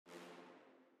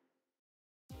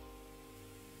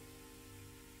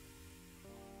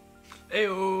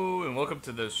Heyo, and welcome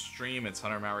to the stream. It's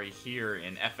Hunter Maury here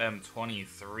in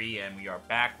FM23, and we are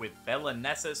back with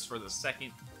Belenenses for the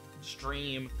second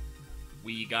stream.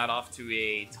 We got off to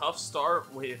a tough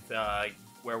start with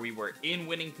where we were in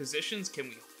winning positions. Can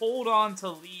we hold on to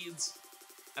leads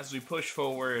as we push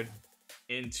forward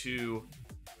into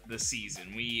the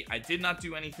season? I did not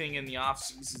do anything in the off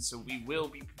season, so we will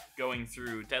be going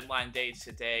through deadline day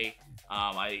today.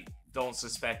 I don't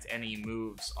suspect any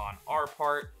moves on our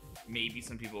part. Maybe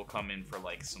some people will come in for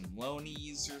like some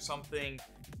loanies or something,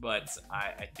 but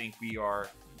I think we are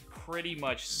pretty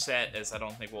much set, as I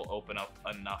don't think we'll open up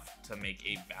enough to make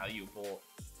a valuable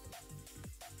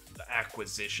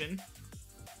acquisition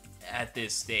at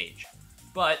this stage.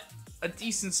 But a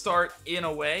decent start in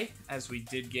a way, as we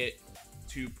did get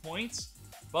 2 points,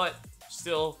 but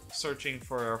still searching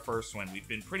for our first win. We've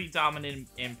been pretty dominant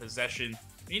in possession.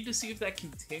 We need to see if that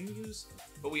continues,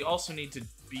 but we also need to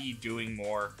be doing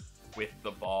more with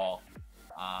the ball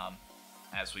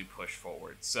as we push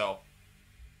forward. So,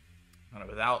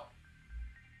 without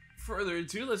further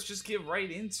ado, let's just get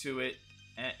right into it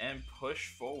and push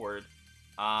forward.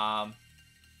 Oh.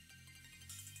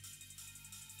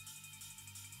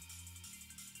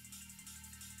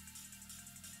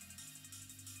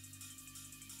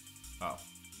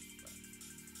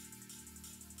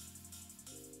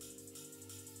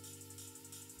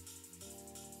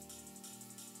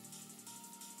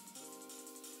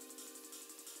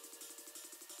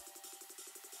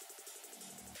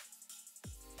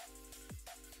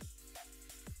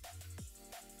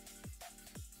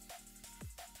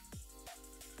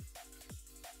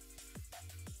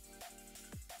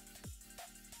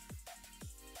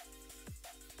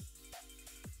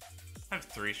 I have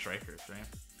 3 strikers, right?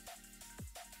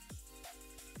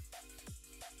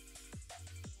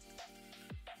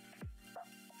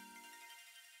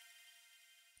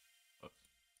 Oops.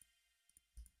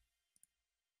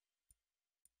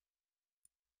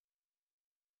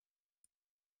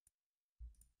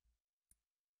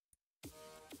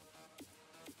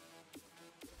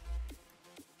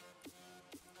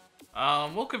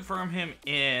 We'll confirm him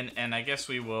in, and I guess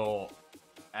we will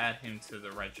add him to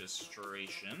the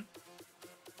registration.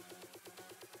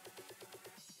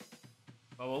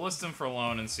 But we'll list him for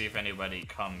loan and see if anybody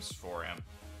comes for him.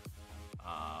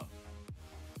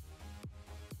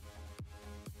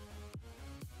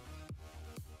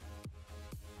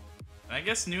 And I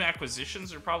guess new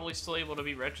acquisitions are probably still able to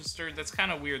be registered. That's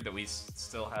kind of weird that we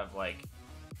still have, like,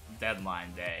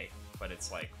 deadline day, but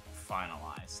it's, like,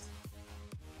 finalized.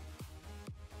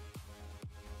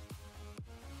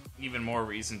 Even more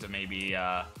reason to maybe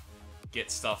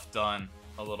get stuff done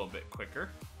a little bit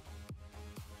quicker.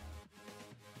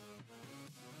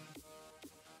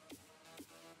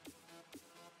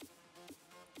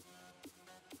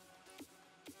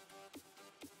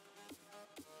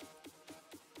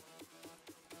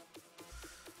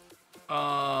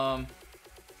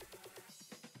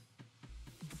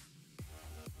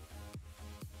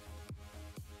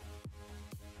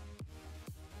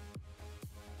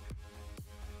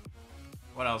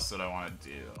 What else did I want to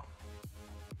do?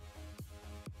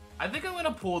 I think I'm going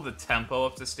to pull the tempo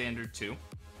up to standard 2.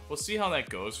 We'll see how that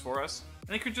goes for us.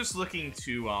 I think we're just looking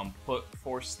to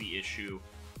force the issue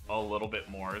a little bit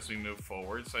more as we move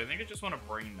forward. So I think I just want to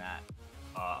bring that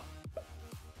up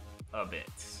a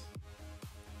bit.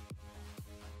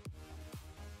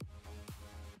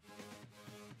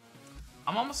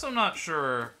 I'm also not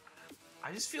sure.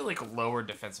 I just feel like a lower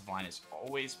defensive line is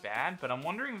always bad, but I'm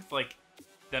wondering if, like,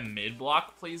 the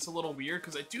mid-block plays a little weird,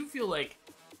 because I do feel like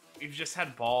we've just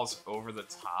had balls over the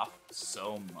top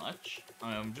so much.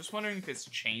 I'm just wondering if it's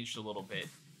changed a little bit,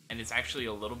 and it's actually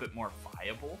a little bit more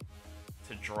viable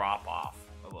to drop off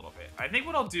a little bit. I think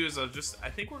what I'll do is I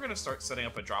think we're going to start setting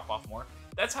up a drop-off more.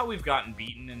 That's how we've gotten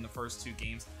beaten in the first 2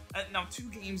 games. Now, 2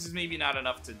 games is maybe not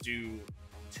enough to do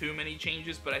too many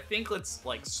changes, but I think let's,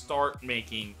 like, start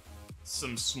making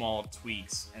some small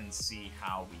tweaks and see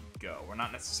how we go. We're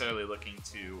not necessarily looking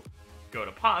to go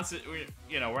to positive.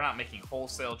 We're not making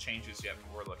wholesale changes yet,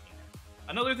 but we're looking.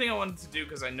 Another thing I wanted to do,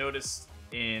 because I noticed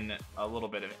in a little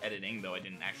bit of editing, though I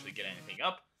didn't actually get anything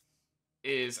up,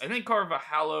 is I think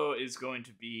Carvajalo is going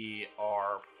to be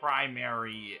our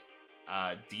primary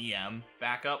DM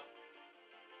backup.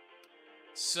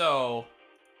 So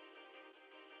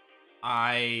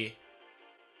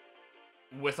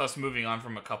with us moving on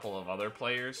from a couple of other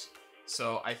players,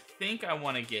 so I think I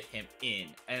want to get him in.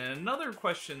 And another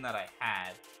question that I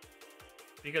had,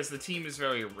 because the team is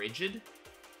very rigid,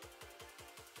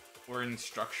 we're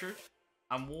unstructured,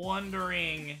 I'm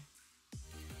wondering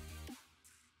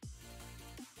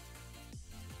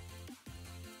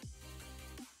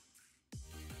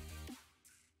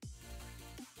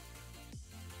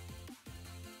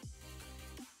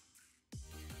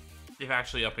if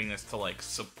actually upping this to, like,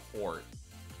 support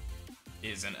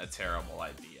isn't a terrible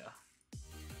idea,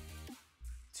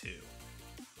 too.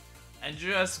 And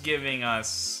just giving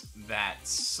us that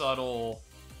subtle,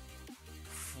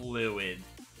 fluid,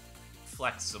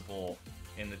 flexible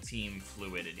in the team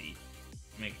fluidity.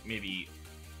 Maybe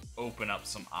open up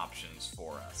some options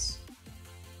for us.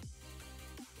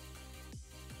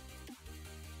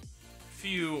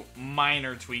 Few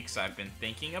minor tweaks I've been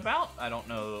thinking about. I don't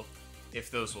know if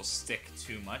those will stick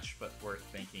too much, but worth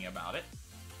thinking about it.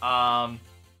 I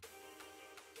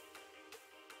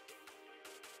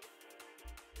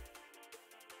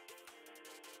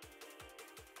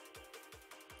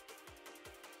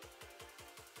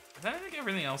think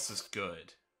everything else is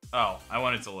good. Oh, I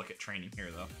wanted to look at training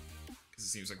here, though. Because it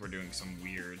seems like we're doing some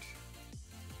weird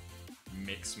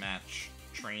mix-match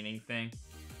training thing.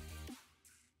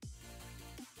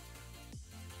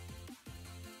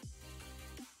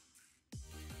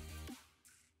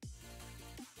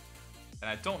 And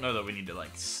I don't know that we need to,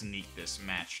 like, sneak this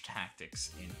match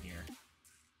tactics in here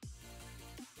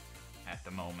at the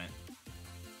moment.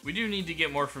 We do need to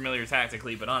get more familiar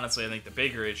tactically, but honestly, I think the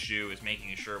bigger issue is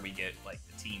making sure we get, like,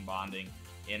 the team bonding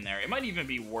in there. It might even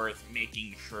be worth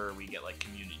making sure we get, like,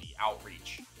 community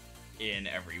outreach in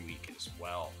every week as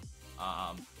well.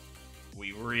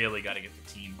 We really got to get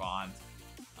the team bond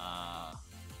at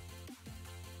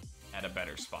a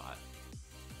better spot.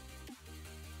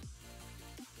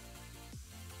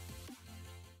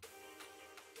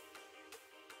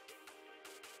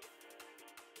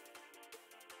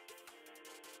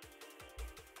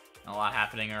 A lot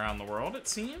happening around the world, it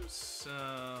seems.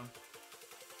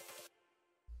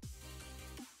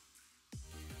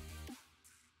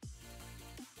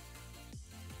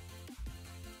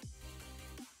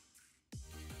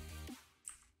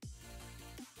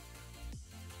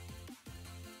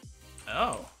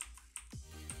 Oh.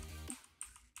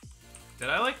 Did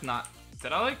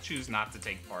I choose not to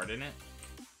take part in it?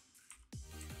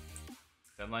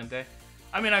 Deadline day?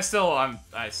 I mean, I still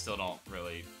don't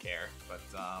really care, but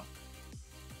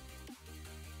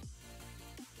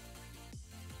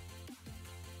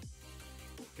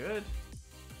good.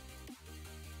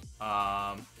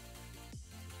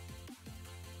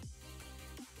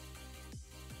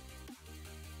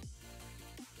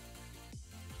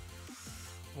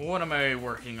 What am I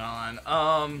working on?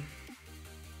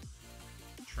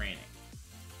 Training.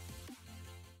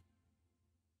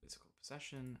 Physical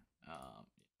possession. So I'll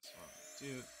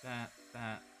do that.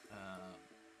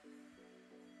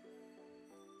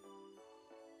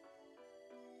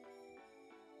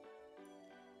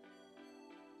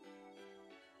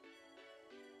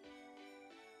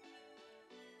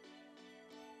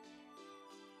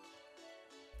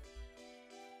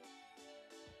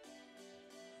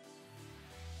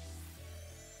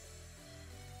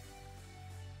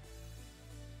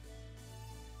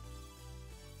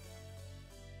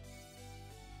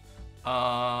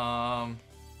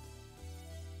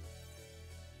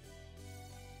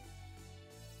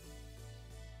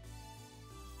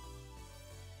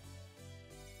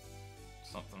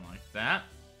 Something like that.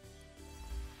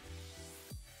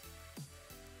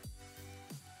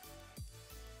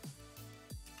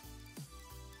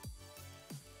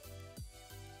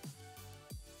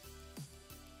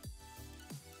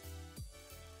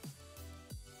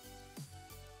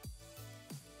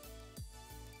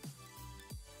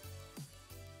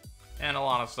 And a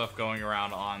lot of stuff going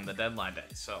around on the deadline day.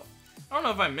 So I don't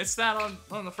know if I missed that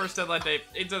on the first deadline day.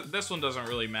 This one doesn't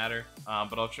really matter,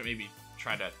 but I'll maybe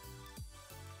try to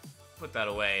put that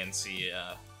away and see,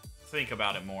 think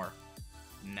about it more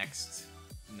next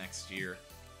year.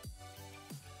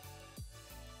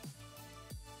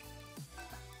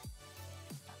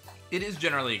 It is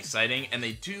generally exciting, and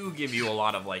they do give you a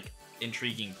lot of, like,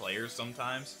 intriguing players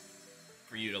sometimes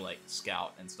for you to, like,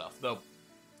 scout and stuff. Though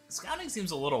scouting seems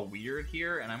a little weird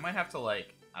here, and I might have to,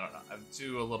 like, I don't know,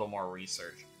 do a little more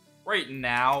research. Right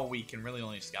now, we can really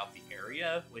only scout the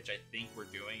area, which I think we're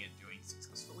doing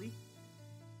successfully.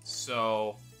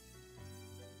 So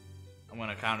I'm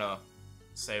gonna kind of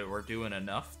say we're doing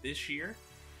enough this year.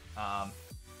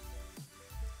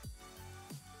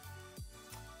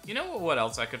 You know what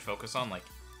else I could focus on? Like,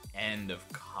 end of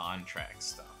contract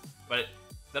stuff. But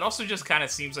that also just kind of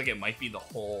seems like it might be the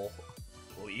whole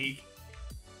league.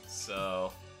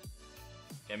 So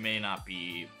it may not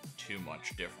be too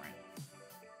much different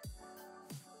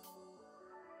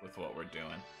with what we're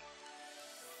doing.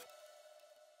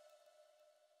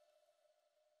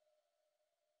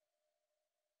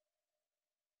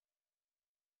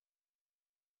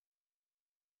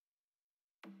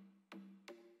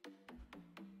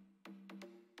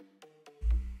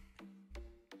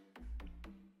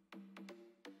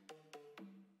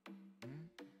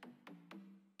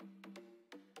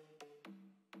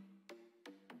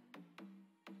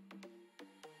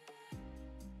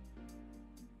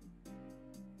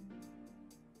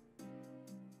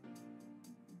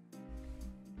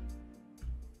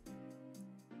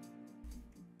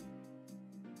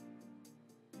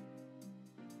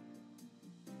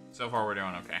 So far, we're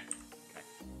doing okay.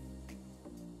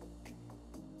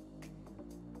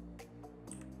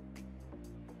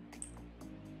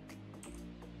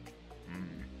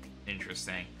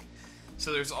 Interesting.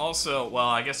 So there's also, well,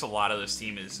 I guess a lot of this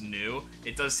team is new.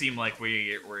 It does seem like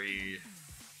we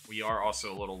are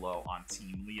also a little low on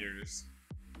team leaders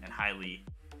and highly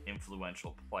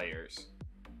influential players.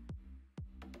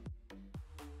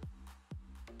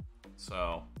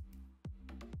 So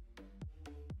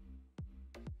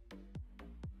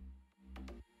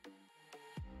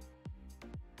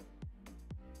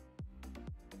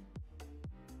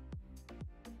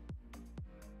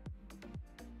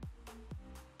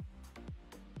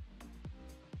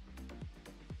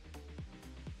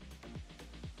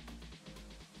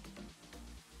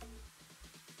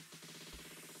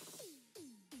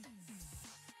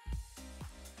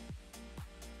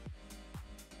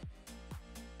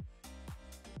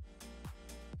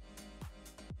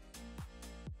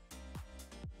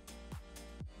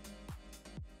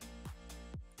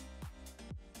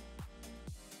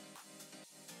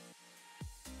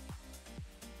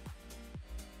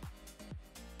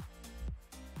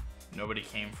nobody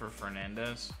came for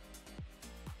Fernandez.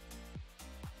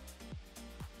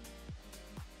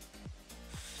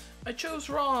 I chose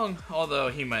wrong, although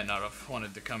he might not have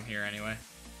wanted to come here anyway.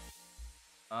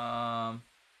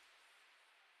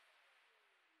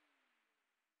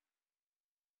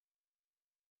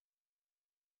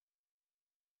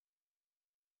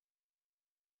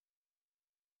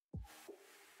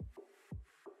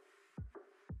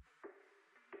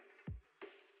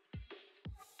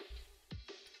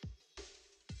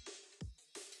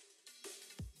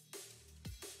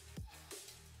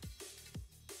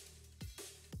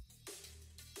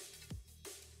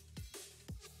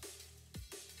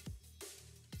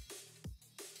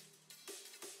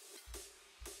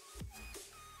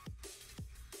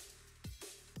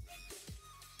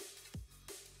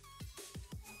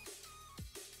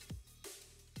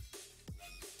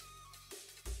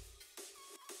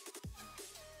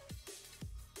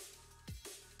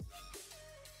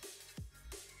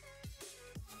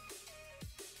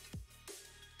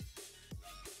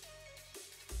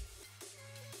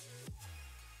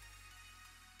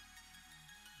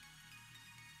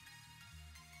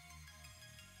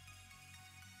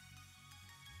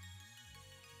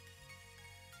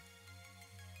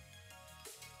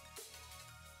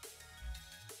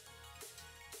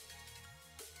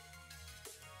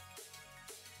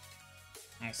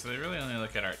 So they really only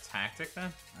look at our tactic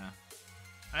then?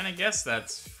 And I guess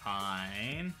that's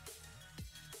fine.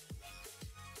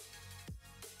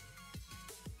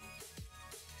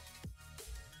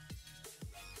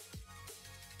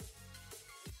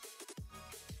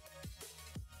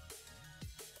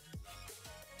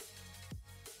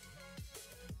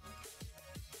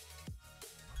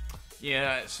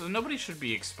 Yeah, so nobody should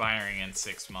be expiring in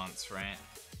 6 months, right?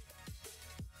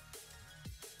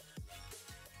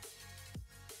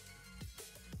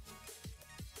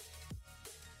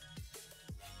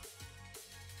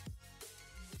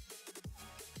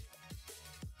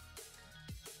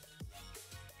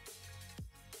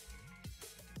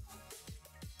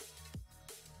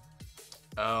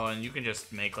 Oh, and you can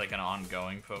just make like an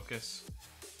ongoing focus.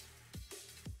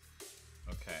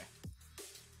 Okay.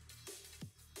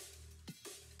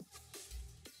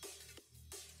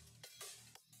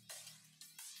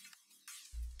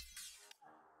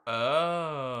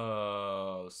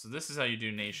 Oh, so this is how you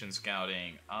do nation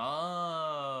scouting. Oh.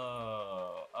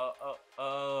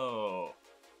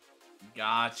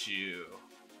 Got you.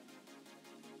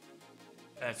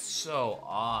 That's so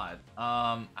odd.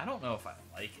 I don't know if I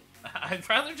like it. I'd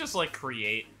rather just like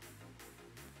create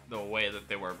the way that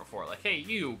they were before. Like, hey,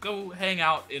 you go hang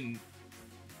out in.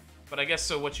 But I guess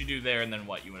so. What you do there, and then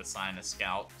what you would assign a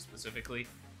scout specifically.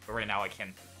 But right now I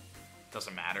can.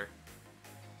 Doesn't matter.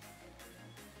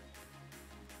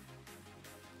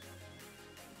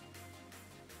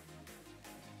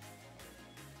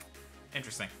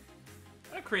 Interesting.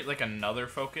 I'm gonna create like another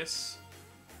focus.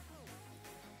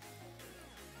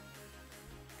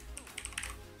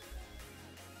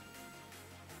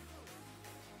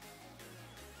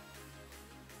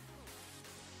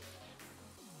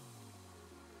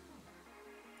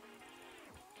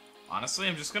 Honestly,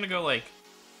 I'm just gonna go like...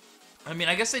 I mean,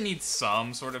 I guess I need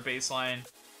some sort of baseline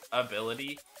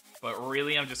ability, but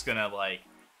really I'm just gonna like...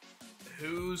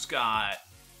 Who's got...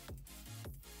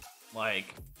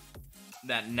 like...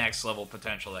 that next level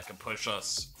potential that can push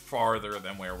us farther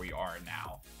than where we are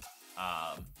now,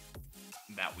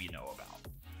 that we know about,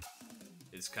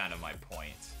 is kind of my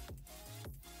point.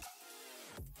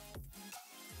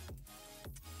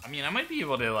 I mean, I might be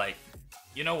able to, like,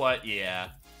 you know what, yeah.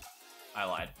 I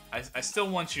lied. I still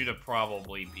want you to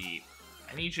probably be...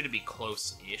 I need you to be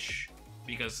close-ish,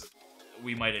 because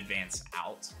we might advance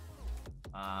out.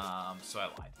 So I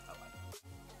lied.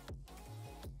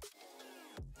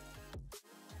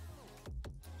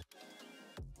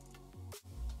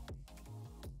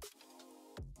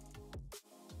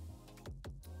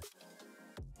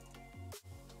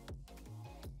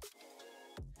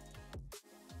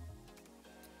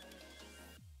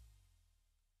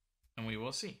 And we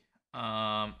will see.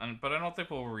 But I don't think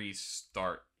we'll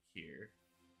restart here.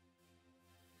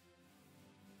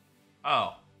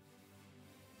 Oh.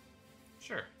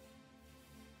 Sure.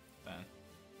 Then.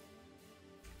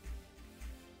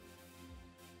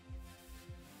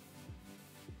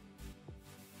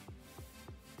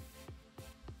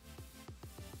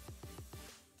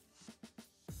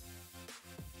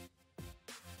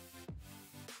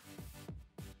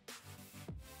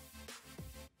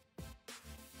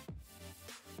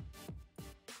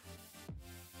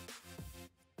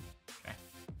 Okay.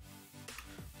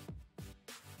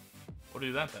 We'll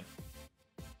do that then.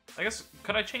 I guess,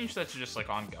 could I change that to just, like,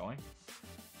 ongoing?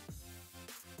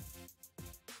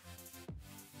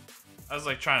 I was,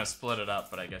 like, trying to split it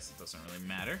up, but I guess it doesn't really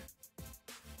matter.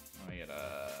 Let me get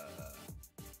a...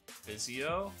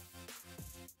 Physio.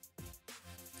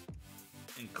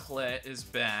 And Clet is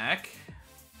back.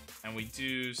 And we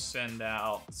do send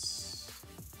out...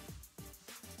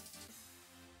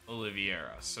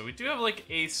 Oliveira. So we do have, like,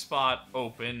 a spot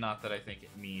open. Not that I think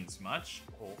it means much.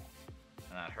 Oh.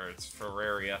 And that hurts.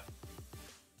 Ferreira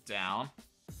down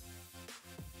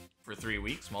for 3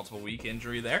 weeks. Multiple week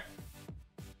injury there.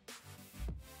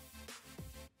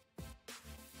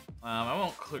 I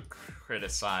won't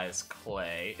criticize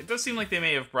Clay. It does seem like they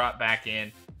may have brought back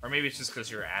in, or maybe it's just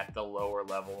because you're at the lower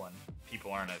level and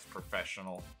people aren't as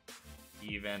professional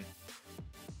even.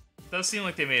 It does seem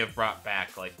like they may have brought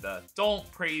back, like, the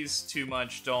don't praise too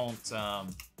much, don't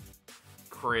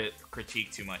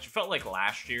critique too much. It felt like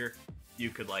last year you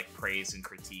could, like, praise and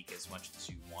critique as much as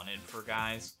you wanted for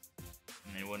guys,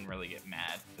 and they wouldn't really get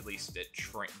mad, at least at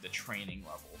the training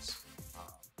levels.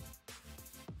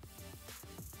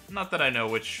 Not that I know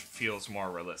which feels more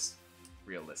realistic,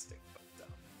 but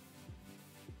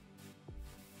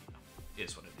it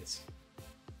is what it is.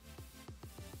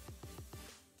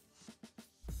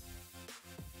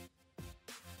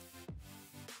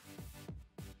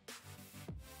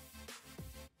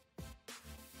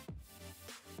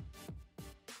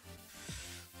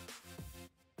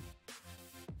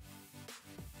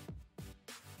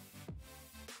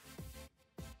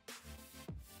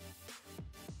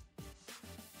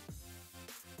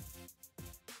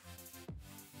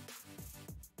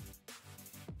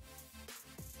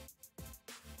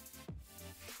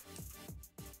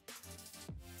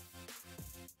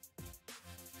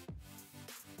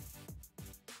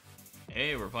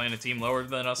 Hey, we're playing a team lower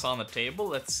than us on the table.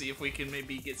 Let's see if we can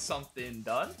maybe get something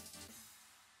done.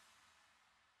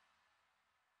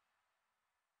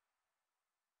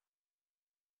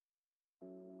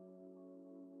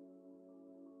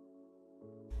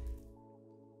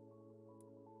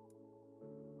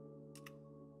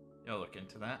 You'll look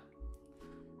into that.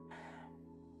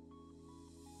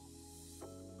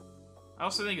 I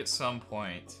also think at some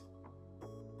point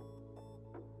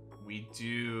we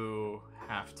do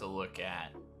have to look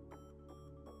at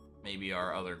maybe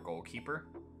our other goalkeeper.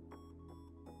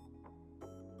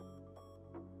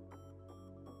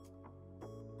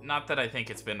 Not that I think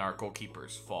it's been our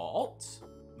goalkeeper's fault,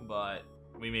 but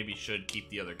we maybe should keep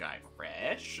the other guy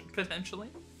fresh, potentially.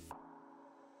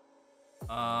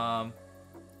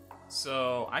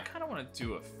 So I kind of want to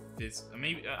do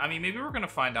maybe we're gonna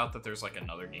find out that there's like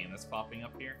another game that's popping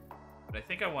up here, but I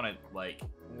think I want to, like,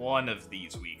 one of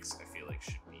these weeks I feel like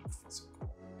should be physical.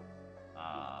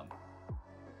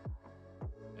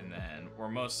 And then we're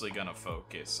mostly gonna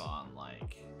focus on,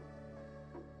 like,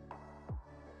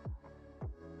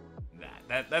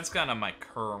 that's kind of my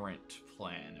current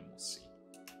plan, and we'll see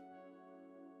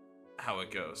how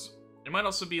it goes. It might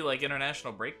also be like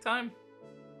international break time,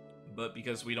 but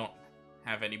because we don't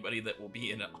have anybody that will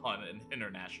be on an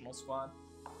international squad,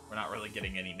 we're not really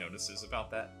getting any notices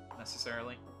about that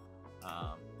necessarily.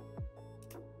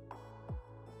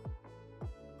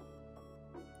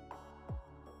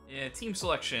 Yeah, team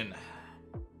selection.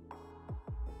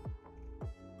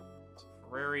 So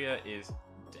Ferreira is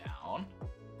down.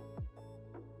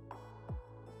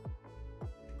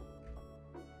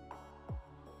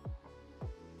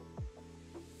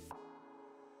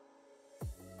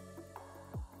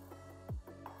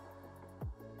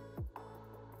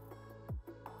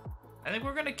 I think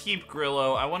we're going to keep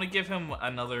Grillo. I want to give him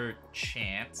another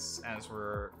chance as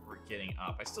we're getting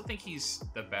up. I still think he's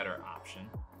the better option.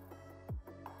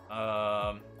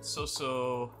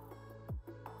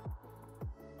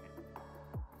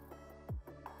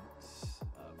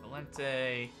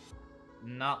 Valente,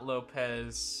 not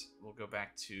Lopez. We'll go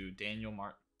back to Daniel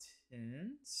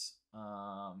Martins.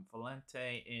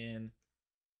 Valente in,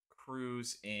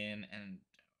 Cruz in, and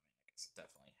I guess it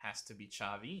definitely has to be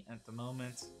Xavi at the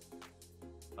moment.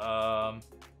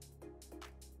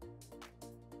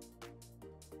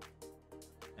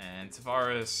 And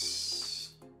Tavares.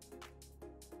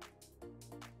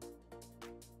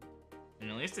 And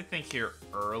at least I think here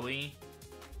early.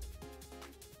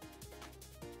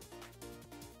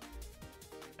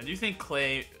 I do think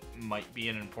Clay might be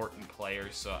an important player,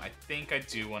 so I think I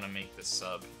do want to make the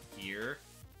sub here.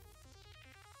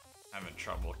 I'm having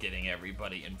trouble getting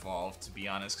everybody involved, to be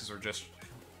honest, because we're just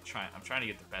I'm trying to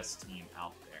get the best team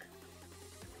out there.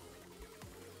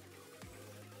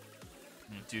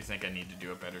 I do think I need to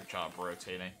do a better job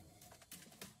rotating.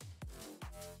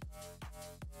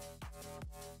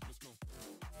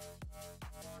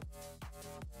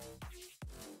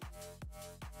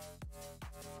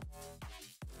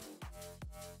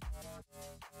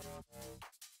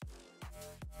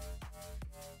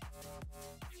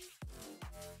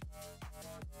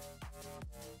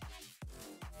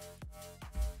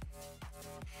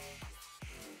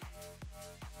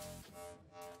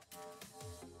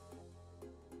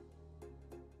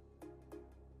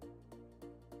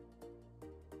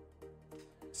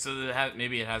 So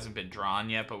maybe it hasn't been drawn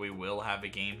yet, but we will have a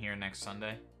game here next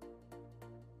Sunday.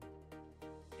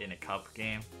 In a cup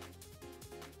game.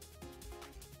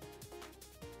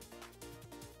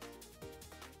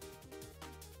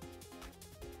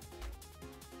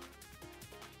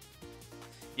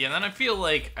 Yeah, and then I feel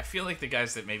like the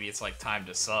guys that maybe it's like time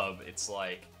to sub, it's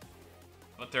like,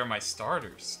 but they're my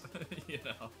starters, you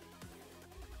know.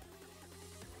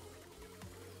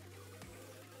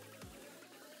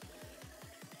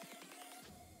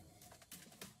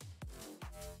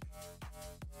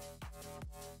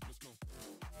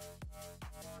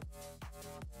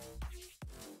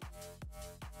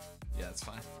 Yeah, that's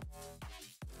fine.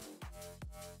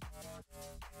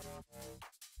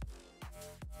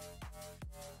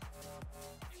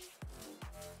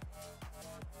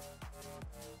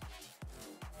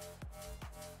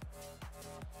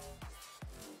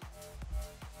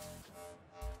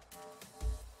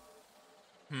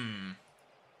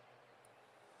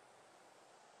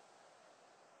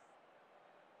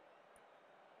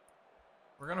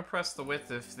 We're gonna press the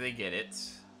width if they get it.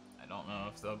 I don't know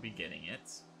if they'll be getting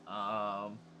it. I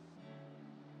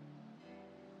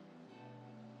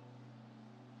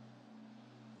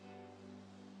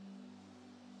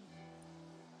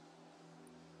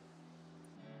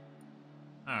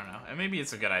don't know. And maybe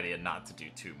it's a good idea not to do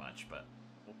too much, but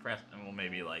we'll press and we'll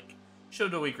maybe like show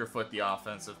the weaker foot the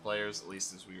offensive players, at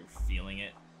least as we were feeling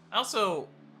it. Also,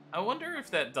 I wonder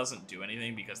if that doesn't do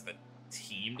anything because the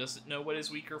team doesn't know what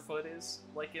his weaker foot is,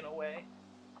 like, in a way.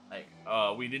 Like,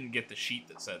 we didn't get the sheet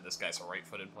that said this guy's a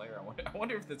right-footed player. I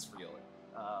wonder if that's real.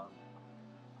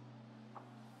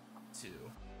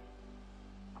 Two.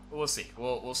 We'll see.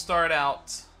 We'll start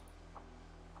out.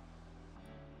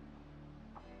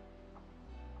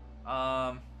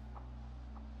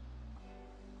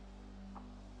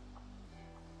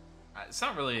 It's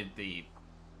not really the.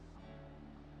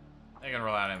 They're gonna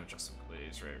roll out him with Justin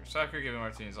Please, regular soccer, giving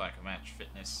Martinez like a match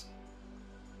fitness.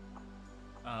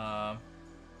 I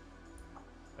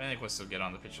think we'll still get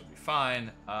on the pitch, will be fine.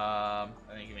 I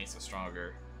think he makes us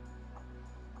stronger.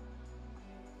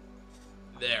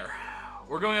 There.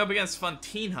 We're going up against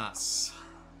Fontinhas.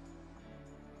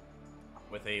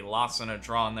 With a loss and a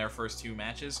draw in their first two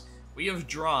matches. We have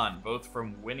drawn, both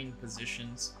from winning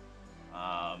positions.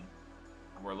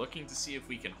 We're looking to see if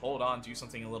we can hold on, do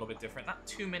something a little bit different. Not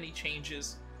too many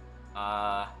changes.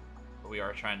 But we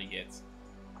are trying to get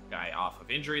a guy off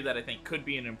of injury that I think could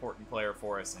be an important player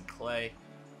for us in Clay.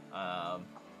 On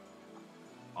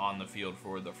the field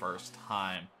for the first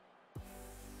time.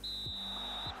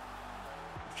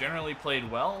 We've generally played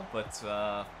well, but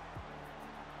can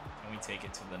we take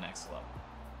it to the next level?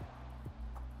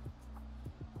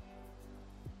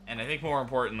 And I think more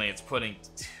importantly, it's putting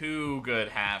two good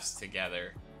halves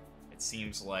together. It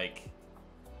seems like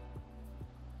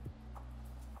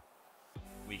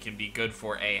we can be good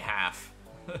for a half,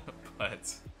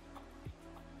 but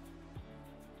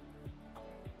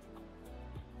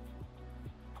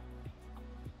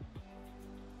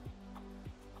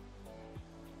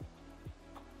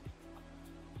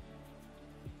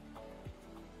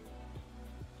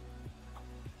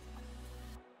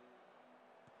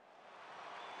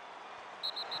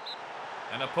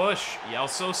And a push. Yao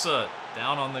Sosa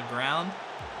down on the ground.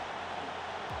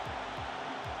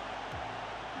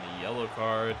 And a yellow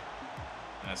card.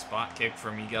 And a spot kick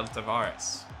for Miguel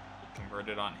Tavares.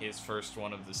 Converted on his first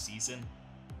one of the season.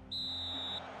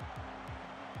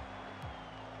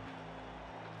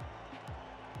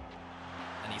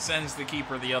 And he sends the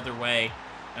keeper the other way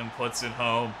and puts it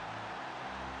home.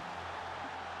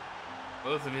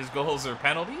 Both of his goals are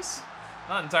penalties.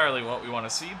 Not entirely what we want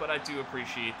to see, but I do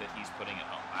appreciate that he's putting it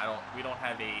home. We don't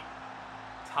have a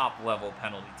top-level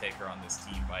penalty taker on this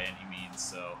team by any means,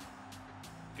 so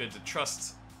good to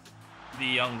trust the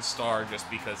young star just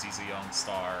because he's a young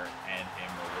star and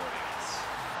him rewarding us.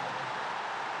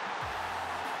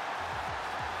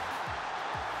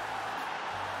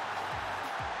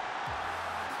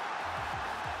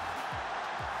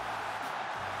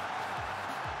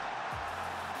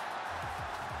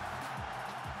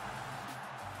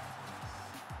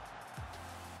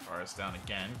 Tavares down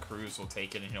again. Cruz will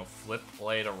take it and he'll flip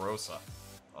play to Rosa.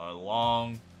 A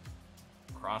long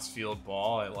cross-field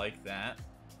ball. I like that.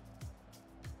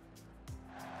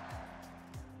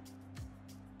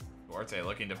 Duarte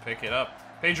looking to pick it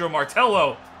up. Pedro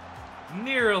Martello.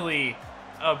 Nearly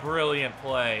a brilliant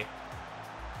play.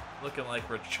 Looking like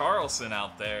Richarlison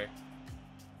out there.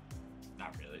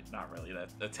 Not really. That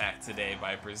attack today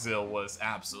by Brazil was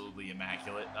absolutely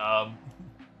immaculate.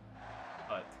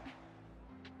 But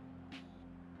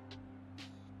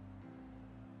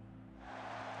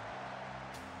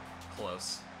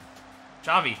close.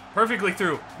 Xavi, perfectly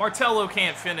through. Martello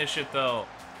can't finish it, though.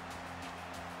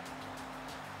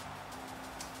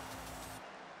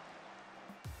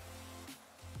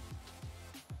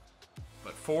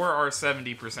 But for our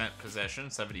 70% possession,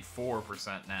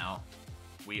 74% now,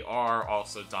 we are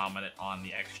also dominant on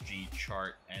the XG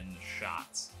chart and the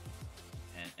shots.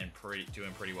 And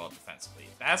doing pretty well defensively.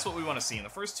 That's what we want to see. In the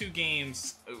first two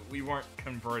games, we weren't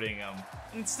converting them.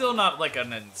 And it's still not like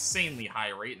an insanely high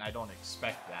rate, and I don't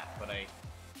expect that. But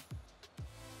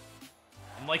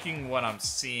I'm liking what I'm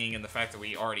seeing, and the fact that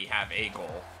we already have a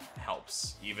goal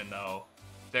helps. Even though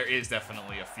there is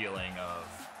definitely a feeling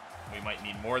of we might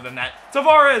need more than that.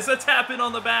 Tavares, a tap-in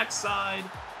on the backside.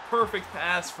 Perfect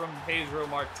pass from Pedro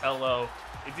Martello.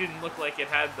 It didn't look like it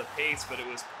had the pace, but it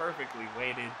was perfectly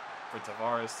weighted for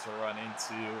Tavares to run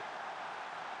into.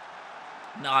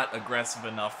 Not aggressive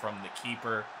enough from the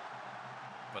keeper,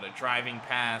 but a driving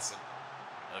pass,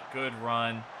 a good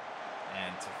run,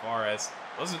 and Tavares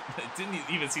it didn't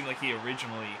even seem like he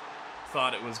originally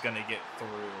thought it was going to get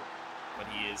through, but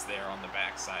he is there on the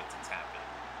backside to tap it.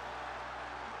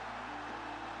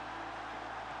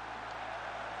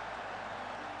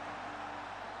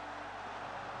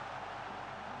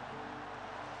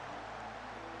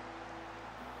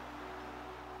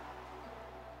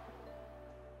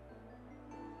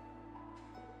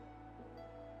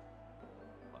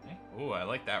 Ooh, I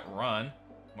like that run.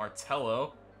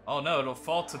 Martello. Oh no, it'll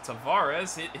fall to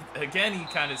Tavares. Again, he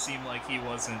kind of seemed like he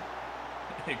wasn't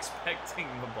expecting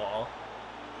the ball.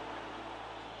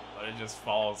 But it just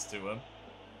falls to him.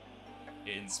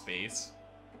 In space.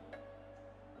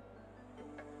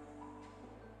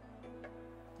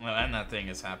 Well, and that thing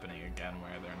is happening again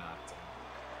where they're not.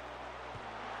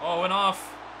 Oh, and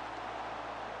off!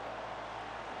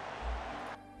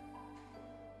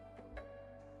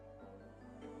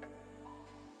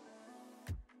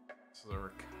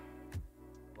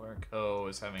 Lurico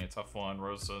is having a tough one.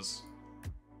 Rosa's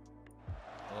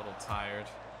a little tired.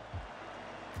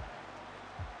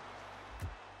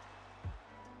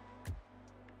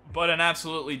 But an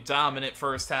absolutely dominant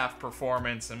first half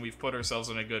performance, and we've put ourselves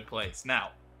in a good place.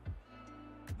 Now,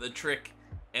 the trick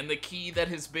and the key that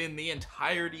has been the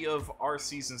entirety of our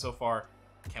season so far,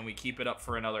 can we keep it up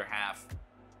for another half?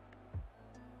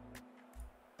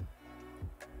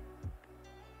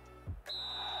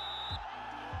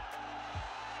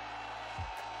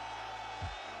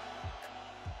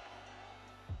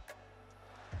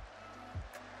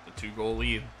 Two-goal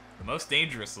lead. The most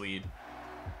dangerous lead.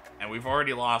 And we've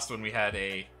already lost when we had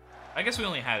I guess we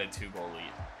only had a 2-goal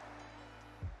lead.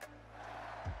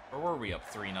 Or were we up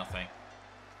 3-0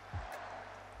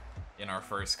 in our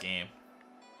first game?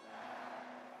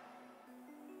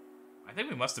 I think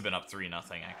we must have been up 3-0,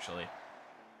 actually.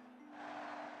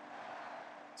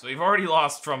 So we've already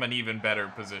lost from an even better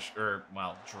position, or,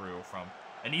 well, drew from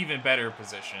an even better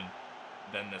position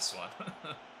than this one.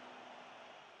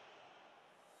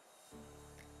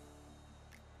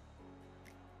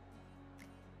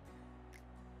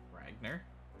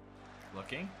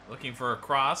 Looking for a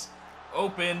cross.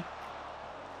 Open.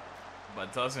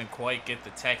 But doesn't quite get the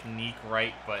technique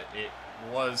right, but it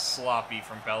was sloppy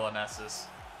from Belenenses.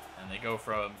 And they go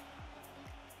from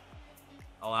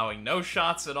allowing no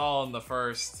shots at all in the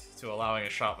first to allowing a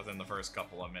shot within the first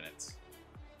couple of minutes.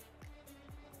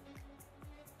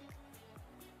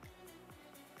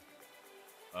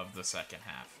 Of the second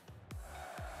half.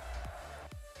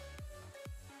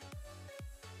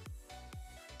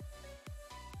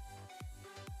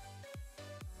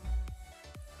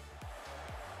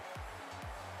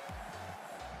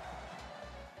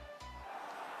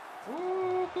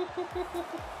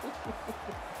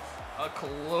 A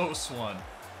close one.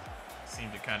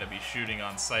 Seemed to kind of be shooting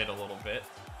on sight a little bit.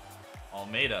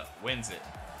 Almeida wins it.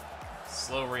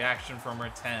 Slow reaction from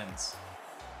Mertens.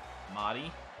 Madi.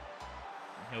 And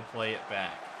he'll play it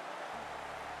back.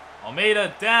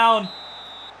 Almeida down.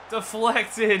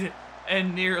 Deflected.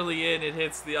 And nearly in. It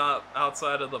hits the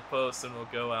outside of the post and will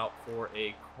go out for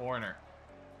a corner.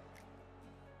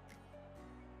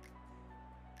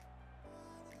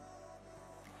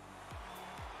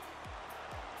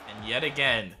 And yet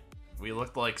again, we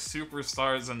looked like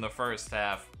superstars in the first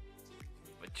half,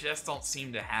 but just don't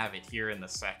seem to have it here in the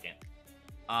second.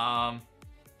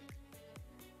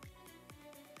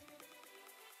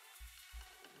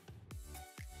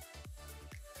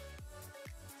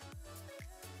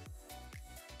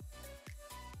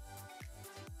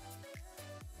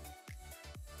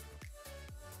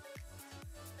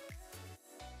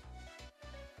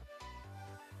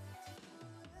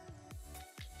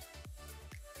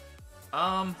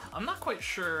 I'm not quite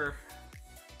sure.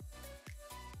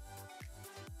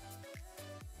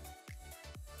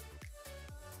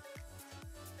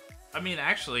 I mean,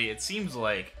 actually, it seems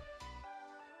like...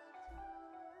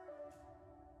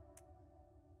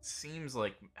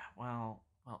 well,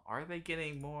 are they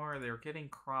getting more? They're getting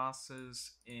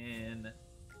crosses in...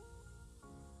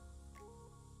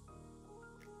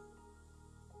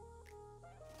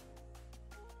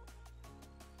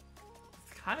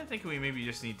 kind of think we maybe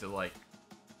just need to, like,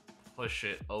 push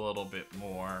it a little bit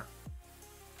more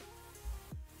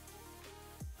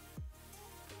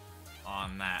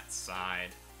on that side.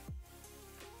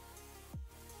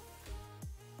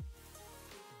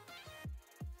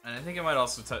 And I think it might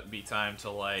also be time to,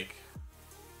 like,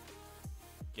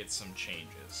 get some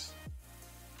changes.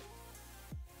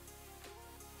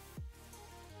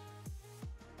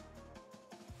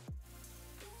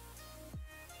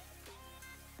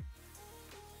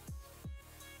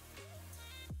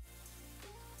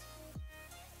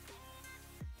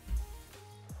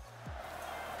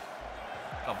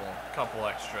 Couple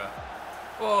extra.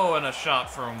 Whoa, and a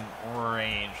shot from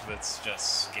range that's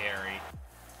just scary.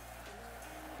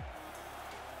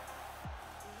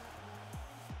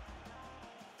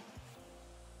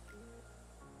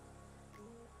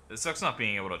 It sucks not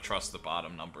being able to trust the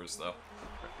bottom numbers, though.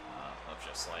 Of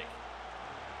just, like,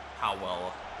 how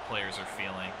well players are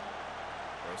feeling.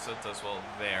 Rosa does well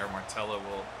there. Martella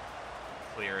will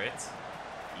clear it.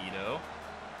 Ito.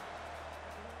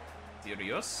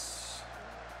 Dirios.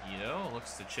 Ito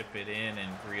looks to chip it in, and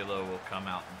Grillo will come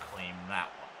out and claim that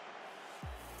one.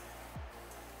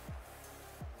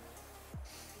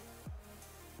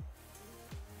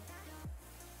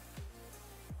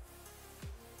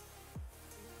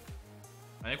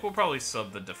 I think we'll probably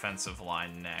sub the defensive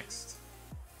line next.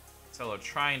 Martello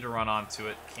trying to run onto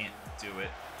it, can't do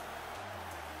it.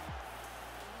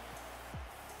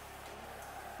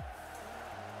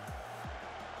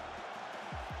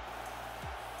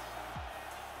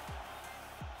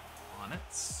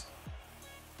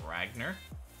 Ragnar,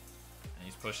 and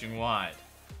he's pushing wide.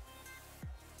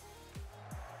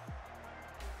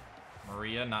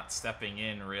 Maria not stepping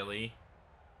in, really.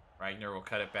 Ragnar will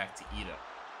cut it back to Ito.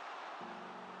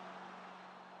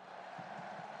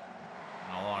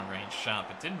 And a long-range shot,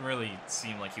 but didn't really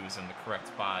seem like he was in the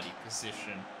correct body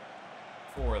position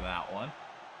for that one.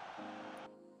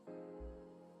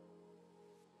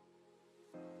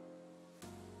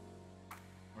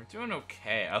 Doing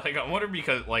okay. I wonder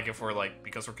because if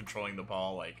we're controlling the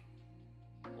ball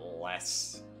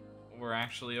less, we're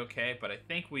actually okay. But I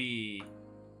think we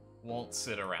won't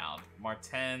sit around.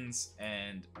 Martens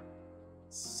and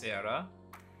Serra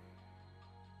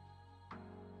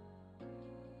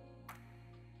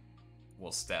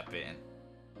will step in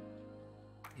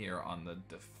here on the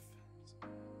defense.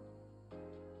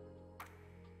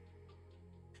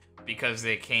 Because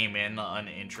they came in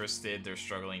uninterested, they're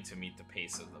struggling to meet the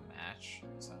pace of the match.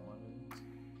 Is that what it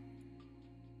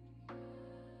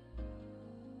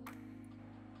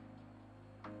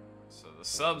is? So the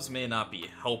subs may not be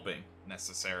helping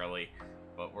necessarily,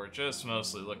 but we're just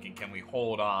mostly looking, can we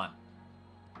hold on?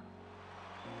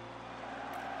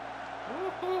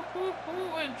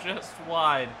 And just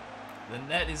wide. The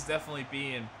net is definitely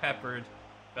being peppered.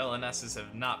 Belenenses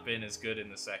have not been as good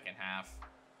in the second half.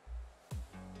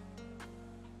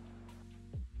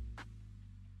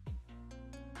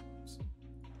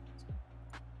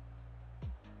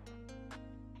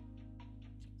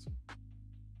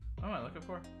 looking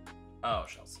for? Oh,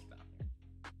 Chelsea's down here.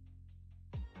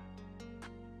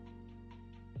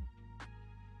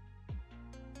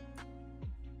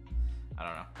 I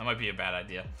don't know. That might be a bad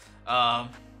idea.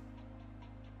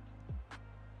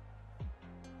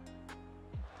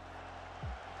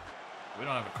 We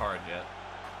don't have a card yet.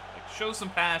 Like, show some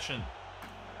passion.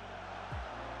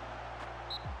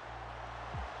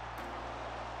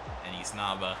 And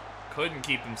Isnaba couldn't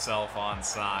keep himself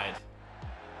onside.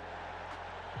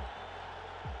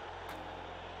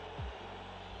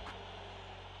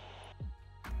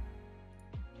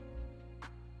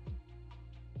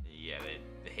 Yeah,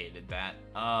 they hated that.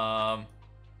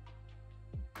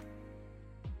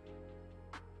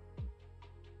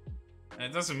 And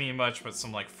it doesn't mean much, but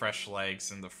some like fresh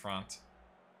legs in the front.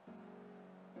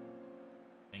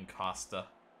 And Costa.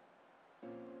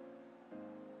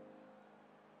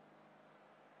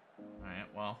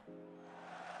 Alright, well.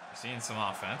 We're seeing some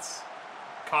offense.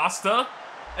 Costa!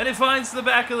 And it finds the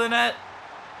back of the net.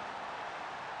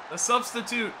 The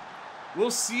substitute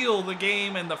will seal the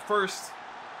game and the first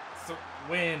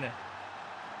win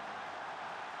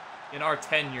in our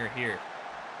tenure here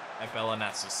at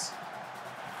Belenenses.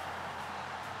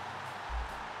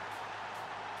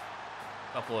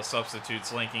 Couple of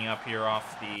substitutes linking up here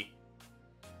off the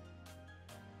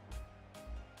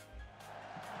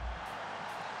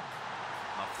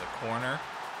corner.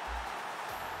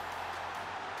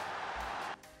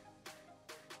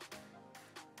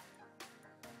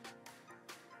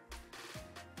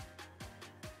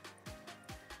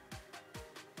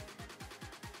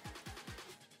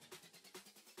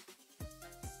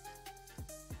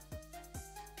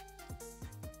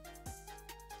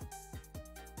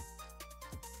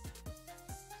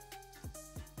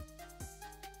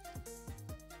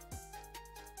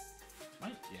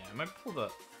 I might pull the...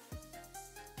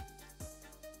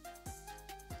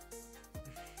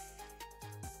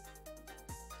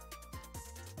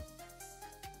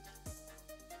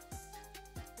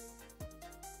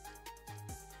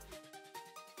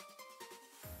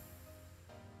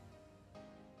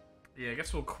 Yeah, I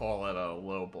guess we'll call it a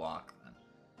low block then.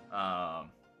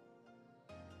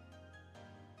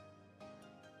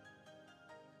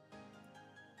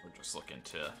 We're just looking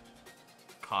to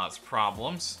cause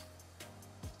problems.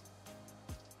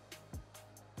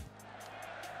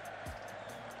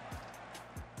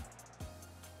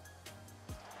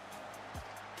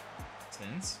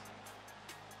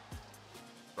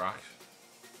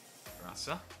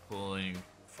 Brasa pulling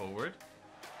forward.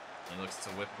 He looks to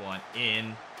whip one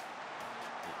in.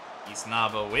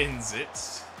 Isnaba wins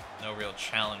it. No real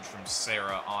challenge from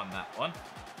Sarah on that one.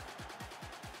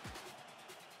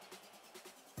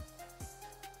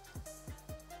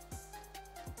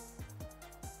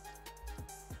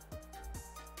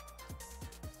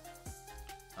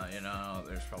 You know,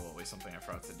 there's probably something I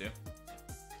forgot to do.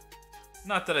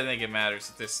 Not that I think it matters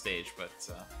at this stage, but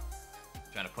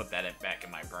trying to put that back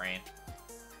in my brain.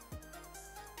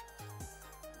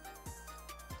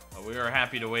 But we are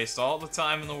happy to waste all the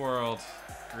time in the world.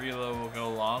 Grillo will go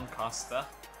long. Costa,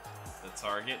 the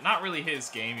target. Not really his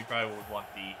game. He probably would want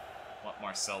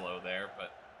Marcelo there,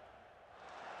 but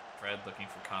Fred looking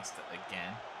for Costa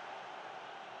again.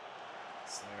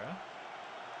 Sarah.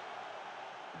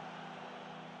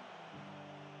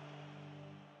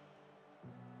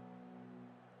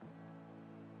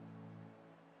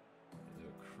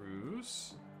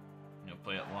 He'll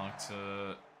play it long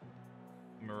to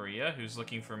Maria, who's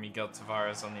looking for Miguel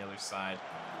Tavares on the other side,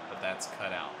 but that's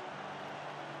cut out.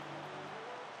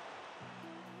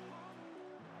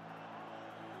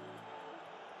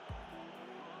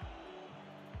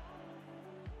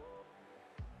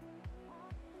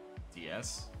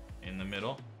 Diaz in the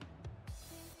middle.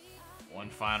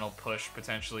 One final push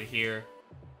potentially here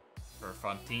for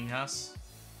Fontinhas.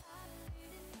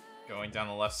 Going down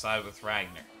the left side with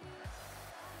Ragnar.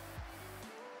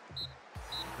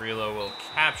 Grillo will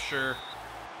capture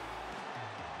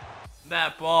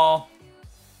that ball.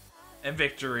 And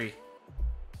victory.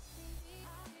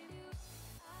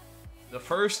 The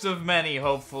first of many,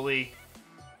 hopefully.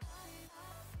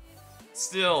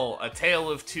 Still a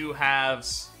tale of two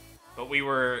halves. But we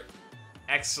were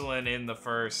excellent in the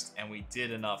first. And we did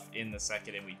enough in the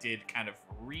second. And we did kind of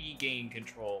regain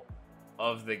control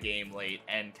of the game late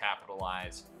and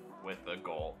capitalize with a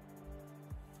goal.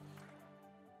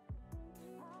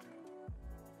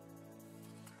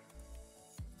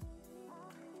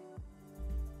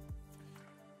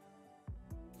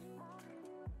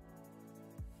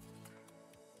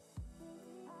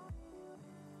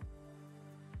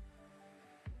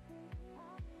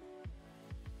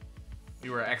 We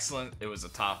were excellent. It was a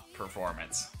top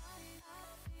performance.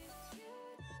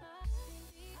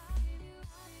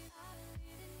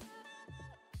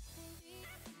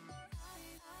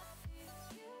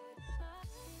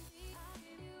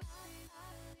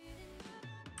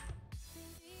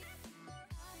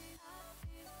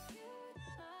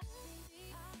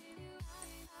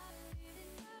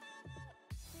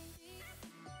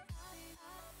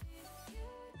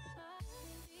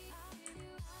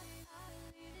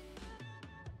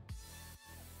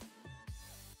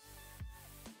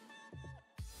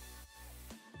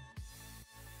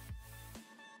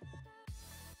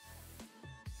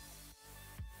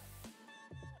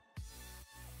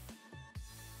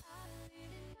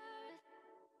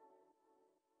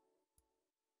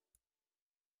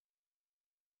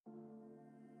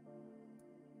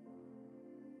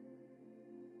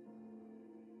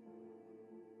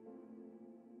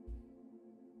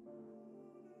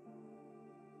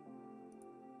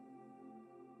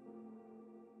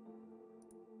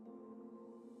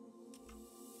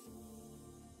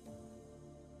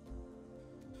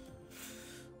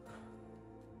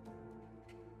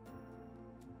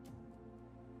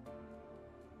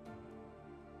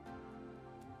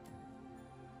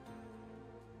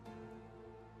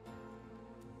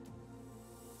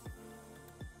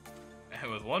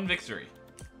 with 1 victory.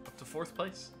 Up to 4th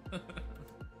place.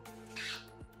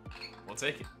 We'll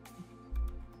take it.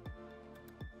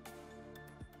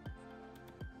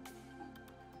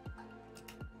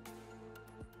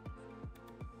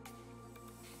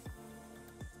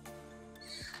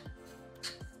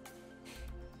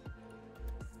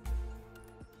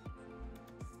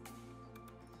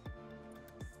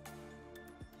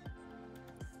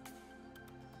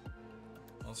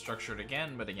 Well structured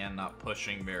again, but again, not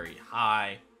pushing very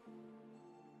high.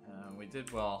 We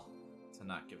did well to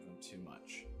not give them too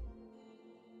much.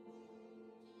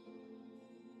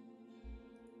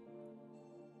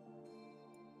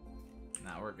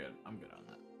 Nah, we're good. I'm good on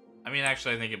that. I mean,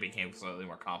 actually, I think it became slightly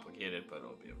more complicated, but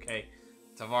it'll be okay.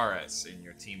 Tavares in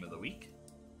your team of the week.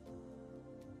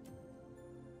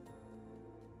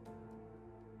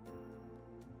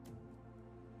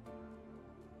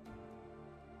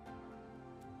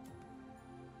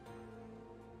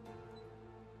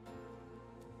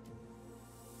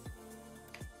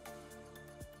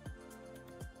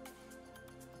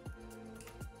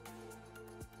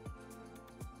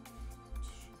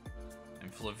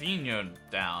 Flavinho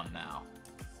down now.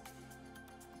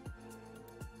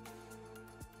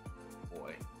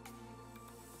 Boy.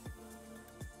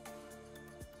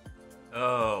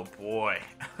 Oh boy.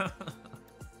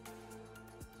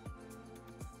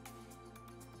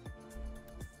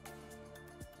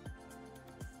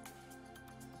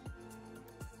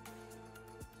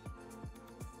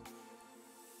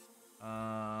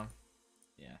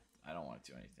 Yeah, I don't want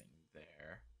to do anything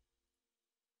there.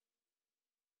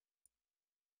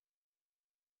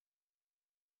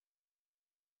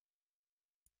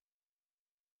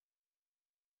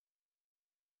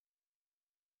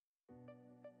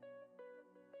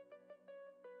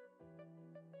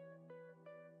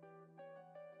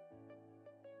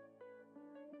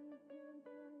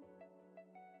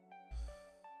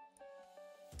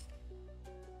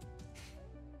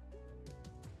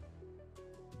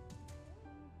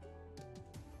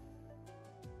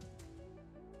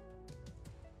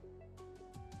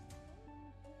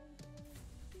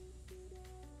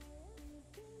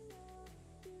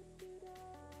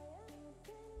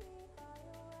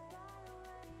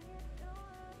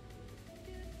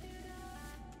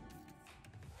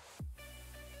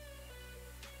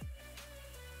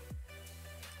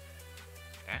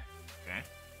 Okay.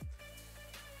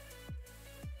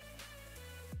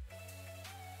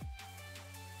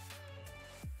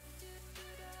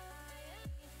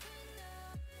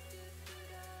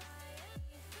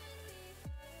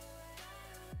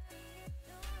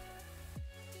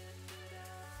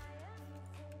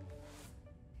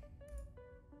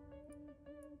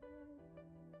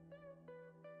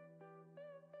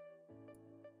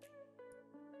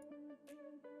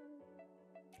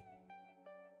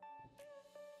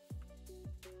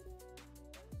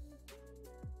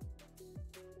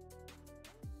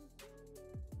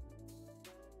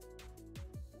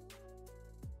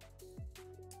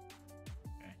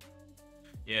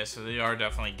 Yeah, so they are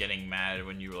definitely getting mad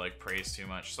when you like praise too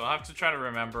much. So I'll have to try to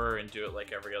remember and do it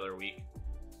like every other week.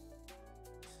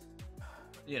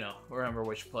 You know, remember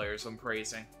which players I'm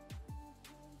praising.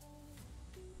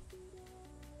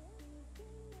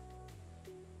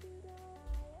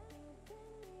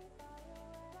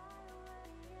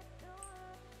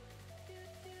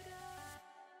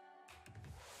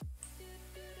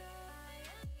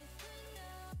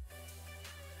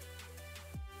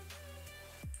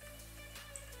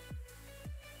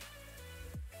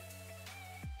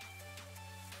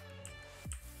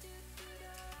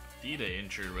 Dita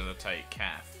injured with a tight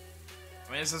calf.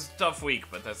 I mean, this is a tough week,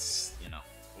 but that's, you know,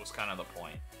 was kind of the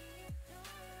point.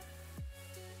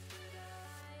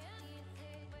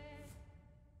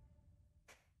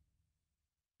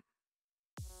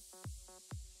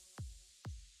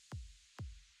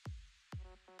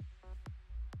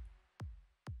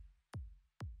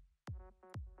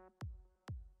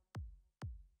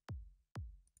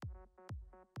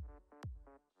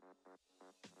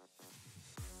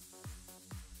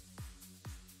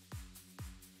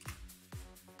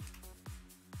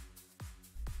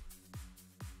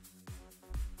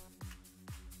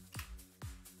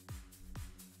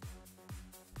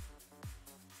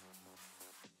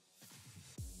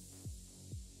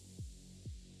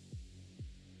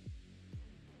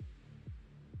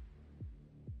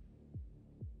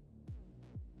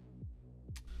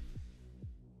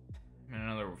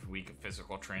 Another week of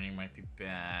physical training might be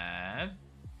bad.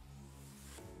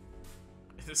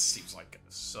 This seems like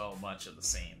so much of the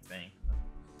same thing.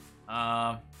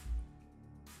 Start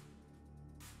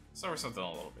with something a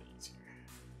little bit easier.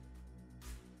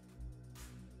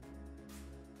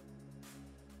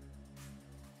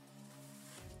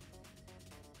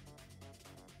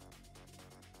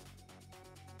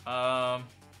 Okay,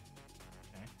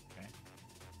 okay.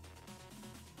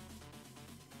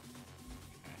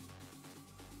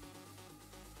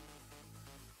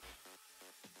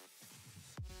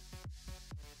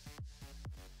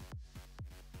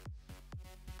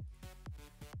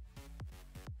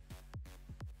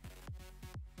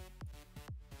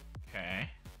 Okay.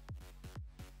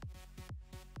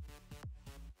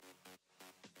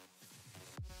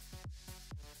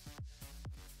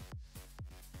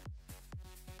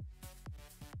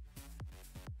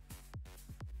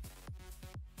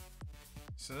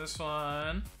 So this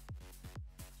one,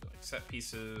 so like set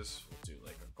pieces, we'll do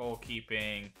like a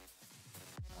goalkeeping,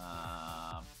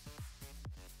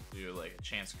 do like a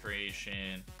chance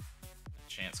creation, a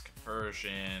chance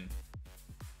conversion, and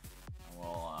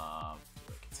we'll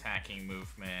do like attacking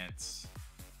movements,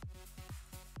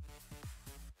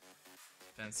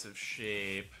 defensive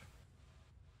shape.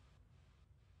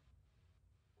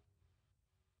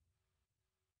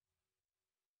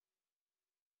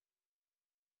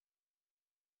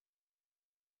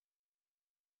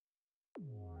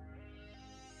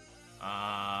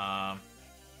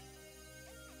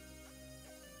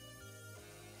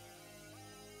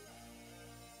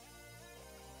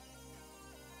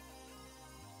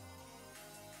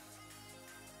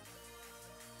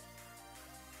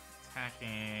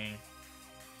 Attacking.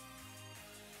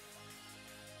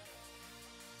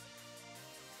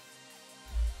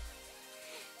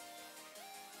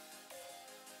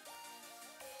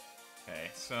 Okay,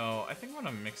 so I think I'm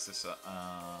gonna mix this up.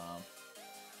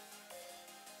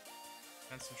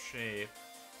 Defensive shape.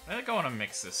 I think I want to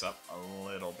mix this up a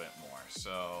little bit more.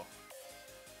 So.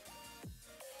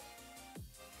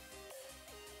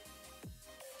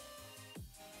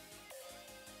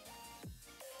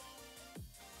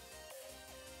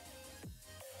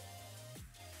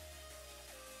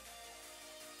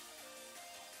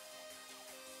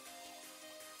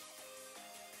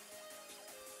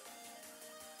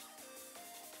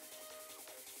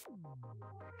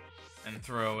 And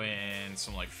throw in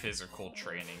some like physical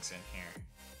trainings in here.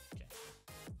 Okay.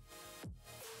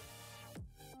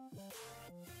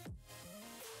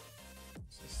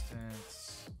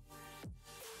 Resistance.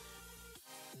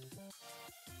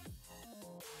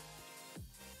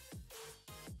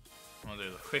 I'll do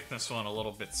the quickness one a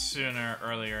little bit sooner,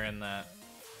 earlier in that.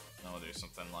 Then we'll do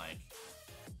something like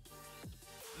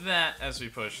that as we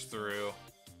push through.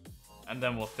 And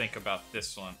then we'll think about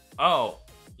this one. Oh,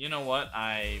 you know what?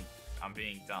 I'm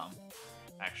being dumb,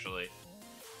 actually.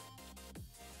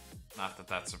 Not that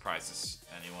that surprises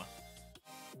anyone.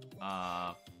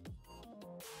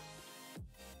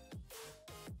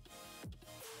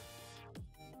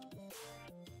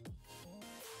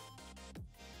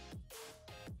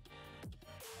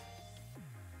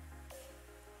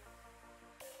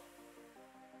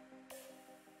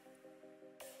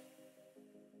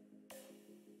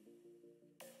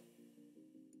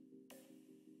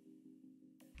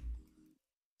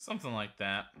 Something like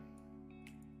that.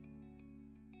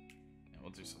 And we'll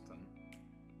do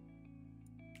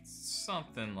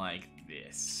something like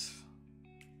this.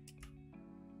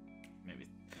 Maybe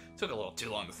took a little too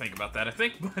long to think about that, I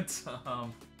think, but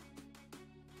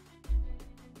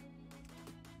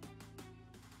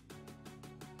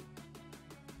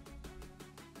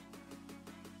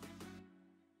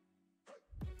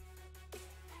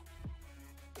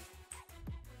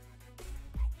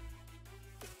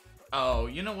oh,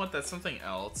 you know what? That's something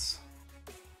else.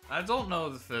 I don't know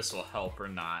if this will help or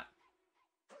not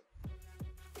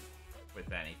with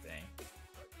anything.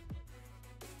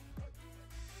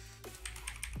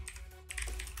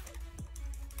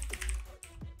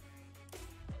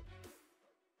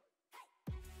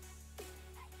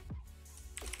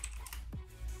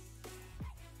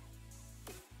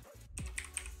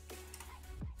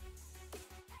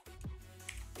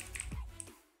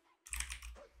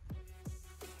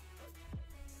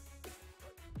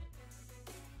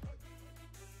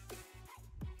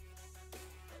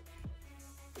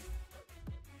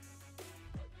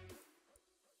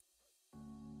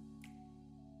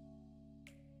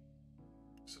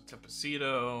 So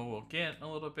Tepacito will get a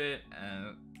little bit,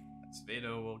 and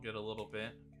Svedo will get a little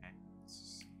bit. Okay, this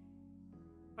is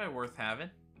probably worth having.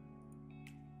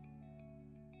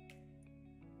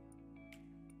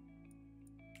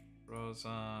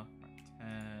 Rosa,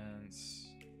 Martens.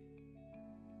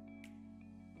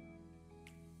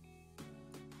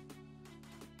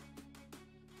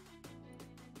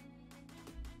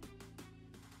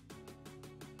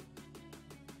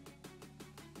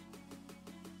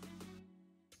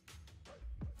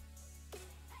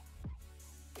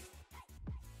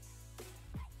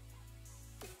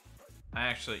 I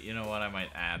actually, you know what? I might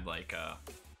add like a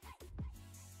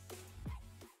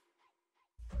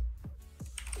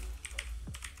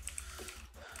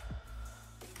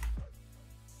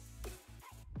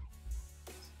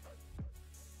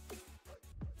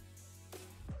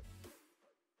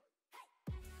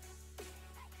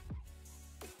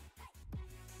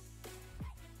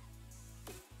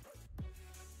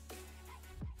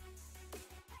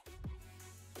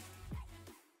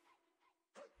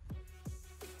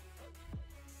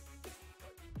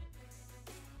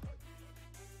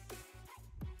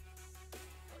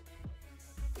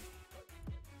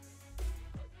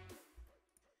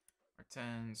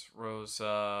Martens,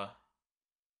 Rosa.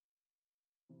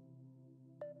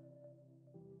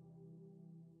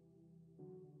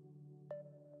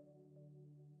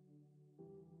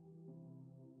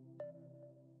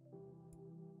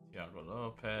 Thiago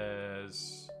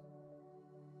Lopez.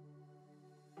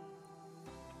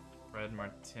 Fred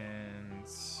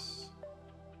Martins.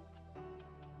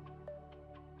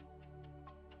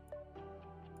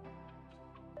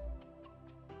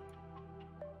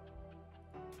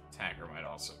 Tagger might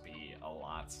also be a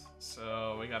lot.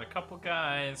 So we got a couple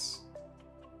guys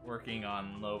working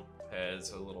on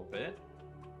Lopez a little bit.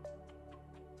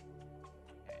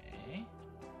 Okay.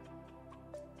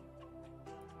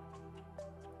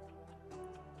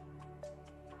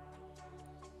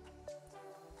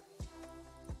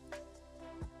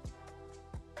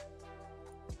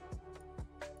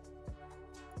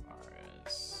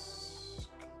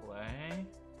 Clay.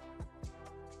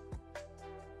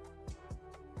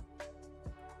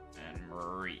 And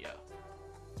Maria.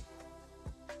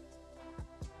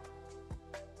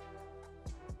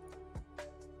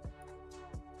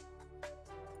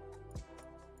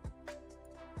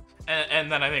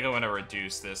 And then I think I'm going to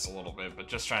reduce this a little bit, but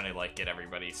just trying to like get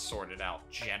everybody sorted out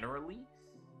generally.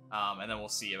 And then we'll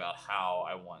see about how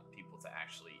I want people to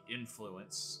actually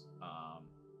influence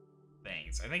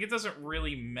things. I think it doesn't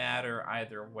really matter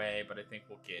either way, but I think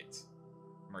we'll get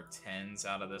Mertens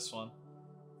out of this one,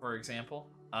 for example.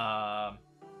 The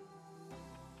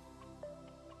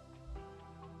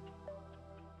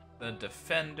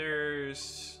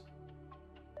defenders.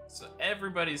 So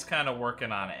everybody's kind of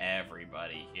working on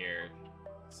everybody here.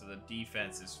 So the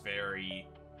defense is very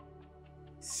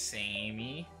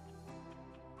samey.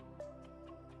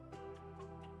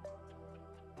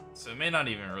 So it may not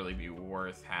even really be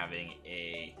worth having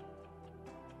a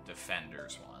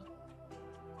defenders one.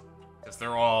 Because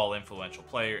they're all influential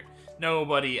players.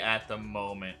 Nobody at the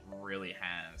moment really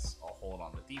has a hold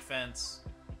on the defense.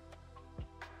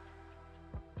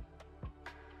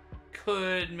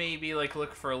 Could maybe like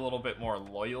look for a little bit more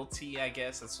loyalty, I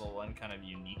guess. That's the one kind of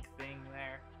unique thing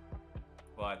there.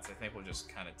 But I think we'll just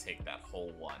kind of take that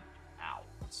whole one out.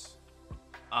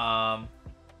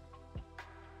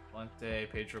 Valente,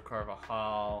 Pedro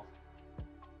Carvajal.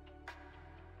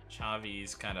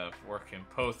 Xavi's kind of working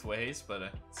both ways, but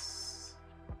it's...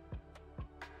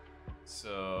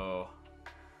 So...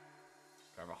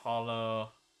 Carvajalo.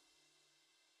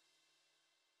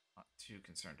 Not too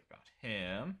concerned about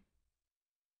him.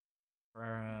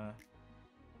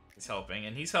 Is helping,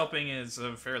 and he's helping as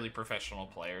a fairly professional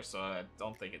player, so I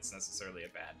don't think it's necessarily a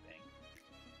bad thing.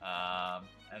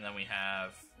 And then we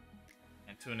have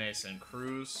Antunes and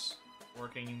Cruz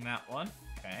working in that one.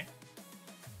 Okay.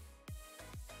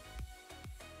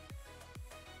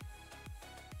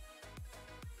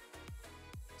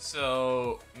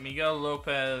 So Miguel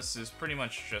Lopez is pretty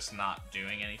much just not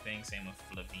doing anything. Same with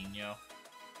Flavinho.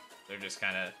 They're just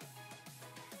kind of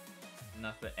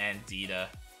nothing. And Dida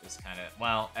is kind of,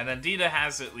 well, and then Dida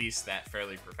has at least that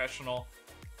fairly professional.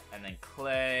 And then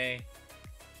Clay,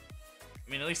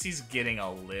 I mean, at least he's getting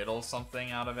a little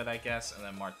something out of it, I guess. And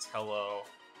then Martello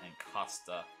and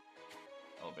Costa, a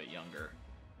little bit younger,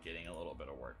 getting a little bit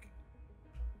of work.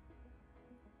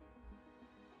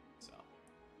 So,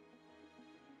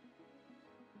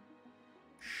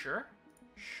 sure.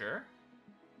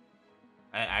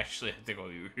 I think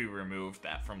we removed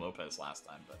that from Lopez last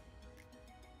time, but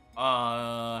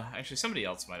actually somebody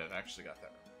else might have actually got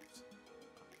that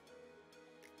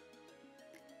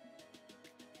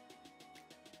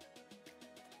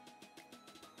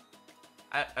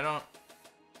removed. I don't,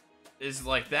 is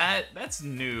like that's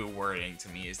new wording to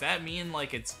me. Does that mean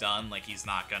like it's done, like he's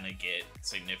not gonna get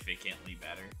significantly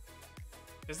better?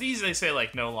 Because these, they say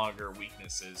like no longer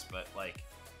weaknesses, but like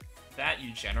that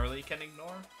you generally can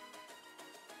ignore.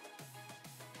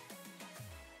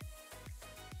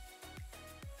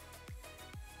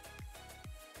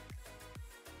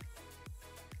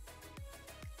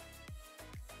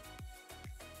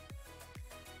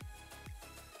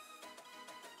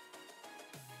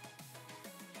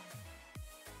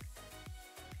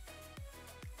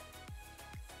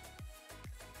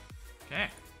 Okay,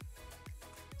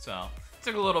 so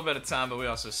took a little bit of time, but we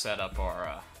also set up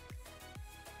our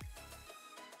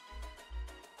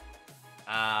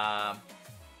I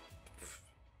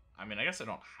mean, I guess I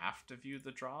don't have to view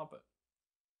the draw, but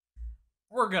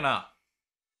we're gonna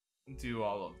do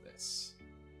all of this.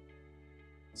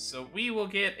 So we will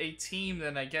get a team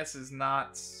that I guess is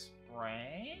not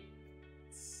ranked.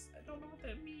 I don't know what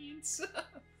that means.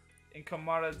 In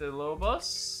Camara de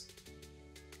Lobos.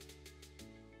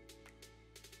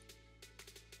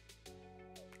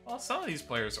 Well, some of these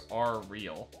players are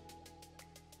real.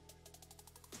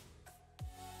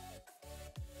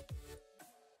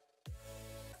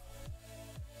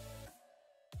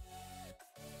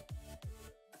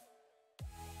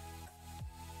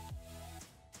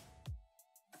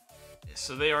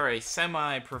 So they are a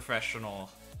semi-professional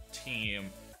team.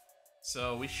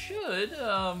 So we should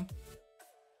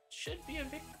be a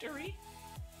victory.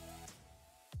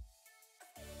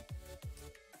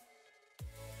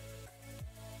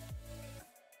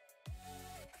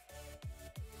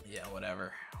 Yeah,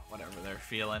 whatever they're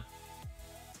feeling.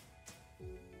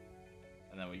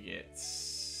 And then we get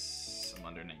some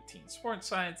under 19 sports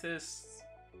scientists.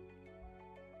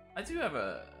 I do have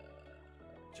a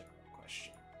general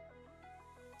question.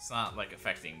 It's not like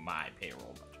affecting my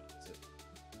payroll budget, is it?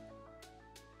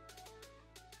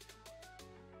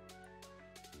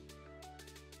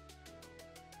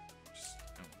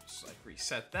 Just like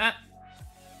reset that.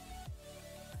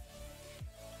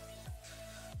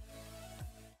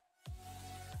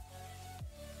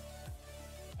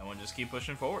 And we'll just keep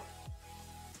pushing forward.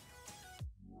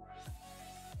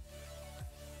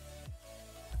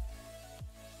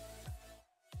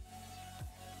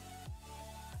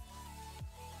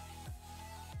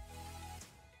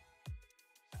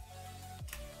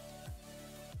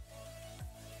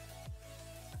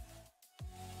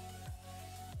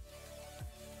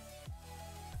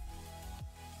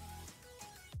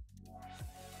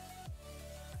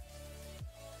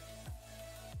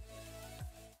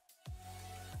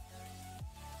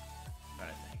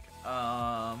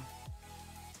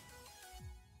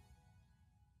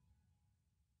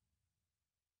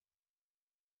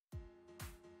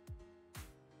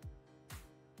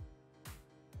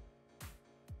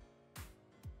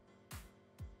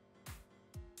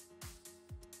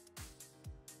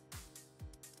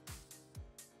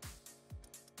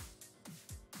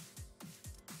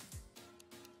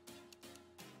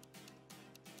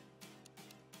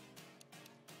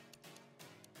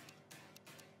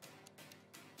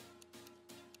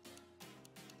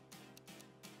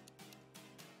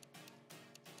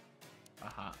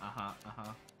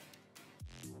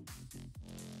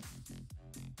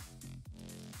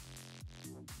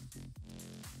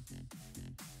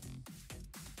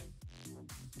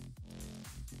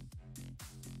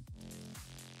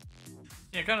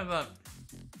 Yeah, kind of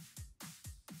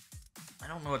I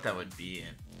don't know what that would be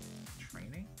in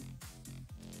training.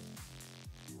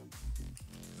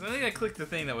 'Cause I think I clicked the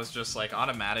thing that was just like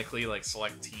automatically like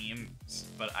select teams,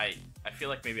 but I feel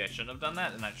like maybe I shouldn't have done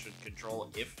that, and I should control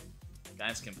if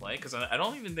guys can play, because I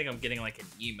don't even think I'm getting like an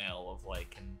email of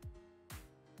like can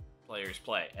players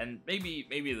play. And maybe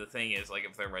the thing is like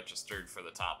if they're registered for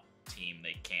the top team,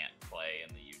 they can't play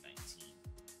in the U19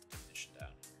 division down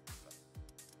here. But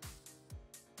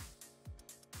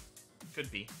could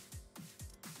be.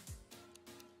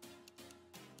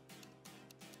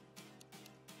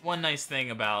 One nice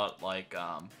thing about like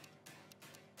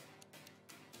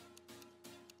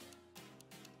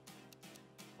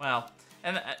well,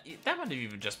 and that might have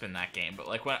even just been that game, but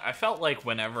like when I felt like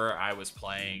whenever I was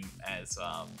playing as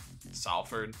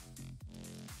Salford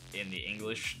in the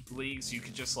English leagues, you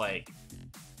could just like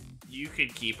you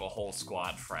could keep a whole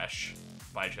squad fresh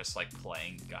by just like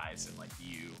playing guys in like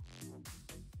U,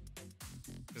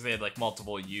 because they had like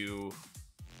multiple U,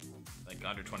 like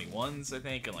under 21s I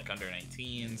think, and like under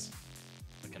 19s,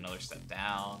 like another step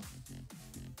down.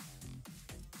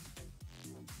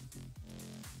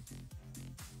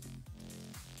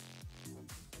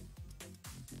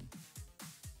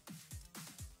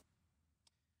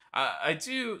 I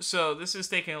do, so this is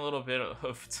taking a little bit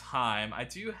of time. I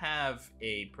do have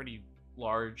a pretty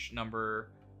large number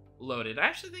loaded. I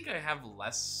actually think I have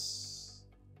less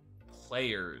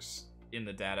players in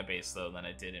the database, though, than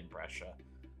I did in Brescia.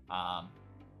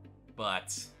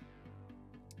 But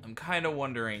I'm kind of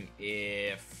wondering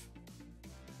if...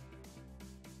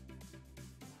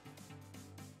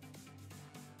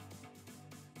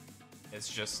 it's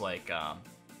just like...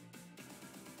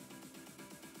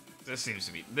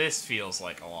 this feels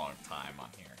like a long time on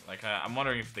here. Like, I'm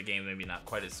wondering if the game maybe not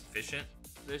quite as efficient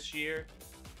this year.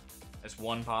 As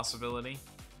one possibility.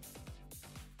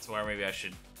 So where maybe I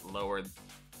should lower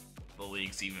the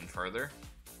leagues even further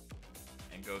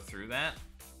and go through that.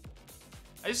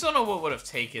 I just don't know what would have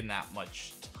taken that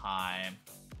much time.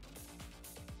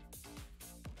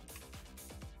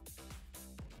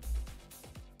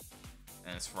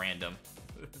 And it's random.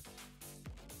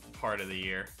 Part of the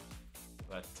year.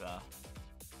 But,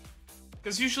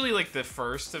 because usually, like, the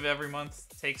first of every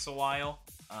month takes a while.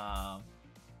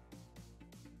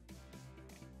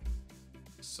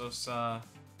 Sosa,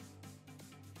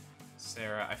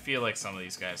 Sarah. I feel like some of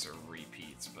these guys are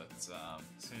repeats, but it's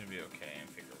going to be okay and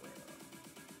figure it out.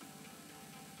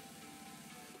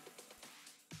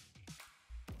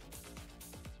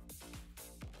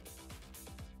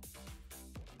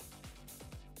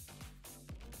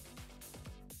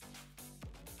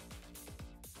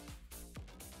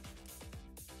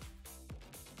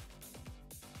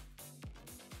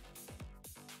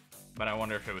 But I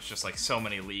wonder if it was just like so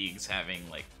many leagues having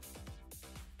like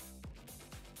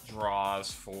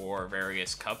draws for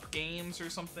various cup games or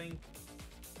something,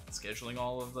 scheduling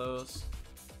all of those.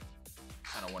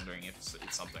 Kind of wondering if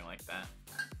it's something like that.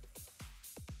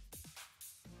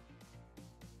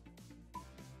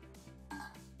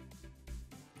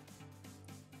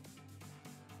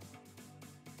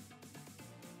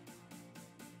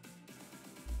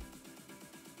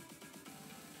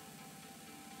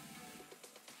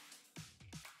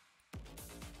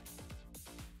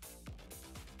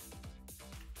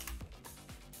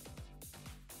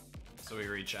 So we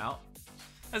reach out.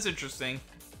 That's interesting.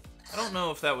 I don't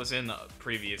know if that was in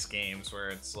previous games where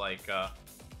it's like,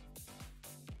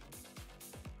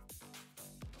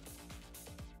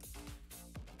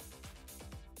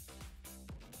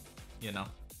 you know,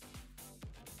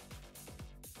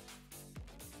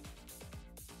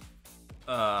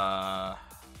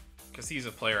 because he's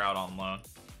a player out on loan.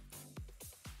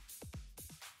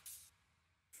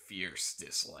 Fierce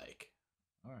dislike.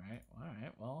 All right.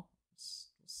 Well,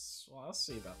 I'll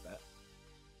see about that.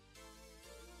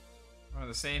 Are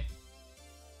the same?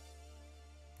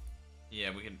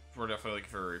 Yeah, we're definitely looking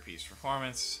for a repeat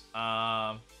performance.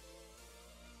 Not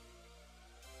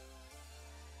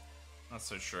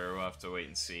so sure. We'll have to wait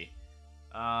and see.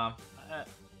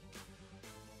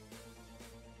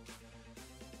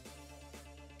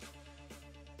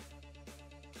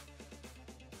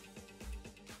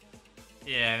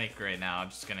 Yeah, I think right now I'm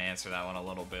just gonna answer that one a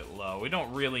little bit low. We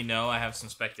don't really know. I have some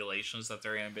speculations that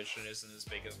their ambition isn't as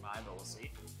big as mine, but we'll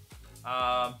see.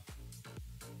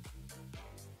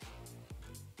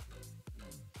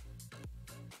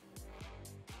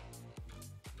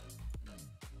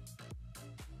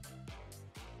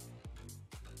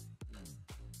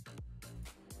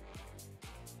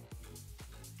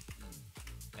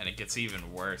 And it gets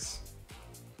even worse.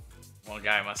 One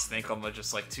guy must think I'm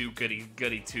just like two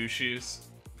goody two shoes.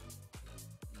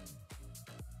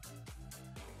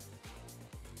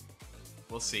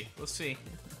 We'll see.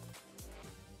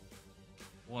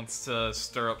 Wants to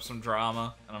stir up some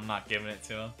drama, and I'm not giving it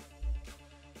to him.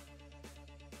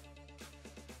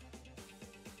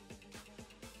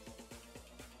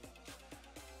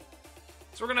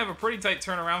 So we're gonna have a pretty tight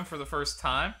turnaround for the first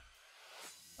time.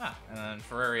 And then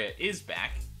Ferreira is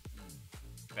back.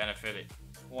 Benefited.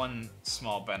 One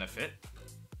small benefit.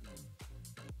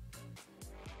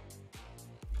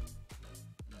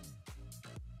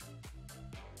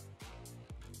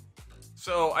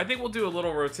 So I think we'll do a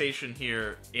little rotation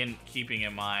here, in keeping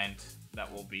in mind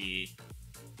that will be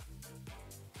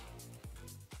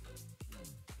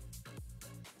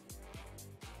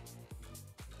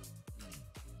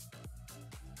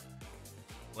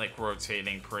like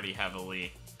rotating pretty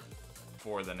heavily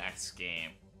for the next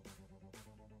game.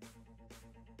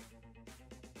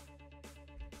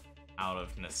 Out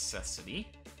of necessity.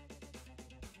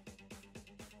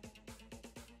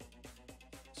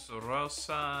 So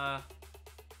Rosa.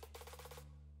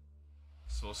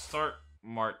 So we'll start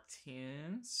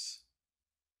Martins.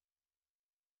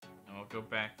 And we'll go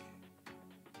back.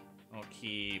 We'll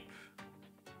keep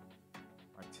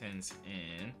Martins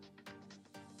in.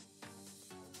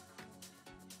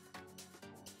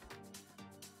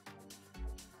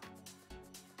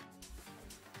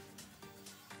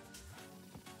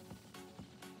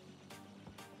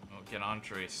 We'll get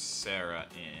Andre Serra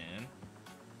in.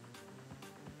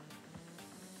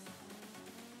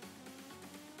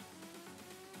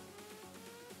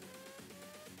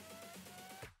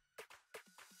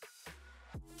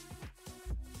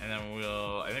 And then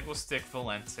I think we'll stick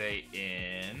Valente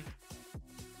in.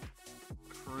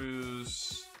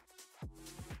 Cruz.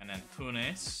 And then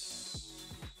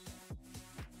Tunis.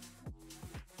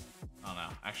 Oh no.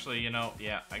 Actually, you know,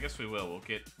 yeah, I guess we will. We'll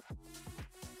get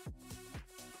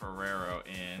Ferrero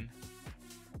in.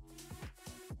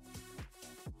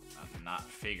 Not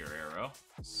Figueroa.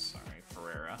 Sorry,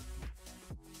 Ferreira.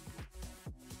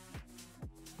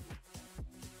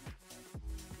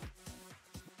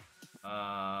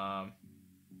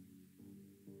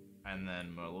 And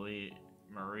then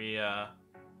Maria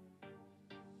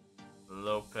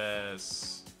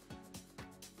Lopez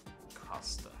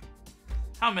Costa.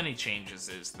 How many changes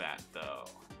is that, though?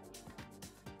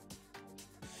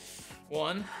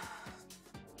 1,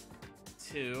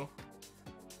 2,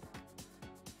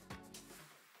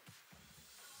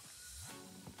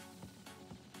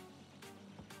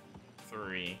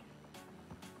 3,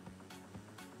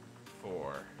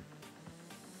 4,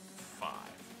 5.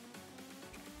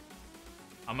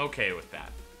 I'm okay with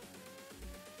that.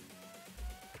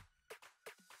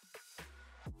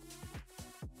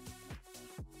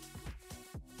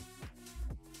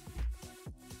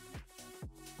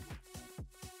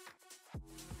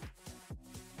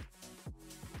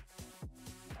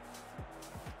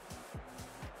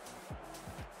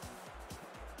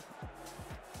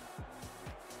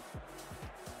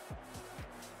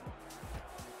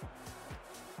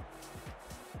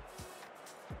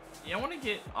 Yeah, I want to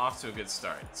get off to a good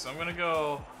start. So I'm going to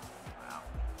go... Wow.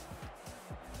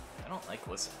 I don't like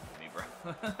listening to me, bro.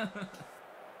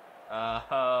 Yeah,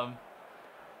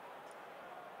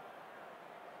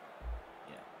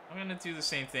 I'm going to do the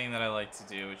same thing that I like to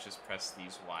do, which is press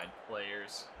these wide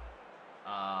players.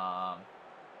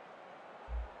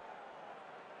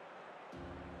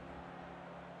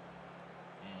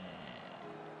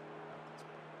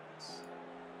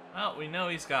 Well, we know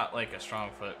he's got, like, a strong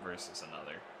foot versus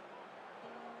another.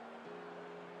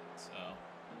 So,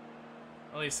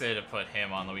 at least say to put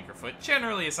him on the weaker foot.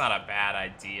 Generally, it's not a bad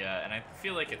idea, and I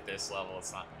feel like at this level,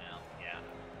 it's not, yeah.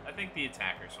 I think the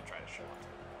attackers will try to show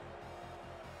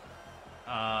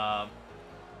up.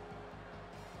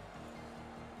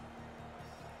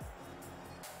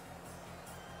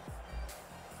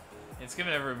 It's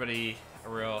giving everybody a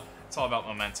real... It's all about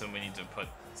momentum. We need to put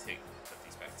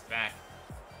these back to back.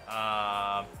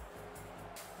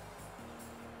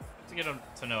 To get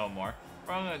to know him more.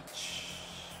 Wrong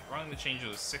the change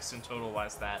was 6 in total. Why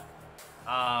is that?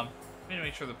 We need to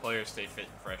make sure the players stay fit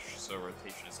and fresh, so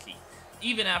rotation is key.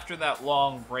 Even after that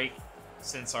long break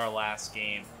since our last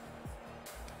game,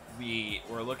 we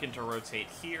were looking to rotate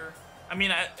here. I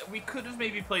mean, we could have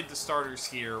maybe played the starters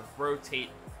here, rotate,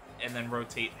 and then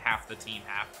rotate half the team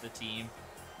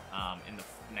in the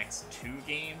next 2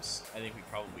 games. I think we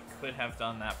probably could have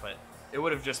done that, but it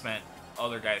would have just meant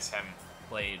other guys haven't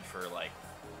played for like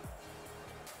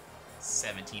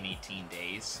 17, 18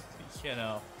 days, you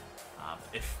know,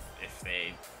 if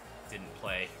they didn't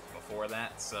play before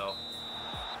that. So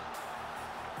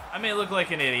I may look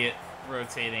like an idiot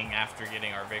rotating after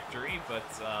getting our victory, but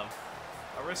a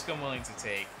risk I'm willing to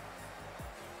take.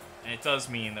 And it does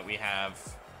mean that we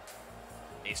have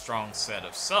a strong set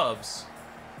of subs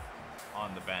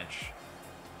on the bench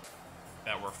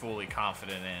that we're fully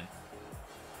confident in.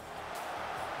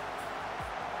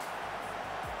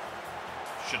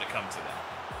 Should have come to that.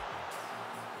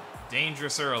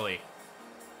 Dangerous early,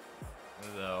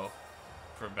 though,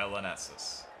 for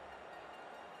Belenenses.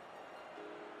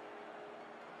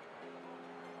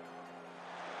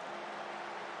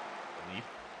 Leap.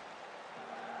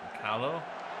 Calo.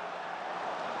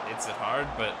 Hits it hard,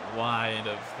 but wide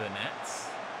of the net.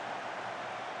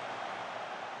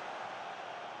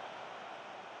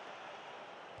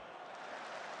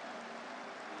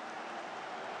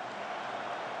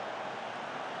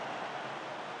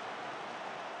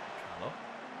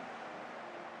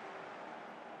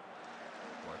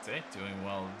 Doing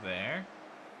well there.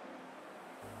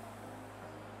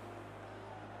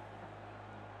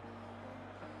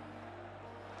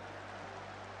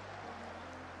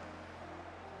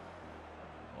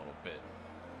 A little bit.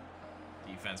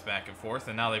 Defense back and forth,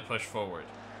 and now they push forward.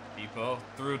 Depot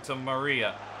through to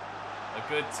Maria. A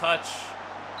good touch.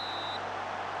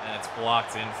 And it's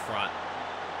blocked in front.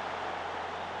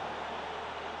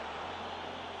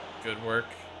 Good work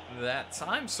that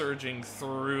time, surging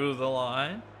through the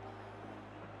line.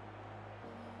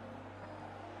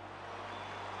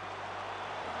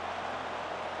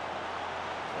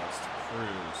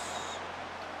 Cruz.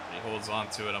 He holds on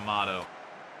to it, Amato.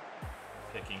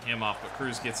 Picking him off, but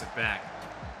Cruz gets it back.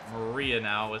 Maria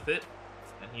now with it.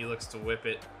 And he looks to whip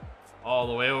it all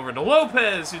the way over to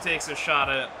Lopez, who takes a shot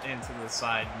into the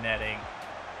side netting.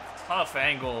 Tough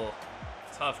angle.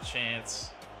 Tough chance.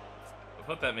 I'll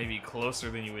put that maybe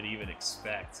closer than you would even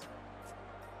expect.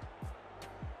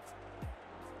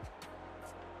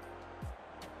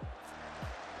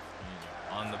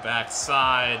 On the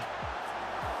backside.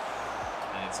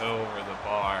 It's over the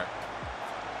bar.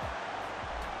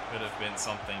 Could have been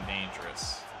something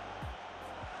dangerous.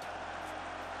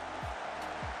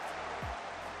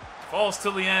 Falls to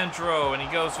Leandro, and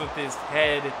he goes with his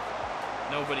head.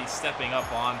 Nobody stepping up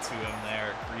onto him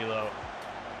there. Grillo.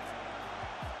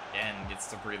 And gets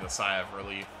to breathe a sigh of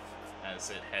relief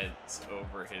as it heads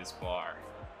over his bar.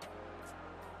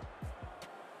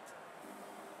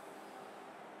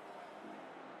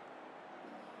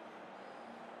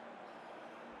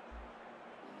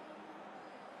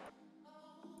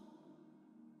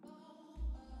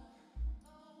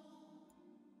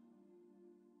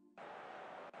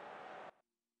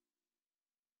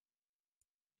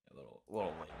 A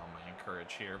little late on my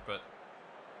encourage here, but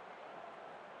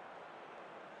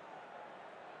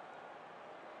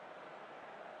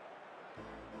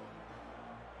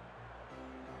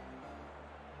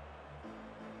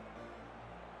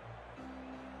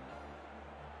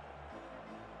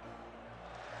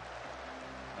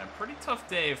a pretty tough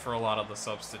day for a lot of the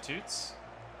substitutes.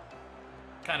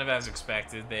 Kind of as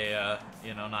expected, they,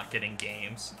 you know, not getting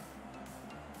games.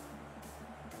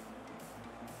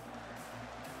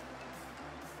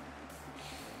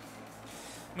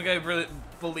 My guy really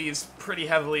believes pretty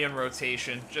heavily in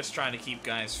rotation, just trying to keep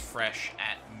guys fresh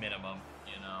at minimum,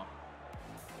 you know.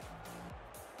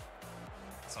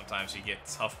 Sometimes you get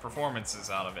tough performances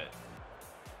out of it.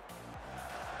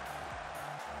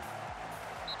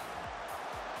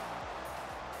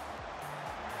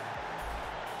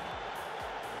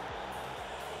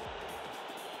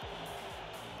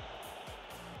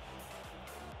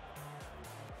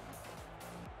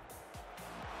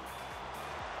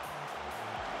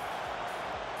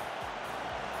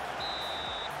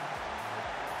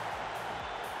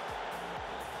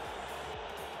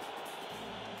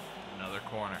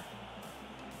 Corner.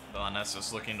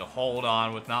 Belenenses looking to hold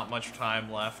on with not much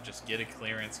time left. Just get a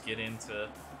clearance, get into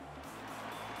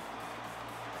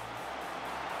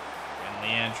and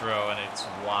Leandro, and it's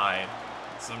wide.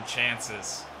 Some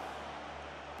chances.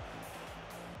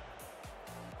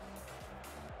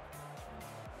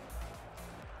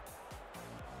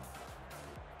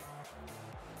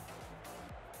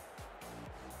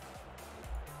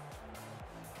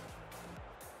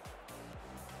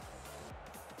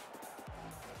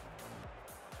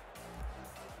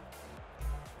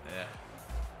 Yeah.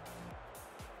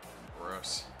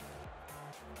 Gross.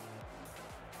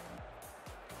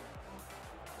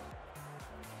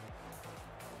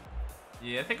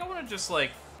 Yeah, I think I want to just,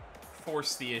 like,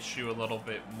 force the issue a little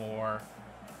bit more.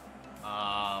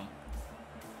 I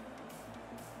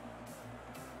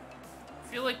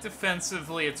feel like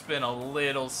defensively it's been a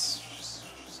little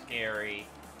scary,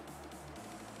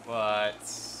 but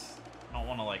I don't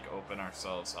want to, like, open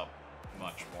ourselves up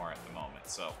much more at the moment,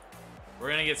 so we're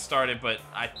going to get started, but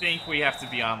I think we have to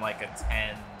be on, like, a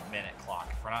 10-minute clock.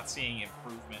 If we're not seeing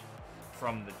improvement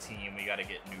from the team, we got to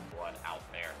get new blood out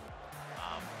there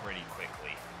pretty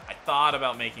quickly. I thought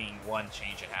about making one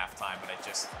change at halftime, but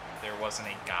there wasn't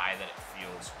a guy that it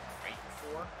feels right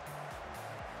for,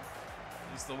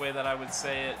 is the way that I would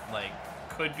say it. Like,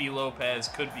 could be Lopez,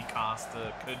 could be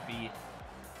Costa, could be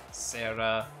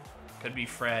Serra, could be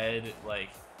Fred, like,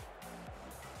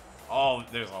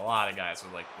 there's a lot of guys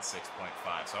with, like, the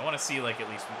 6.5, so I want to see, like, at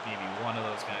least maybe one of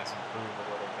those guys improve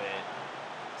a little bit,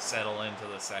 settle into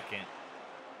the second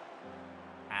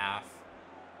half.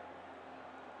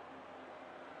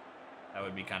 That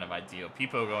would be kind of ideal.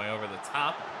 Pipo going over the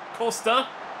top. Costa,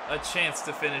 a chance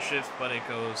to finish it, but it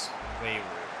goes wayward.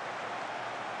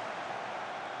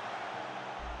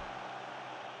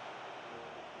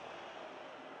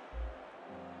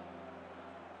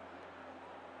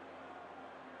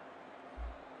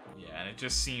 Yeah, and it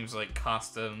just seems like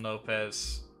Costa and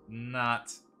Lopez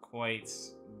not quite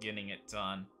getting it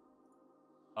done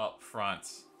up front.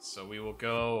 So we will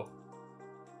go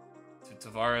to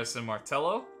Tavares and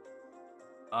Martello.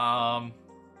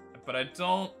 But I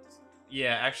don't...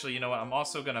 Yeah, actually, you know what? I'm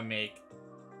also going to make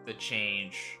the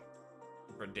change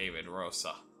for David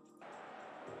Rosa.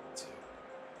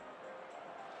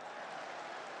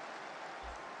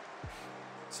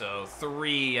 So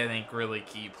 3, I think, really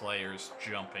key players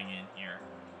jumping in here.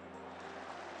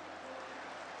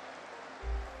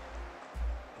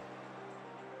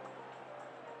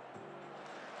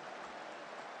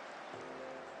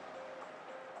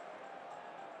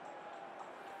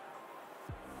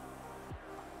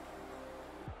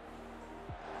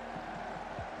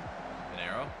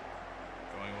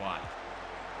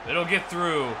 It'll get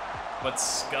through, but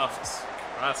scuffed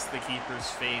across the keeper's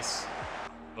face,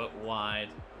 but wide.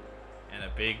 And a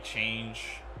big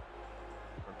change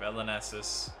for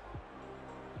Belenenses.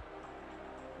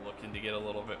 Looking to get a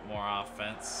little bit more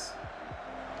offense.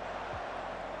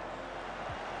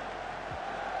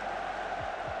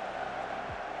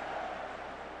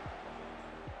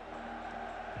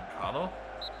 Cotto.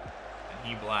 And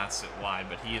he blasts it wide,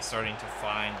 but he is starting to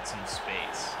find some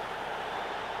space.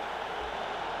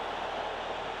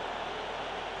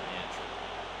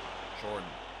 Jordan.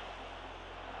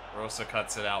 Rosa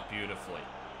cuts it out beautifully.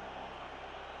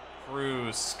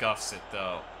 Cruz scuffs it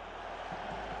though.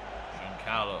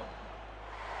 Giancarlo.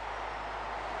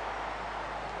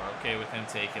 We're okay with him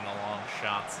taking the long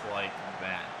shots like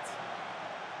that.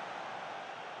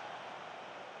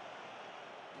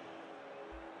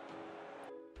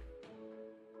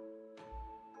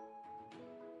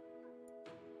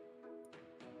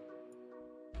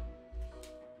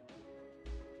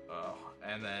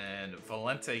 And then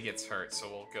Valente gets hurt, so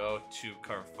we'll go to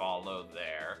Carvalho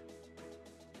there.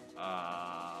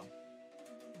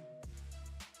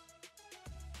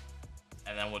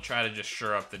 And then we'll try to just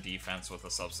shore up the defense with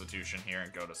a substitution here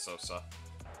and go to Sosa.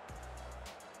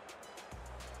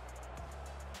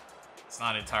 It's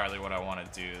not entirely what I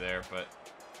want to do there, but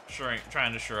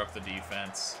trying to shore up the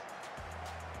defense.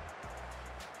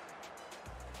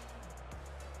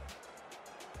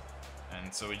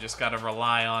 And so we just got to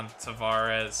rely on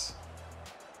Tavares.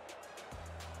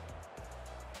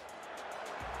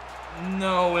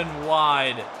 No, and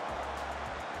wide.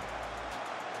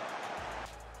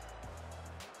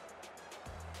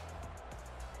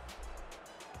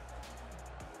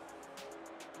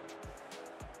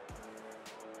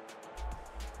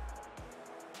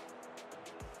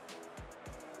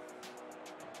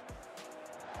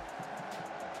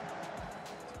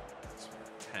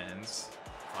 Tens.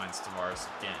 Finds Tavares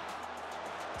again.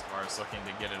 Tavares looking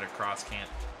to get it across, can't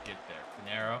get there.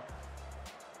 Pinheiro.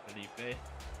 Felipe.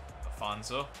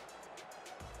 Afonso.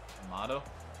 Amato.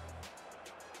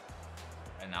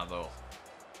 And now they'll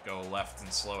go left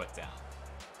and slow it down.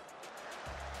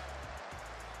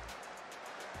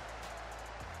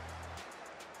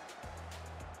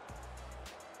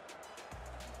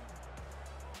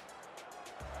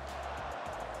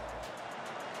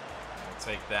 We'll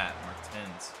take that,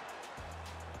 Martins.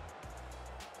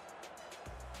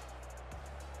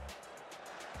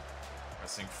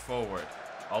 Pressing forward.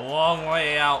 A long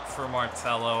way out for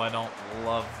Martello. I don't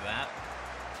love that.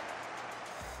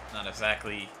 Not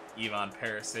exactly Ivan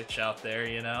Perisic out there,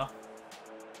 you know?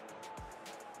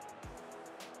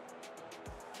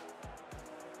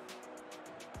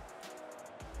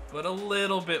 But a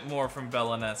little bit more from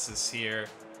Belenenses here.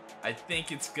 I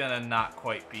think it's gonna not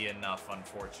quite be enough,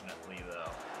 unfortunately,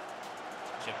 though.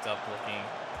 Chipped up looking.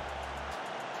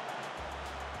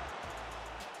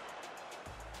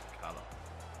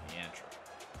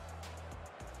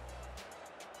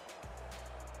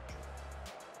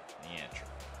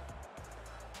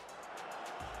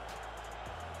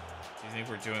 I think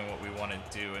we're doing what we want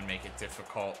to do and make it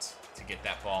difficult to get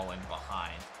that ball in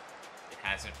behind. It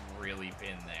hasn't really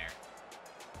been there.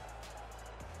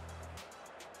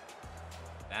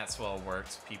 That's well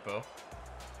worked, Pipo.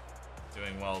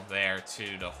 Doing well there,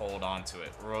 too, to hold on to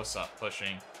it. Rosa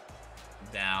pushing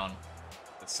down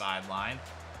the sideline.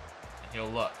 And he'll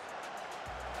look.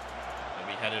 He'll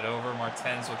be headed over.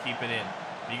 Martens will keep it in.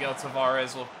 Miguel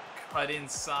Tavares will cut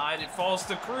inside. It falls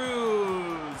to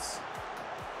Cruz.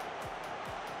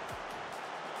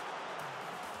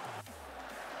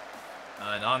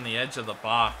 And on the edge of the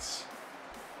box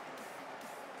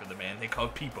for the man they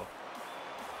called Pipo.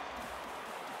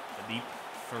 Felipe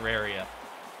Ferreira.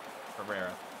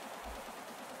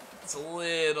 It's a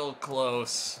little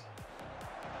close.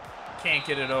 Can't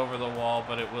get it over the wall,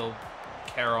 but it will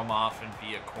carry him off and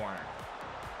be a corner.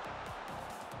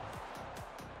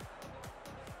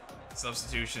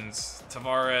 Substitutions.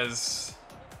 Tavares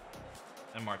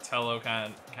and Martello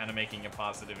kind of making a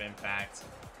positive impact.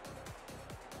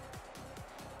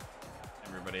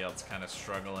 Everybody else kind of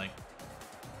struggling.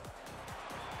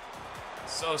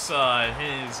 Sosa,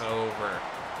 it is over.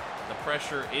 The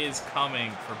pressure is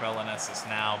coming for Belenenses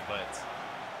now, but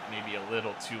maybe a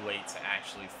little too late to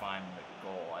actually find the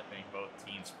goal. I think both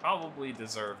teams probably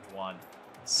deserved one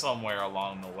somewhere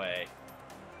along the way.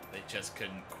 They just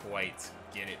couldn't quite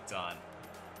get it done.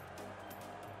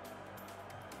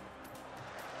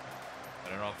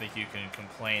 But I don't think you can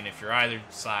complain if you're either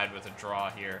side with a draw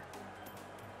here.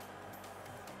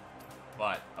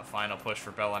 But a final push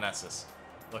for Belenenses.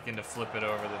 Looking to flip it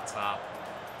over the top.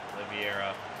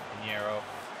 Oliveira, Pinheiro,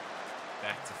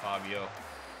 back to Fabio.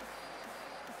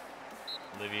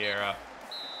 Oliveira.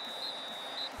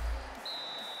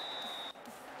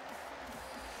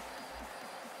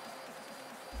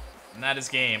 And that is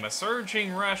game. A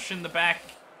surging rush in the back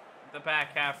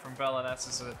half from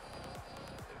Belenenses. A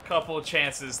couple of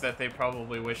chances that they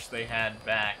probably wish they had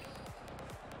back.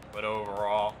 But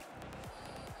overall,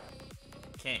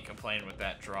 can't complain with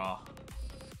that draw.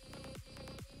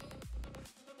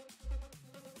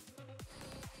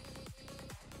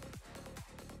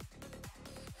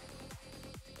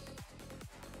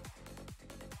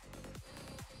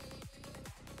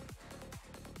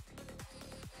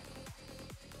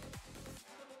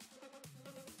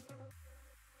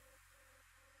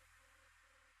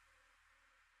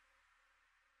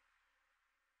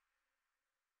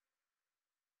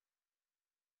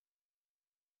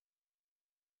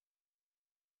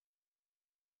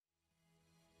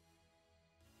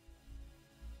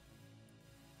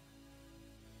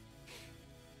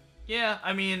 Yeah,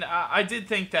 I mean, I did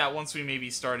think that once we maybe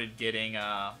started getting,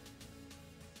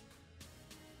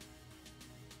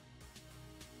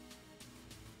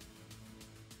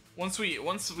 once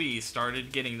we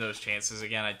started getting those chances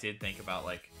again, I did think about,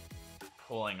 like,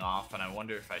 pulling off, and I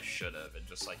wonder if I should have, and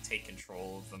just, like, take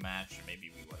control of the match, and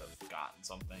maybe we would have gotten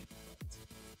something.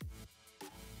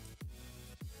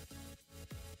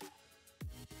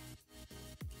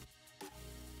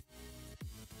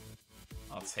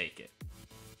 I'll take it.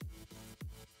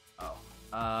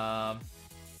 Oh.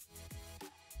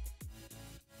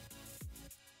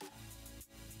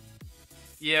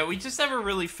 Yeah, we just never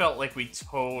really felt like we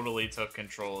totally took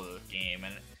control of the game,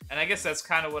 and I guess that's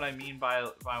kind of what I mean by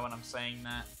when I'm saying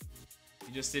that.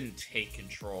 We just didn't take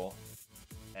control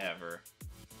ever.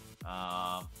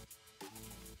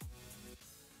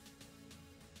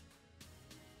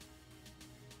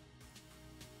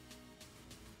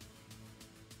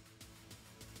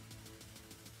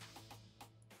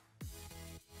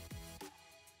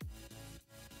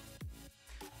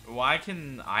 Why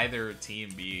can either team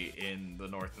be in the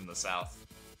north and the south?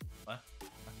 What?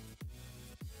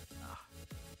 Ah,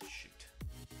 shoot.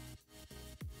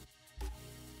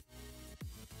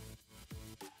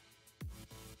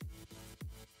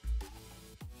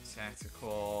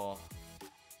 Tactical.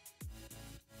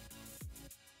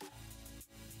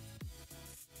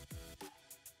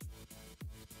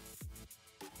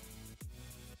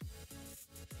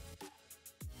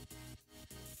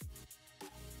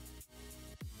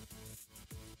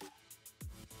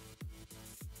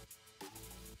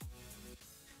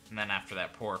 And then after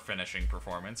that poor finishing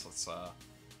performance, let's and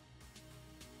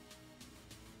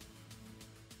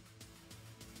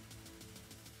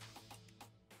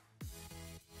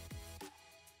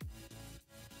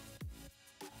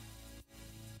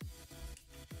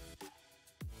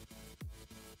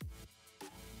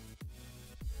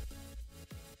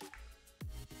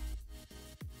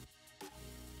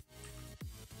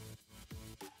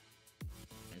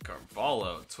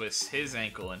Carvalho twists his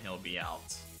ankle and he'll be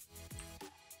out.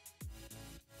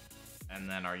 And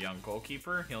then our young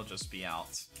goalkeeper, he'll just be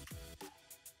out.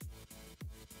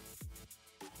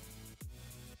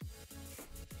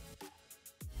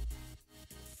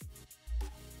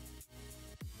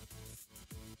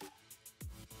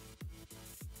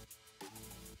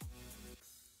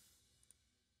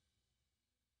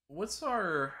 What's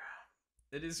our...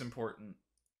 It is important.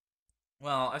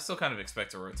 Well, I still kind of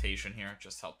expect a rotation here. It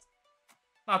just helped.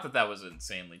 Not that that was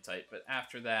insanely tight, but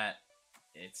after that,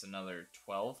 it's another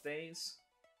 12 days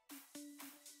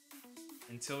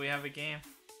until we have a game.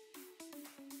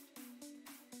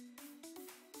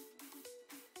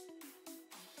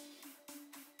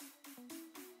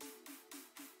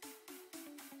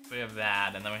 So we have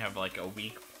that, and then we have like a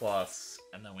week plus,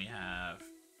 and then we have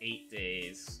 8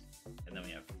 days, and then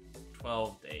we have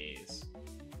 12 days.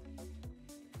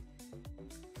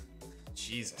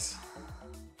 Jesus.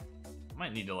 I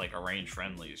might need to like arrange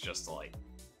friendlies just to like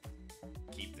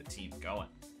keep the team going.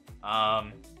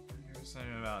 Here's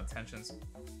something about intentions.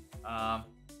 Oh,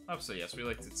 so yes, we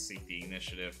like to seek the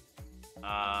initiative.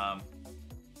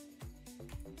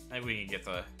 Maybe we can get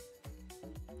the...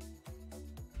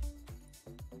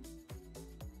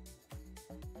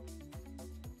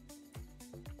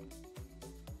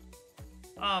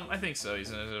 I think so. He's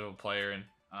an individual player, and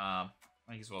I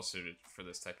think he's well suited for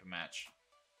this type of match.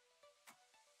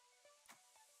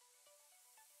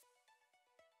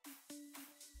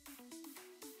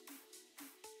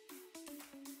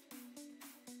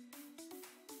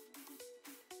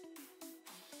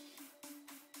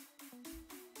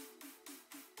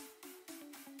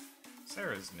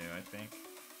 Sarah's new, I think.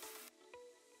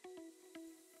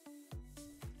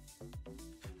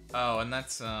 Oh, and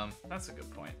that's a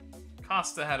good point.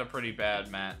 Costa had a pretty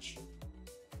bad match.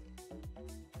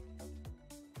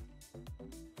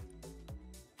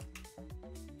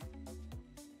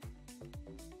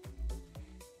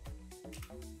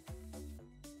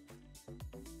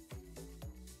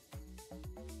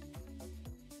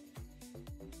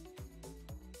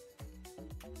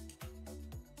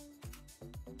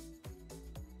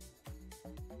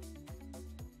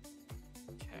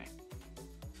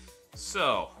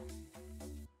 So,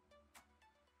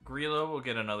 Grillo will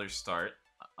get another start.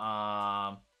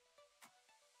 I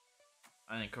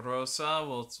think Rosa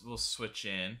will switch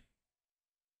in.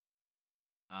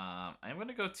 I'm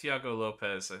gonna go Thiago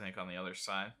Lopez, I think, on the other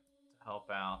side to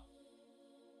help out.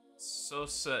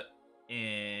 Sosa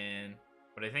in,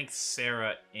 but I think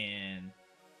Sarah in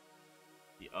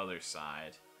the other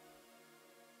side.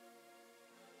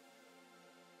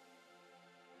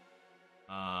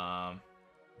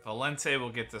 Valente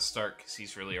will get the start because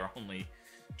he's really our only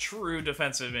true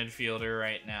defensive midfielder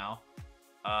right now.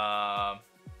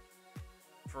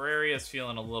 Ferreria's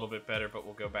feeling a little bit better, but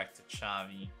we'll go back to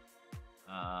Xavi.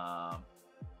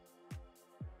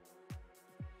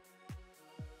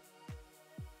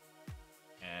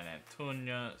 And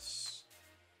Antonius.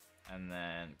 And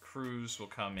then Cruz will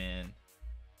come in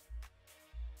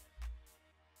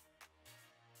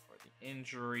for the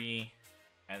injury.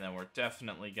 And then we're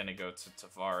definitely going to go to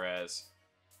Tavares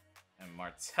and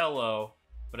Martello.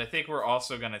 But I think we're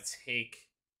also going to take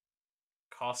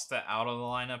Costa out of the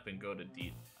lineup and go to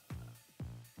D.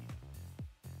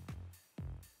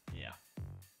 Yeah.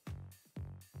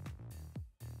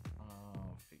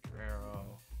 Figueroa,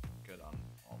 good on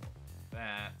all of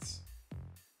that.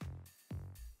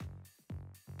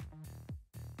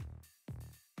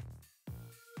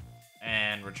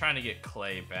 And we're trying to get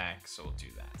Clay back, so we'll do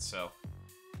that. So,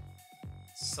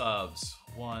 subs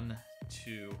 1,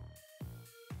 2,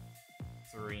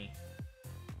 3,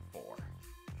 4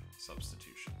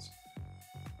 substitutions.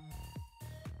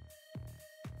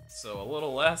 So a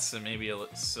little less, and maybe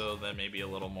maybe a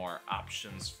little more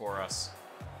options for us.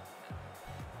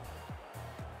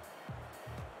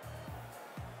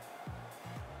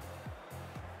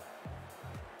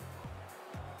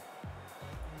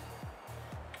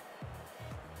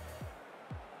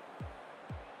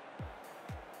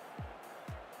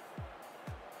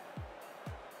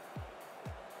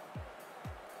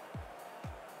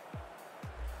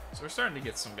 So we're starting to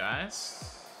get some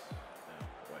guys. Oh,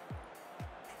 boy.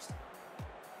 Interesting.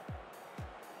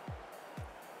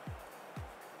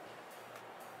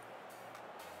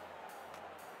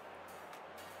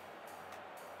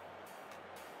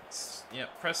 Yeah,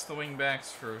 press the wing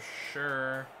backs for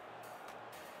sure.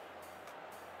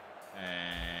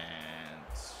 And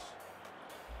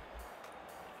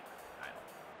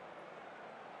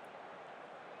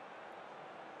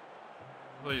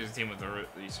we'll use a team with the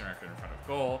recent record in front of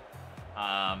goal.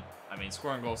 I mean,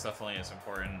 scoring goals definitely is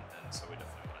important, and so we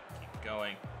definitely want to keep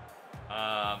going.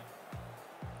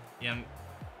 Yeah,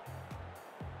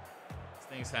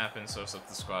 things happen, so it's up to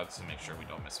the squad to make sure we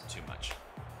don't miss them too much.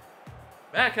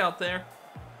 Back out there,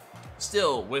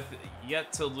 still with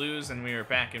yet to lose, and we are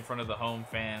back in front of the home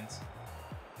fans.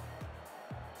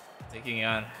 Taking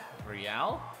on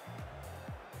Real.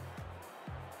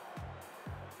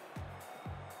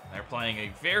 They're playing a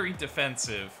very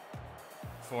defensive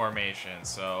formation,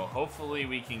 so hopefully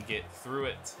we can get through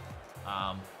it.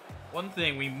 One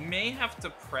thing, we may have to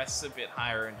press a bit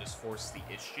higher and just force the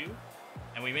issue,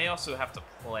 and we may also have to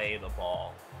play the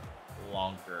ball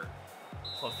longer,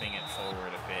 fluffing it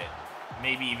forward a bit,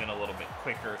 maybe even a little bit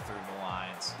quicker through the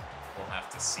lines. We'll have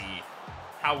to see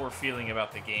how we're feeling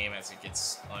about the game as it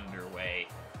gets underway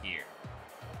here.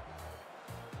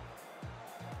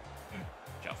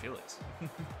 João Felix.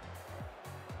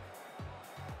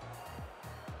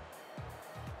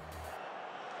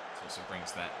 So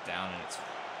brings that down, and it's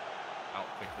out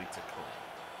quickly to Clay.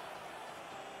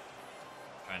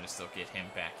 Trying to still get him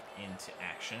back into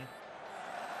action.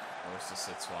 Rosa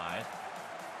sits wide.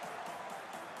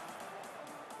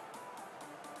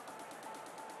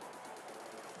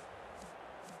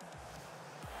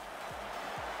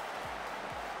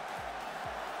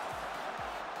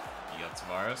 You got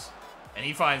Tavares. And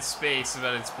he finds space,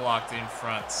 but it's blocked in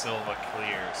front. Silva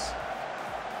clears.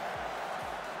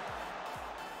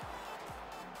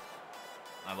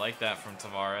 I like that from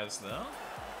Tavares, though.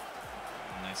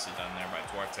 Nicely done there by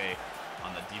Duarte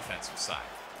on the defensive side.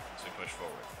 So we push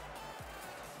forward.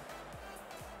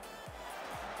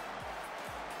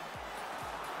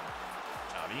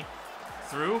 Xavi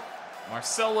through.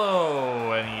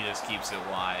 Marcelo, and he just keeps it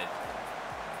wide.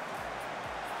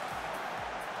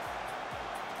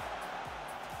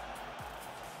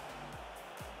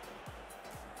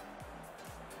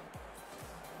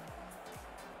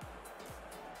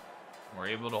 We're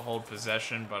able to hold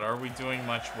possession, but are we doing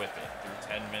much with it?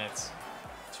 Through 10 minutes,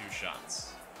 2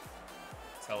 shots.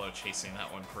 Tello chasing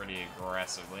that one pretty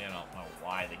aggressively. I don't know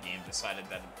why the game decided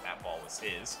that that ball was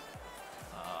his.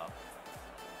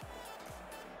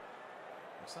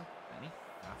 Benny?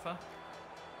 Rafa?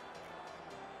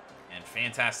 And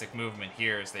fantastic movement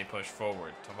here as they push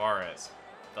forward. Tavares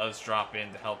does drop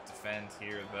in to help defend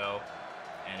here, though,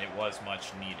 and it was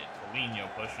much needed. Paulinho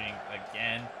pushing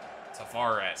again.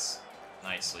 Tavares.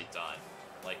 Nicely done.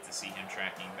 Like to see him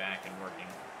tracking back and working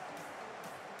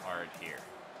hard here.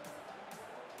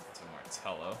 To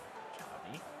Martello.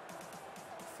 Xavi.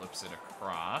 Flips it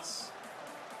across.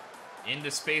 Into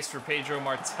space for Pedro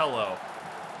Martello.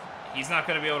 He's not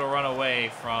going to be able to run away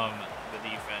from the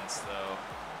defense, though.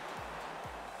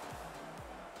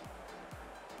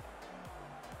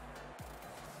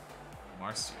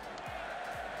 Marcio.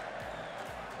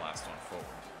 Last one forward.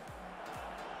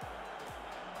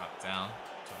 Down,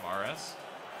 Tavares,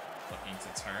 looking to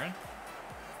turn.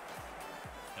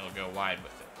 He'll go wide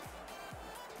with it.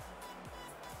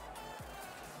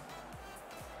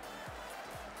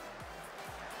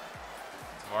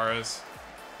 Tavares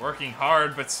working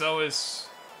hard, but so is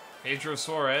Pedro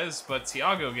Suarez, but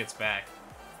Thiago gets back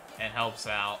and helps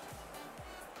out.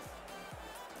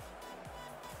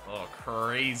 A little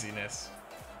craziness.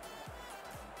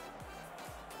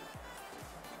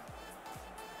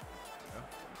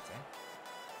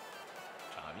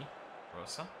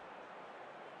 Rosa.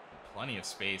 Plenty of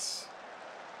space.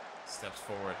 Steps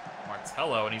forward.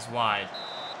 Martello, and he's wide.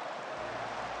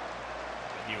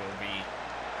 But he will be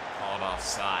called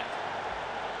offside.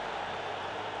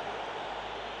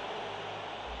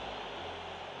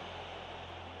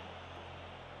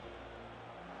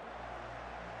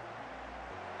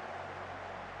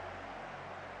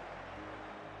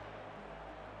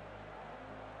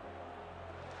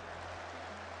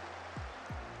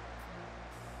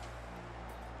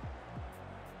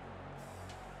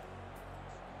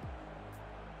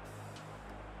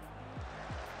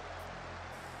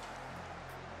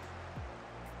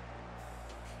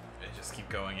 Just keep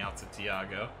going out to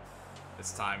Thiago.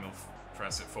 This time he'll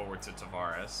press it forward to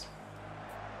Tavares.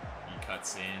 He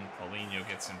cuts in. Paulinho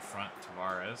gets in front.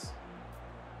 Tavares.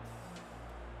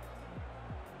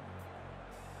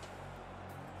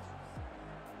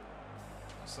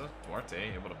 So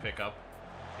Duarte able to pick up.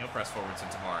 He'll press forward to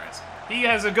Tavares. He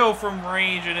has a go from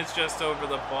range and it's just over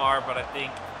the bar, but I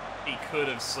think he could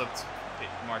have slipped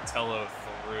Martello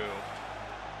through.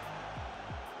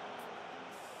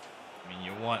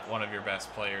 You want one of your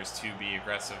best players to be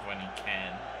aggressive when he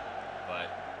can, but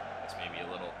it's maybe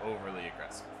a little overly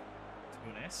aggressive.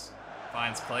 Tunis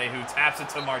finds Clay, who taps it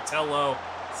to Martello.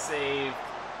 Save.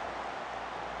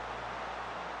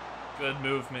 Good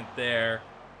movement there.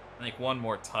 I think one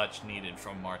more touch needed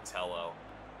from Martello,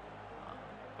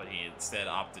 but he instead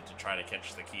opted to try to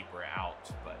catch the keeper out,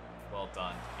 but well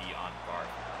done to be on guard.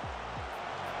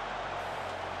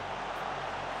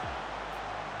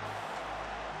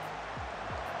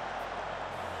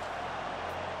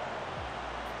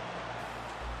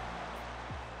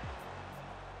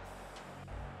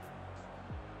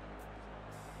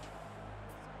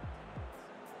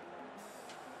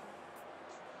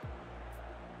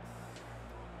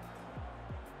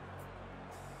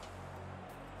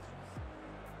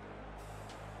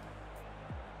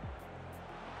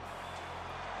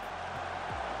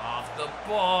 The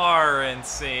bar and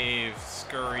save,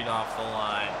 scurried off the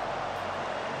line.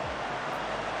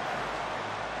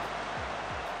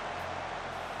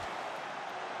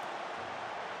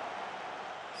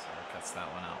 Sarah cuts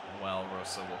that one out well.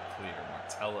 Rosa will clear.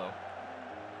 Martello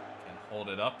can hold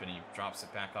it up and he drops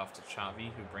it back off to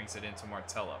Xavi, who brings it into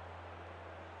Martello.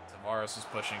 Tavares was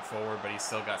pushing forward, but he's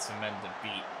still got some men to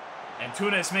beat. And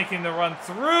Tunis making the run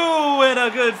through and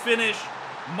a good finish.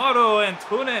 Moro and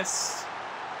Tunis.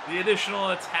 The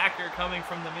additional attacker coming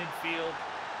from the midfield.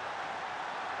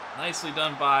 Nicely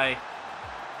done by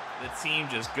the team.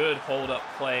 Just good hold-up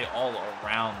play all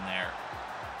around there.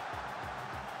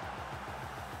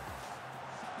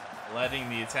 Letting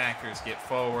the attackers get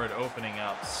forward, opening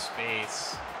up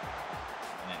space.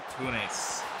 And then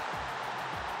Tunis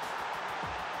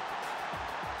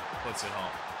puts it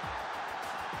home.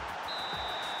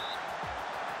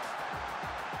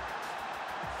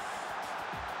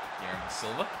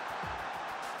 Silva.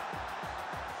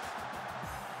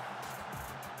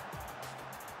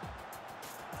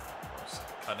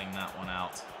 Cutting that one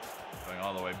out. Going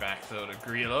all the way back though to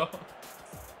Grillo.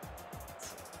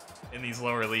 In these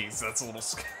lower leagues, that's a little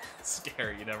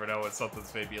scary. You never know when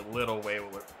something's maybe a little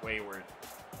wayward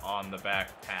on the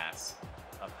back pass.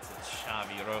 Up to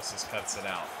Xavi. Rosas cuts it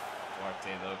out.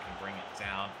 Duarte though can bring it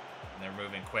down. And they're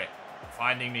moving quick.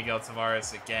 Finding Miguel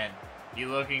Tavares again. He's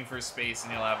looking for space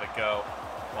and he'll have a go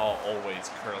while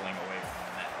always curling away from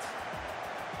the net.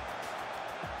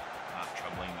 Not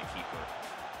troubling the keeper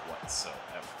whatsoever.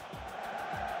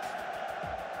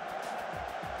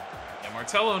 Yeah,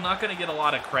 Martello not going to get a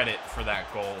lot of credit for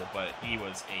that goal, but he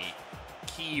was a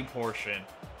key portion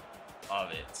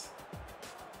of it.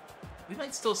 We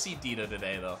might still see Dita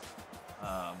today, though.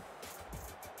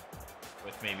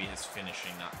 With maybe his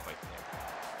finishing not quite there.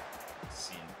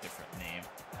 Seeing a different name.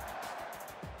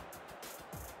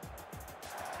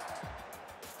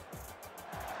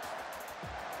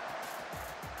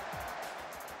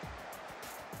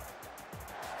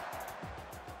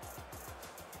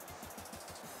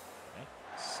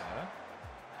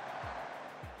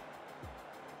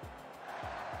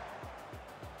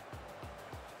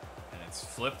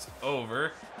 Flipped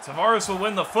over. Tavares will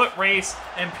win the foot race,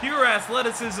 and pure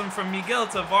athleticism from Miguel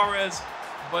Tavares,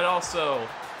 but also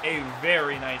a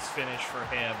very nice finish for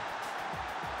him.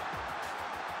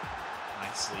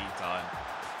 Nicely done.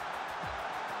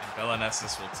 And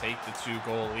Belenenses will take the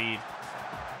 2-goal lead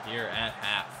here at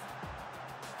half.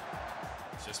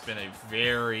 It's just been a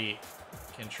very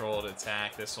controlled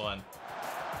attack. This one,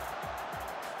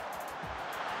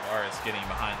 Tavares getting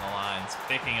behind the lines,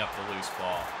 picking up the loose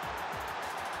ball.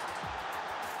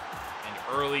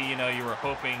 Early, you know, you were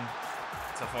hoping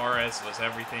Tavares was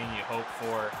everything you hoped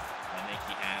for, I think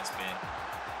he has been.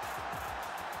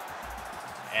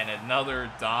 And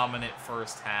another dominant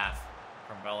first half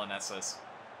from Belenenses.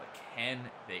 But can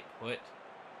they put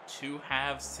two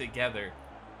halves together?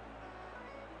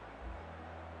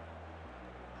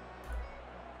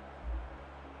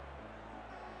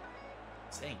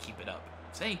 Saying keep it up.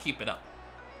 Saying keep it up.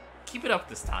 Keep it up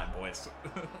this time, boys.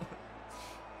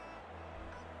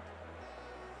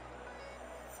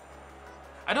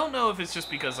 I don't know if it's just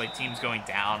because like teams going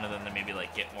down and then they maybe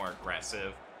like get more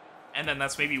aggressive. And then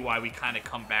that's maybe why we kind of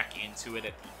come back into it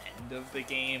at the end of the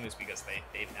game, is because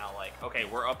they've now like, okay,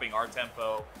 we're upping our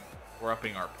tempo, we're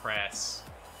upping our press,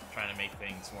 trying to make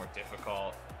things more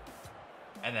difficult.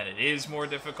 And then it is more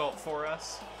difficult for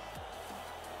us.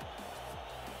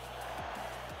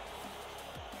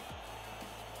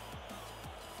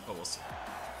 But we'll see.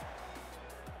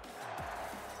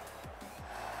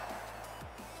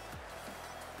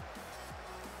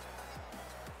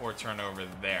 Poor turnover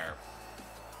there.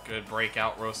 Good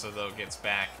breakout. Rosa, though, gets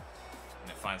back,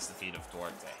 and it finds the feet of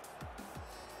Duarte.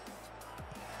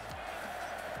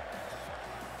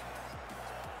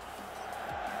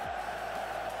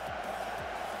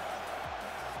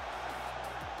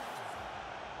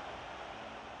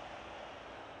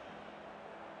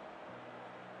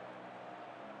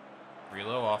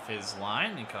 Relo off his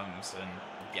line. He comes and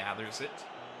gathers it.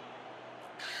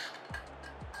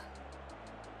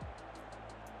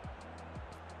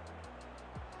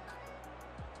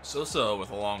 Sosa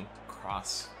with a long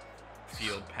cross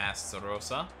field pass to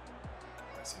Rosa.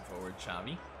 Pressing forward,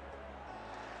 Xavi.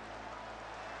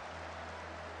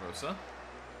 Rosa.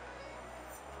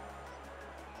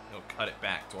 He'll cut it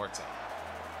back. Duarte.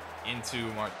 Into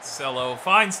Marcelo.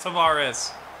 Finds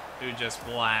Tavares, who just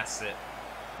blasts it.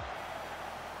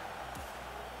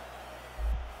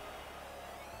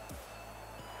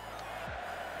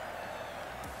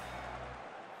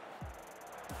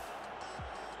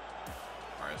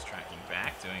 Tracking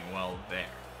back, doing well there.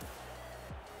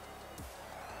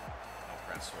 No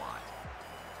press wide.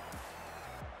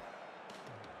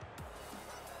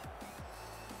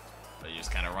 But he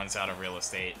just kind of runs out of real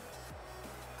estate.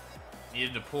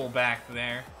 Needed to pull back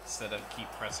there instead of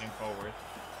keep pressing forward.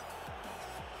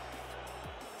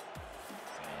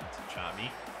 And to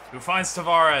Xavi, who finds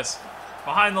Tavares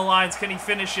behind the lines. Can he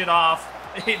finish it off?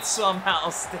 It somehow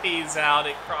stays out.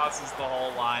 It crosses the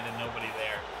whole line and nobody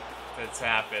there. To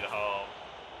tap it home.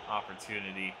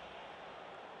 Opportunity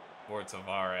for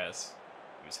Tavares,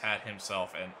 who's had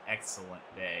himself an excellent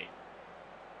day.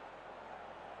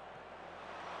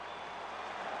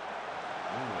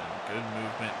 Ooh, and good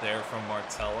movement there from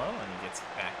Martello, and he gets it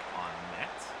back on net.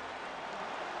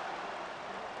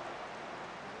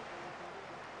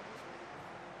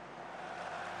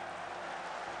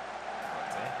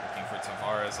 Looking for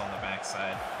Tavares on the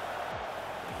backside.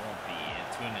 It won't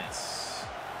be Antunes.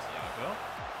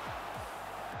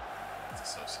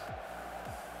 It's Sosa.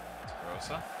 It's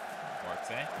Rosa.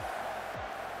 Duarte.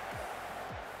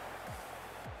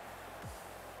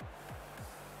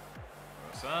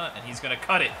 Rosa, and he's going to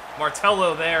cut it.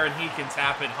 Martello there, and he can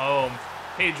tap it home.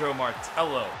 Pedro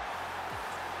Martello.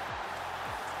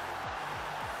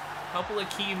 Couple of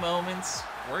key moments.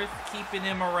 Worth keeping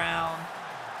him around.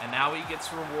 And now he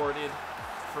gets rewarded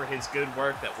for his good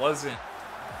work that wasn't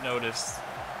noticed,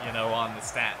 you know, on the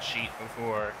stat sheet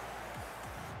before.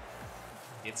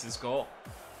 It's his goal.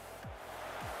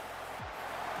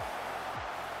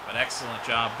 But excellent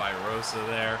job by Rosa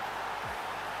there.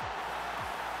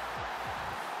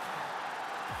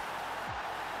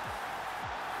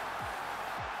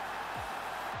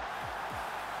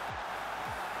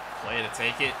 Play to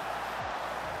take it.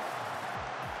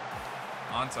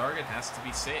 On target, has to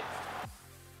be safe.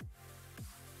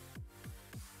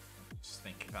 Just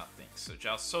think about things. So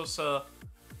João Sosa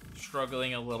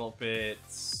struggling a little bit.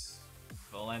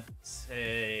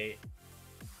 Valente.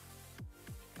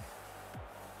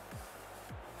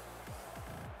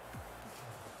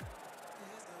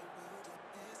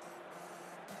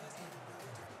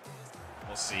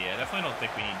 We'll see. I definitely don't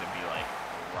think we need to be like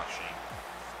rushing.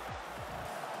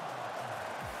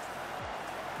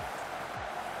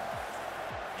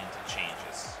 Into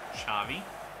changes. Xavi.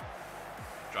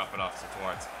 Drop it off to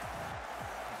Duarte.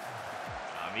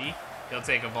 Xavi. He'll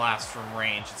take a blast from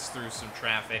range. It's through some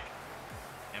traffic.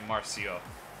 And Marcio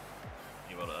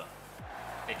able to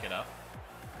pick it up.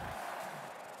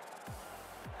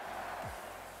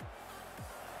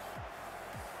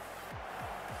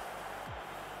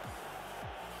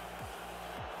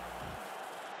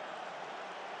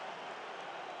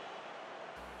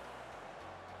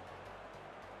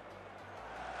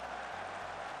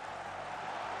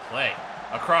 Play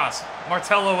across.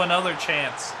 Martello, another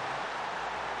chance.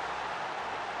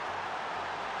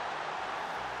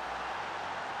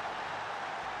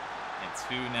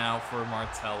 Two now for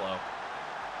Martello.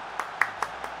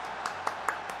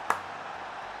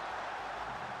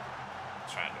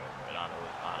 Trying to avoid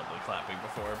audibly clapping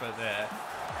before, but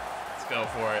let's go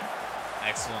for it.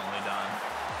 Excellently done.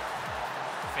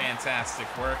 Fantastic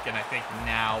work, and I think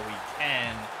now we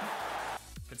can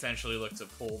potentially look to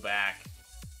pull back.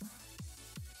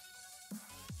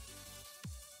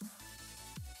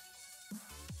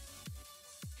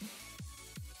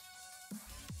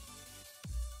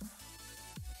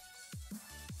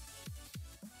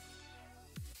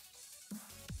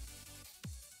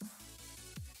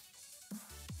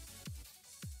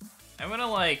 I'm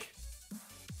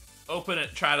gonna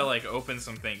try to open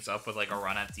some things up with a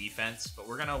run at defense, but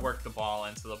we're gonna work the ball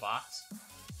into the box.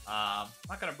 I'm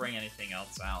not gonna bring anything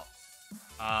else out.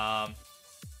 I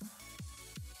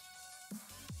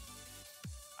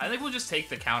think we'll just take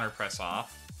the counter press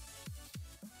off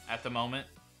at the moment,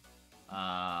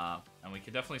 and we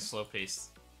could definitely slow pace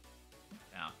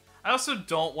down. I also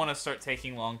don't want to start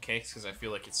taking long kicks because I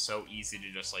feel like it's so easy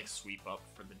to just sweep up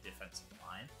for the defensive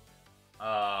line.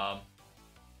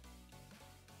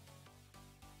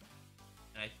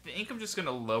 And I think I'm just going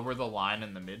to lower the line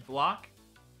in the mid block.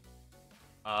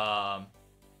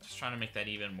 Just trying to make that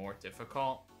even more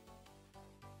difficult.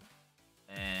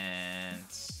 And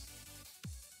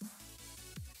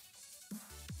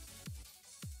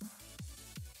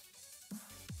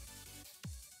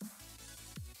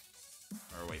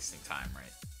we're wasting time,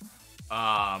 right?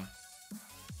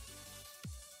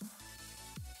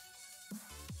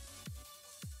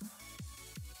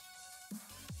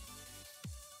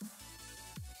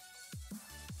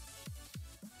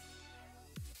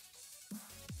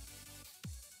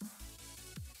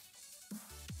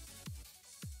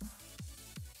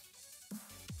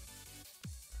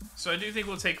 So I do think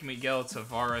we'll take Miguel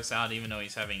Tavares out, even though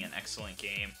he's having an excellent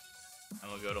game.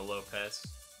 And we'll go to Lopez.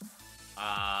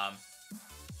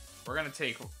 We're going to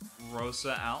take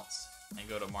Rosa out and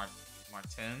go to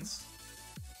Martins.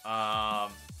 Yeah,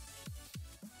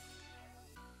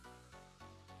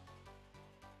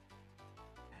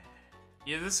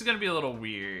 this is going to be a little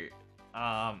weird.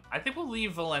 I think we'll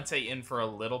leave Valente in for a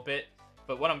little bit.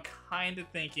 But what I'm kind of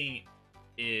thinking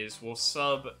is we'll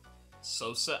sub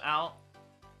Sosa out.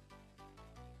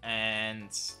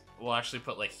 And we'll actually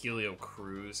put Helio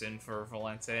Cruz in for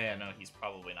Valente. I know he's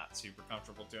probably not super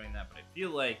comfortable doing that, but I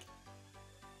feel like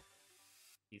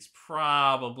he's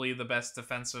probably the best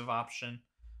defensive option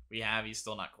we have. He's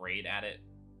still not great at it,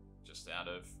 just out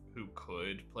of who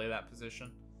could play that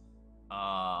position. So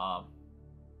I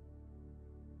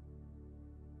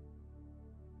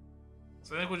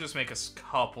think we'll just make a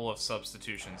couple of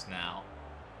substitutions now.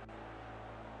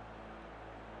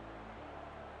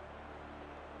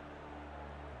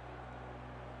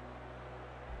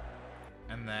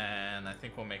 And then I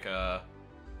think we'll make a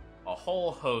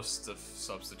whole host of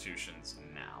substitutions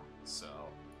now. So,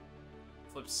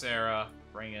 flip Sarah,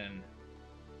 bring in...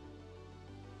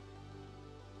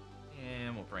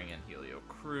 And we'll bring in Helio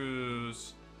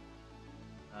Cruz.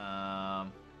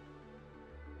 And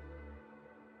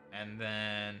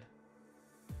then...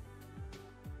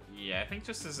 Yeah, I think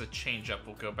just as a change-up,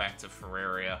 we'll go back to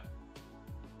Ferreira.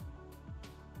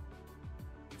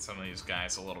 Some of these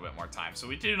guys a little bit more time. So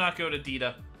we do not go to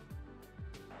Dita.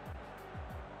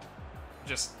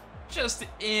 Just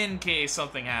in case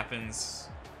something happens,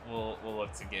 we'll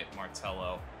look to get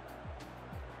Martello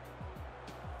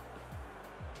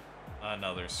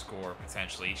another score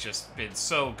potentially. He's just been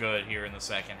so good here in the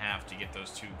second half to get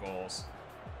those 2 goals.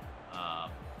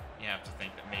 You have to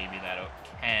think that maybe that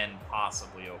can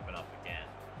possibly open up again.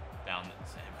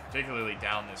 Particularly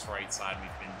down this right side,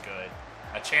 we've been good.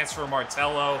 A chance for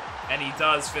Martello, and he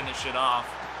does finish it off.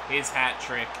 His hat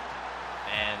trick.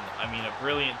 And, I mean, a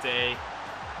brilliant day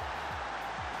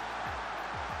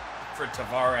for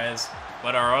Tavares.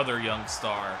 But our other young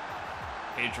star,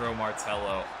 Pedro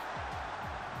Martello,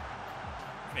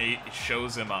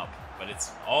 shows him up. But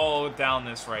it's all down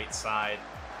this right side.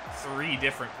 3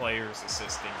 different players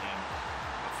assisting him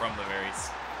from a very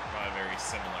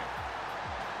similar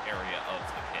area of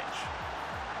the pitch.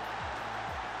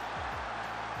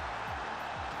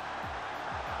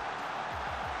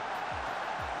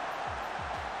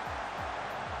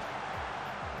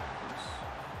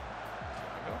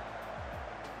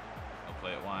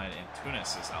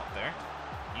 Tunis is out there.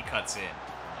 He cuts in.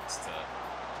 Looks to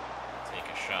take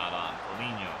a shot on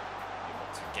Paulinho.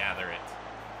 Able to gather it.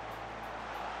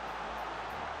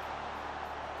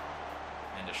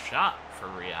 And a shot for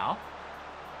Real.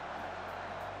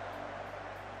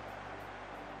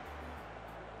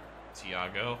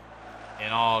 Thiago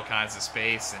in all kinds of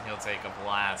space, and he'll take a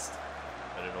blast,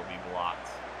 but it'll be blocked.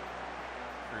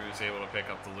 Cruz able to pick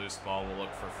up the loose ball. We'll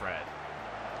look for Fred.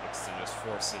 Looks to just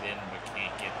force it in, but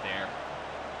can't get there.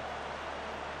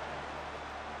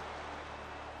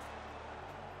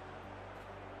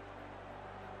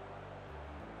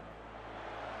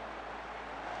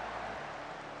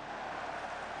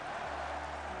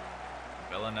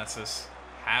 Belenenses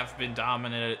have been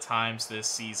dominant at times this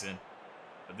season,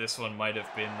 but this one might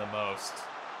have been the most.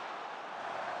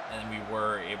 And we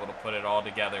were able to put it all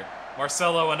together.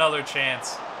 Marcelo, another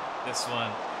chance. This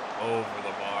one over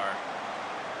the bar.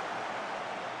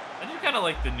 I do kind of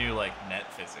like the new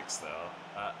net physics though.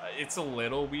 It's a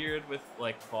little weird with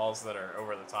balls that are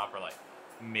over the top or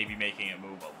maybe making it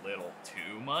move a little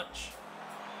too much,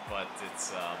 but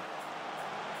it's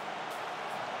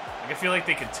I feel like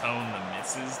they could tone the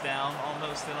misses down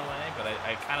almost in a way, but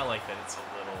I kind of like that it's a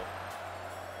little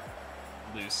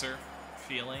looser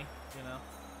feeling, you know?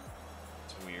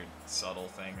 It's a weird, subtle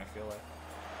thing, I feel like.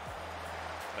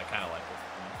 But I kind of like it.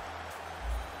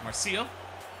 Marcio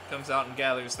comes out and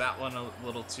gathers that one a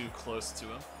little too close to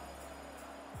him.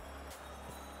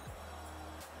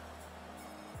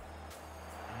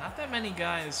 Not that many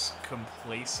guys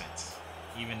complacent,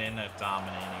 even in a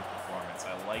dominating performance.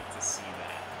 I like to see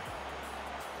that.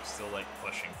 They're still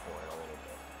pushing for it a little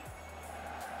bit.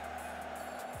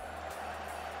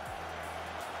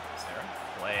 Is there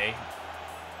a play?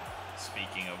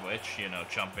 Speaking of which,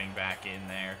 jumping back in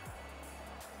there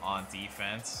on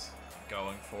defense,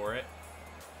 going for it.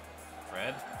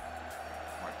 Fred.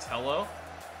 Martello.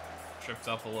 Tripped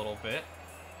up a little bit.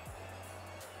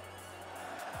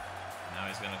 Now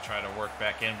he's going to try to work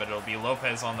back in, but it'll be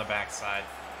Lopez on the backside.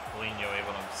 Paulinho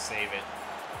able to save it.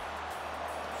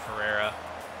 Ferreira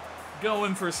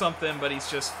going for something, but he's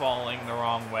just falling the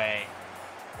wrong way.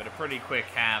 But a pretty quick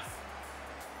half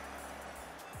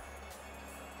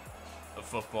of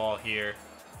football here.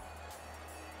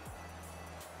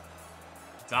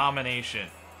 Domination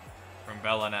from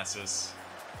Belenenses.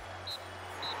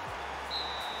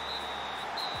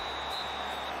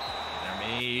 They're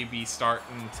maybe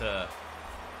starting to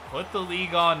put the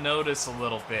league on notice a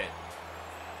little bit.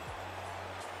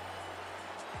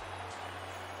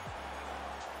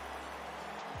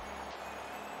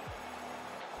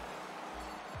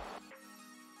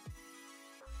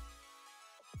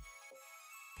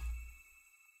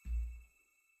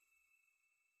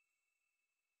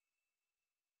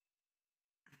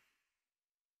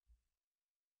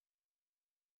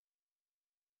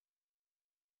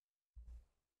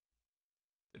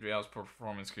 Did Real's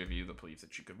performance give you the belief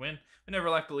that you could win? We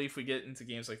never lack belief. We get into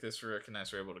games like this, we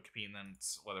recognize we're able to compete, and then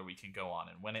it's whether we can go on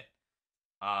and win it.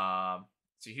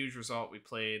 It's a huge result. We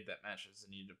played that matches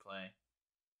that needed to play.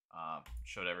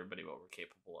 Showed everybody what we're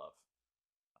capable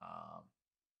of.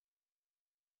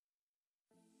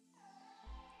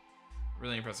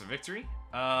 Really impressive victory.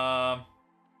 I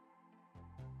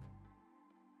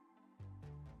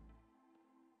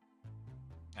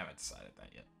haven't decided that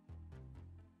yet.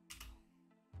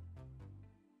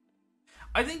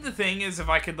 I think the thing is, if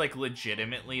I could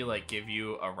legitimately give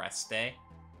you a rest day,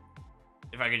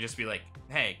 if I could just be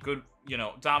hey, good,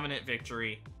 dominant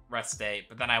victory, rest day,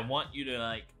 but then I want you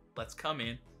to let's come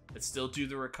in, let's still do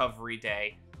the recovery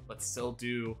day, let's still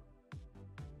do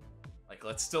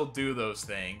those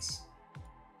things.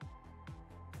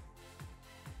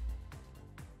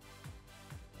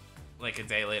 A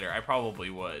day later, I probably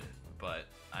would, but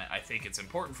I think it's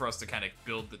important for us to kind of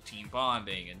build the team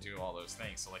bonding and do all those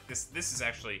things. So this is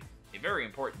actually a very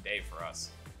important day for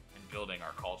us in building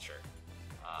our culture,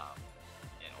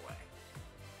 in a way.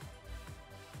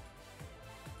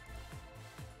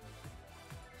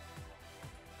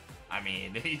 I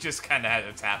mean, he just kind of had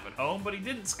to tap it home, but he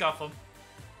didn't scuff him.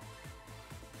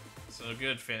 So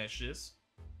good finishes.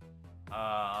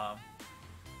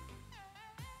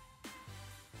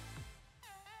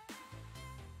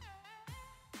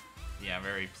 Yeah, I'm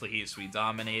very pleased. We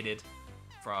dominated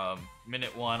from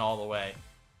minute one all the way.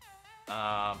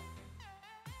 Yeah,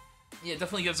 it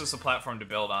definitely gives us a platform to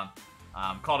build on.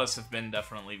 Caldas have been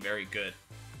definitely very good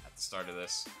at the start of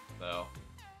this, though.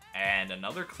 And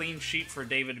another clean sheet for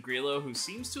David Grillo, who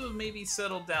seems to have maybe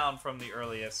settled down from the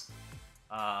earliest.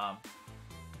 But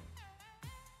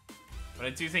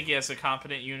I do think he has a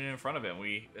competent unit in front of him.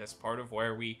 As part of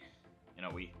where we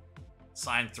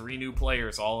signed 3 new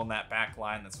players all in that back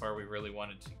line. That's where we really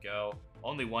wanted to go.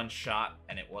 Only 1 shot,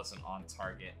 and it wasn't on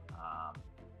target.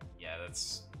 Yeah,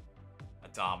 that's a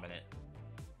dominant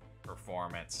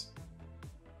performance.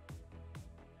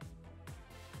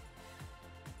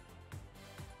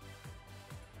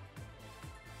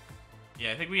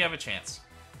 Yeah, I think we have a chance.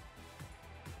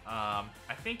 I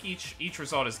think each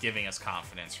result is giving us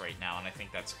confidence right now, and I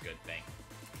think that's a good thing.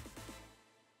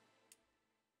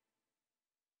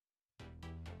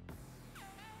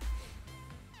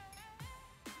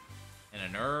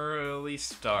 an early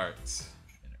start.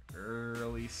 An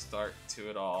early start to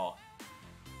it all.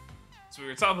 So we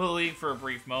were top of the league for a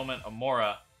brief moment.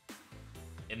 Amora,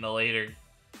 in the later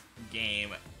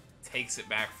game, takes it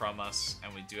back from us,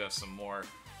 and we do have some more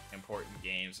important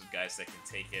games of guys that can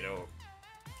take it over,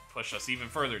 push us even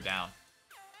further down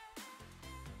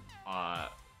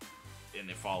in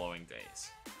the following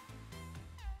days.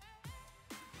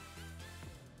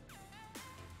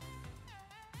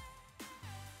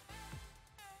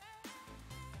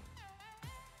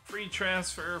 Free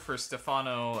transfer for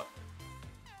Stefano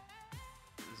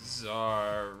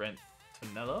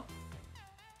Zarentonello.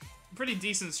 Pretty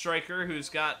decent striker who's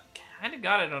kind of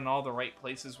got it on all the right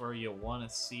places where you want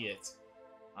to see it.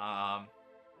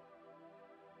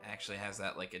 Actually has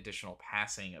that like additional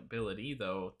passing ability,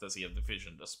 though. Does he have the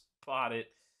vision to spot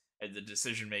it and the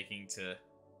decision making to?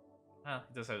 Well,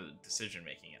 he does have the decision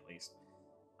making at least.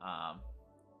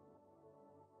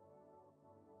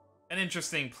 An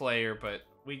interesting player, but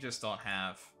we just don't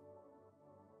have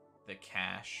the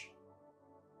cash.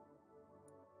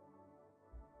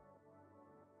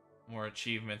 More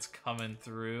achievements coming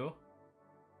through.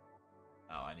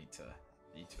 Oh, I need to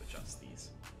adjust these.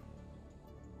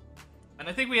 And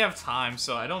I think we have time,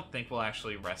 so I don't think we'll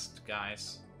actually rest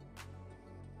guys.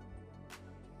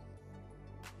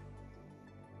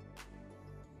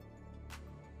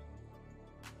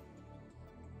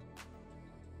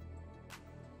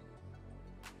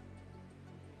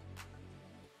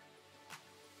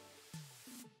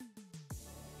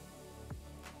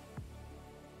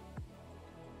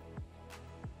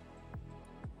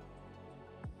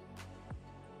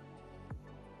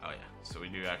 So we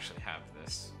do actually have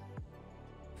this.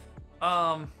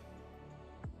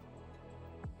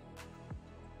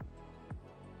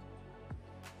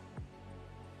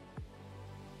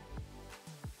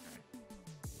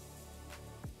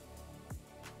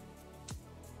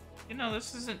 You know,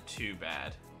 this isn't too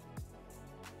bad.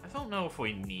 I don't know if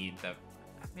we need that.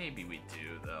 Maybe we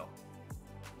do, though.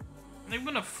 I think I'm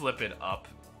gonna flip it up,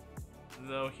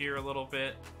 though, here a little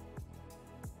bit.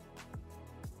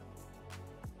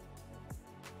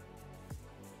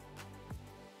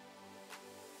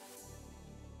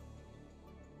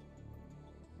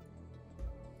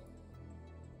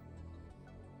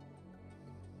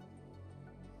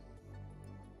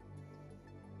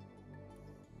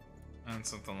 And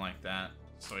something like that.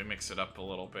 So we mix it up a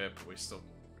little bit, but we still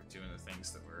are doing the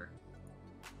things that we're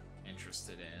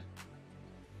interested in.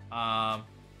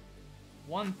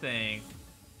 One thing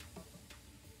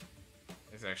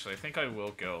is actually, I think I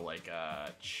will go like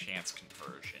a chance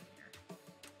conversion here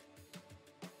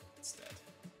instead.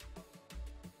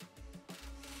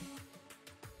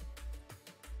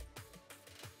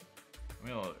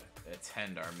 We'll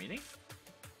attend our meeting.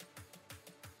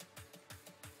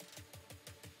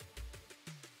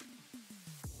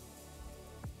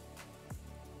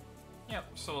 Yep,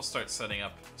 so we'll start setting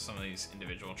up some of these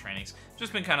individual trainings.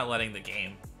 Just been kind of letting the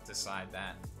game decide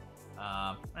that.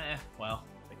 Well,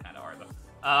 they kind of are, though.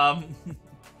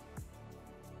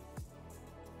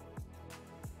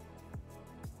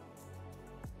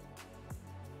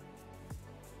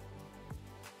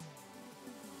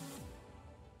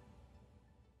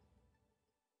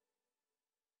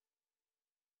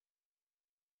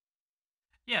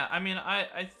 Yeah, I mean,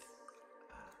 okay.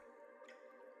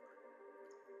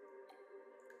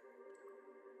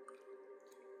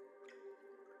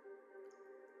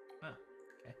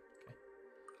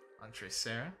 Andre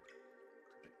Sarah.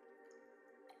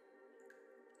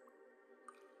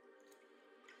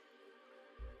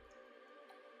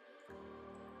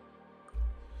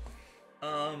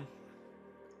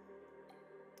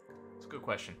 It's a good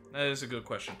question. That is a good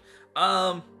question.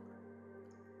 So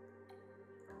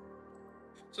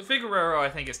Figueroa, I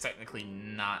think, is technically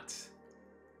not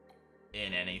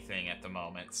in anything at the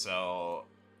moment. So,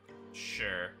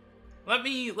 sure. Let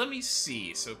me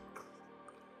see. So,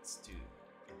 let's do.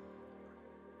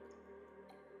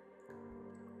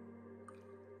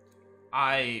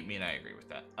 I mean, I agree with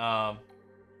that.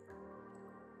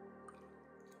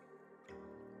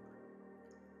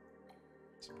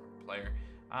 Player.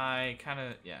 I kind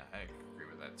of, yeah, I agree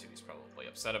with that too. He's probably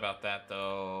upset about that,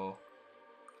 though.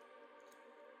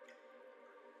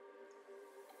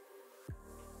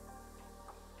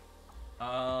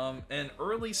 And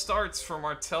early starts for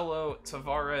Martelo,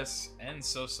 Tavares, and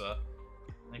Sosa.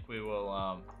 I think we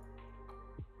will,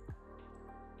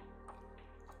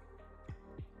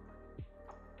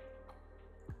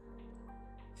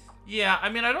 yeah, I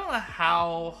mean, I don't know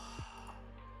how...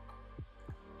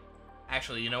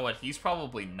 Actually, you know what? He's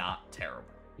probably not terrible.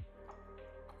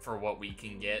 For what we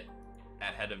can get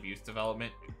at head of youth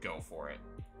development, go for it.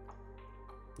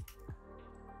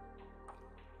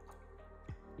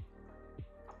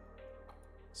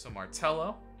 So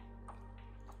Martello.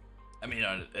 I mean,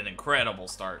 an incredible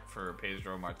start for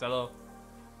Pedro Martello.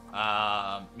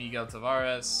 Miguel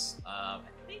Tavares. I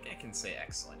think I can say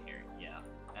excellent here. Yeah.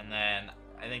 And then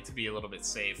I think to be a little bit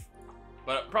safe,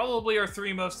 but probably our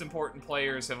three most important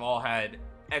players have all had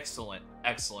excellent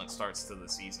starts to the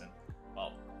season.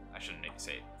 Well, I shouldn't maybe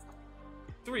say it.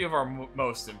 Three of our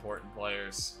most important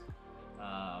players,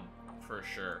 for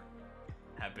sure,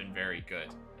 have been very good.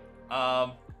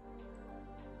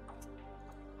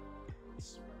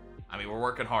 I mean, we're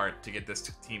working hard to get this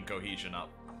team cohesion up,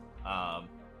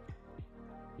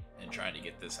 and trying to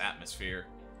get this atmosphere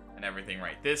and everything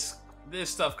right. This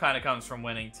stuff kind of comes from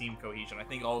winning. Team cohesion, I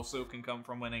think, also can come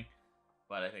from winning,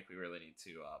 but I think we really need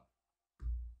to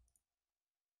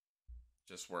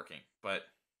just working. But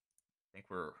I think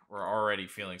we're already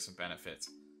feeling some benefits.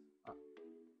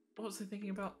 What was I thinking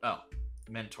about? Oh,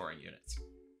 mentoring units.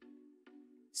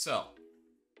 So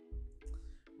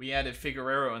we added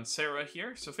Figueroa and Serra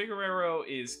here. So Figueroa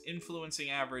is influencing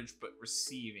average, but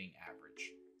receiving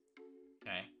average.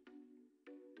 Okay.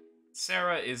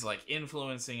 Serra is like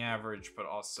influencing average, but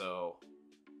also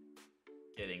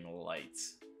getting light.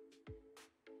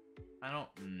 I don't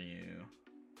know.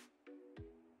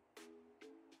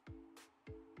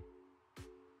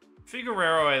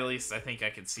 Figueroa, at least, I think I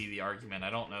could see the argument. I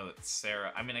don't know that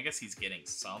Serra... I mean, I guess he's getting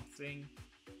something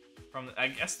from... I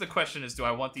guess the question is, do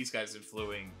I want these guys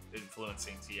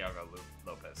influencing Thiago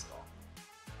Lopez at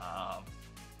all?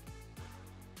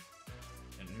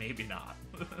 And maybe not.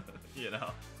 You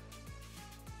know?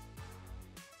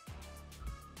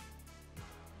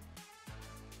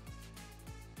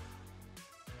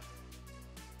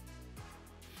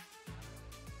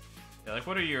 Yeah, like,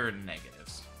 what are your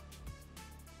negatives?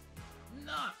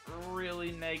 Not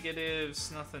really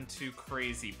negatives. Nothing too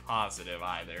crazy positive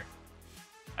either.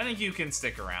 I think you can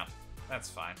stick around. That's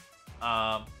fine.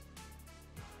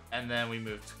 And then we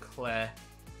moved Clay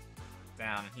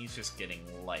down, and he's just getting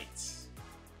light.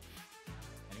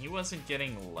 And he wasn't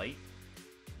getting light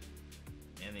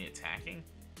in the attacking.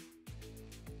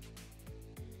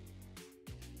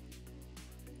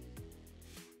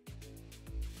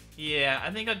 Yeah, I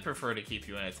think I'd prefer to keep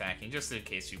you in attacking, just in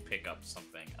case you pick up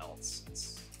something else.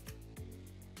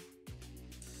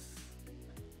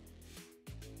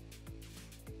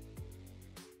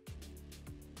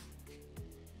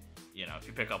 You know, if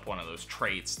you pick up one of those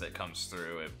traits that comes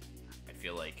through, I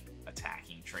feel like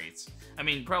attacking traits. I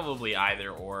mean, probably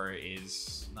either or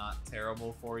is not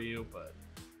terrible for you, but...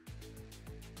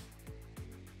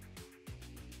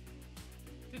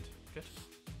 Good, good.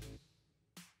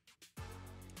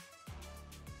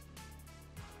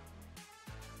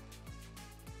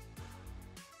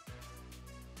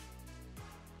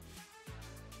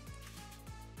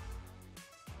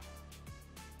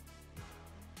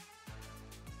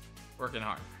 Working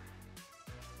hard.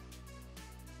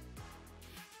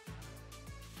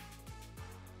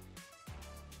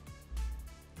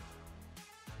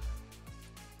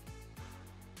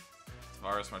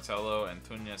 Tavares, Martello,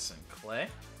 Antunes, and Clay.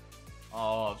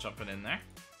 All jumping in there.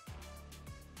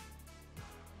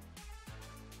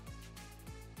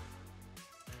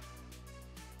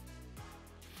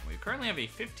 We currently have a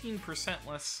 15%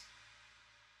 less...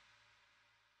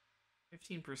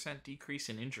 15% decrease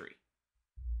in injury.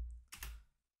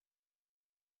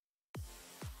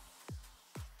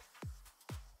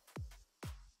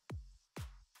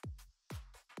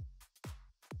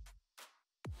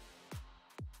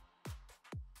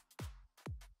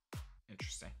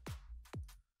 Interesting.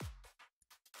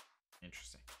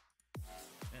 Interesting.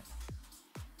 Yeah.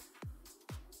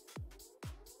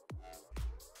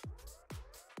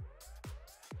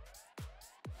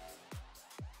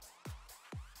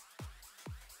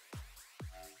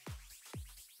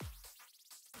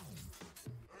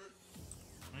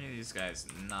 Many of these guys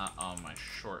not on my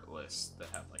short list that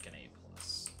have like an A+.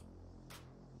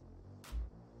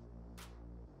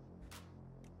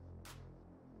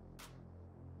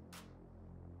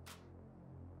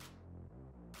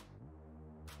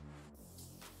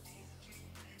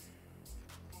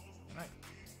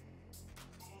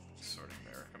 Sorting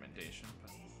my recommendation,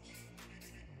 but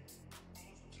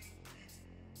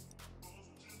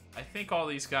I think all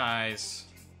these guys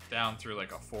down through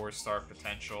like a 4-star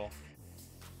potential.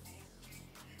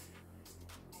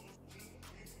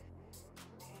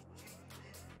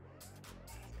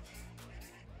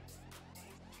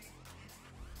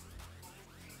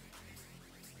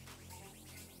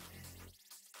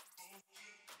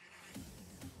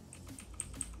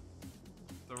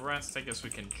 The rest, I guess we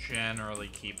can generally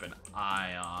keep an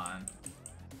eye on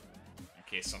in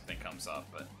case something comes up,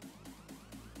 but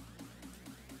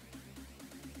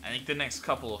I think the next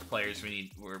couple of players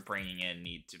we're bringing in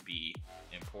need to be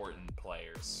important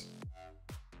players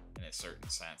in a certain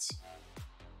sense.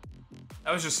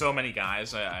 That was just so many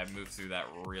guys. I moved through that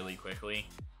really quickly.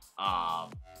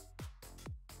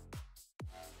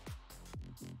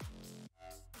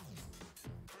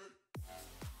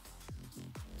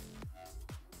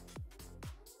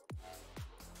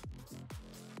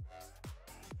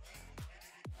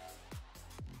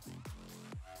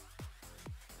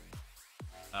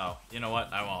 Oh, you know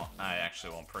what? I won't. I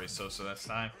actually won't praise Sosa this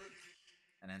time.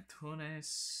 And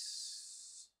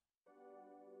Antunes,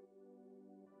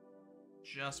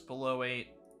 just below 8.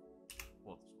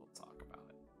 We'll talk about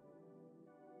it.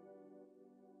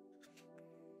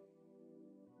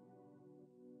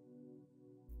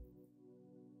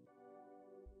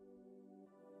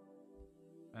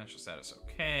 Financial status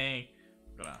okay.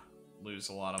 We're gonna lose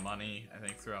a lot of money, I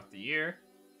think, throughout the year,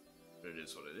 but it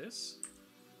is what it is.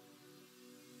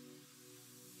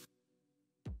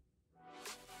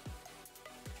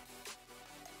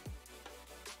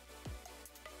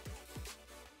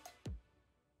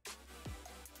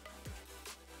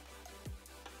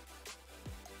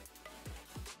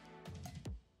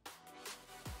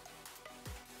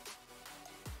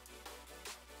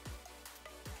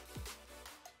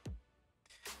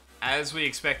 As we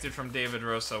expected from David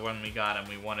Rosa when we got him,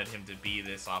 we wanted him to be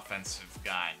this offensive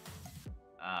guy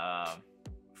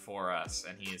for us,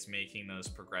 and he is making those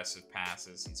progressive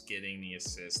passes. He's getting the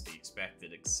assists, the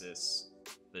expected assists,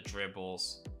 the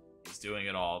dribbles. He's doing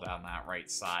it all down that right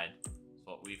side. That's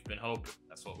what we've been hoping.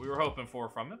 That's what we were hoping for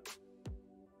from him.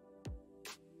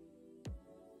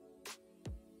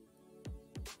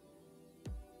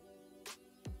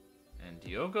 And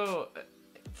Diogo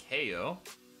Cayo.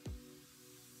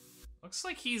 Looks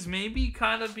like he's maybe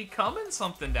kind of becoming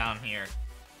something down here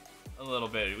a little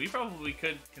bit. We probably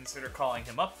could consider calling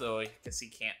him up, though, because he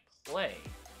can't play,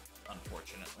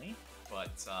 unfortunately.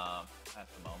 But at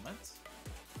the moment.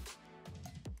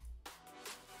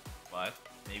 But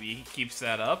maybe he keeps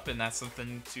that up, and that's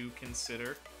something to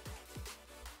consider.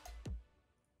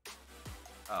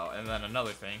 Oh, and then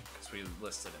another thing, because we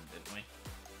listed him, didn't we?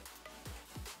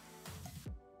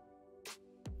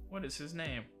 What is his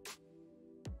name?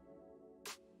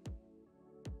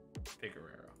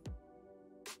 Figueroa.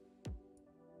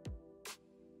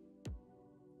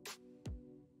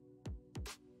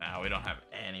 Now we don't have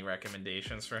any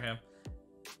recommendations for him.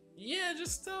 Yeah,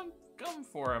 just come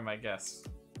for him, I guess.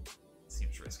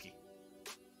 Seems risky.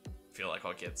 Feel like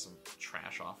I'll get some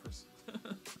trash offers.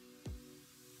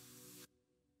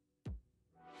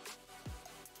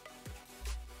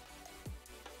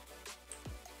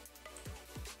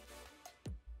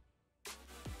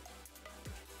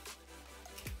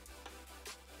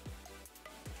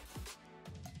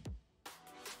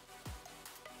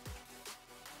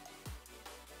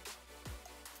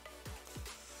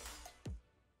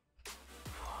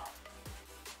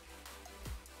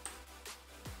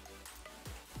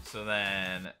 So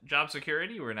then, job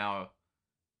security, we're now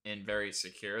in very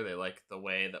secure. They like the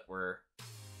way that we're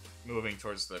moving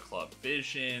towards the club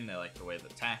vision. They like the way the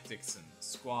tactics and the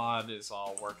squad is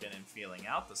all working and feeling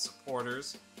out. The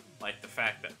supporters like the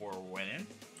fact that we're winning.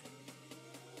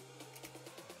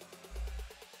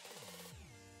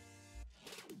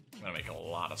 I'm gonna make a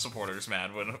lot of supporters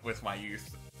mad with my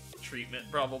youth treatment,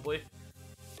 probably.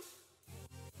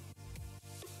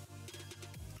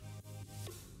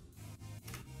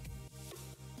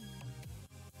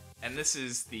 And this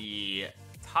is the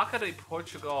Taça de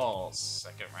Portugal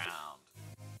second round.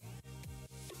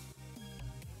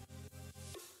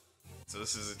 So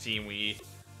this is a team we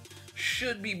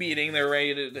should be beating. They're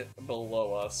rated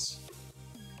below us.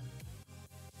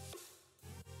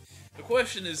 The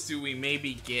question is, do we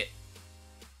maybe get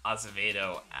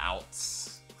Azevedo out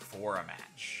for a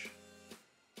match?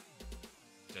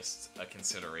 Just a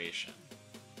consideration.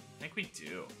 I think we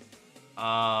do.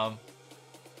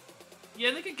 Yeah,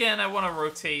 I think, again, I want to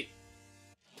rotate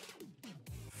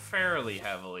fairly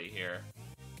heavily here.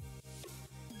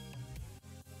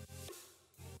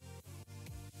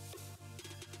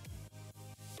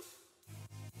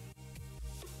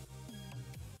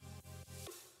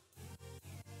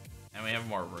 And we have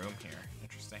more room here.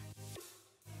 Interesting.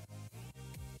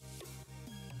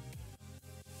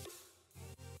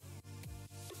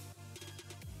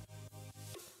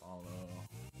 Follow.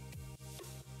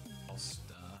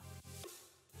 Costa.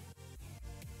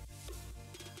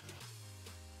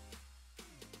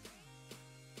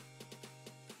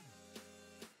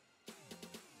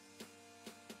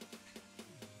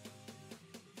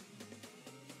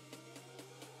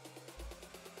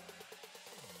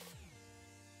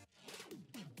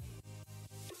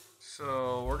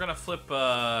 So we're gonna flip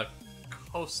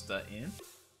Costa in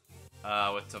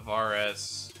with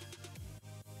Tavares.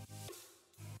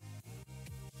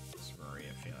 What's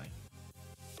Maria feeling?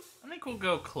 I think we'll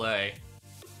go Clay.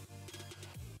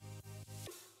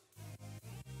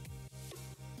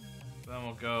 Then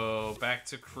we'll go back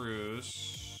to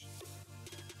Cruz.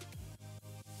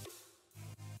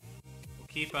 We'll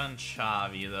keep on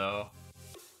Xavi though.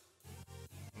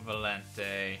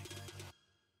 Valente.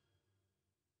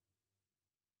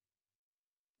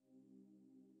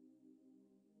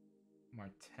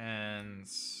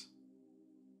 Martens.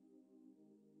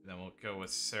 Then we'll go with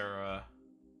Sarah.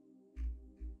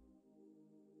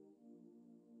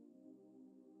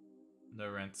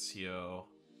 Laurencio.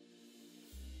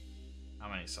 How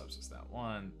many subs is that?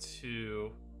 1,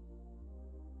 2.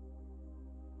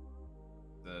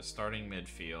 The starting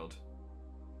midfield.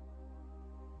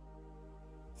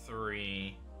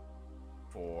 3,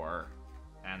 4,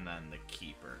 and then the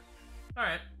keeper.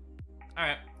 Alright.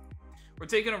 Alright. We're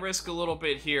taking a risk a little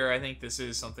bit here. I think this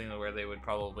is something where they would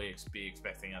probably be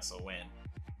expecting us to win.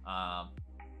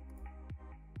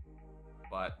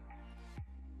 But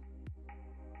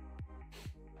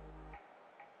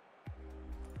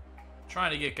trying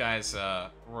to get guys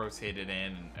rotated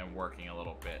in and working a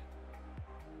little bit.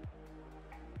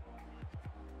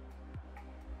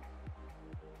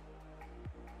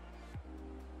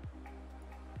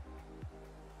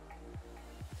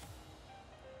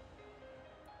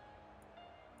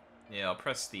 Yeah, I'll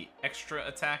press the extra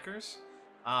attackers.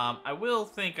 I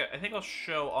think I'll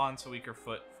show on to weaker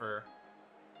foot for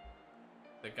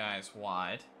the guys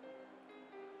wide.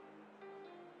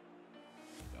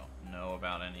 Don't know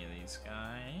about any of these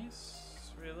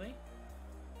guys, really.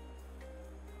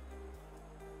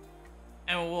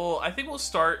 And I think we'll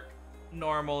start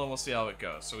normal and we'll see how it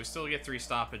goes. So we still get 3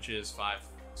 stoppages, 5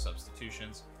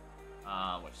 substitutions,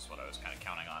 which is what I was kind of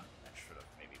counting on. I should have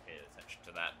maybe paid attention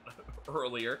to that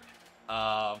earlier.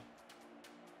 I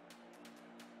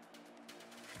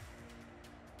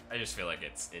just feel like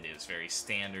it is very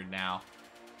standard now.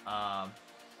 And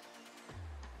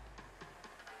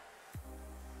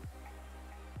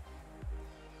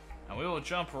we will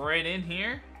jump right in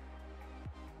here.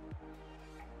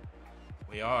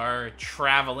 We are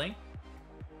traveling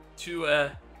to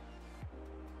a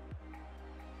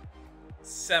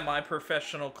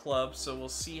semi-professional club, so we'll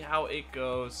see how it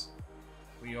goes.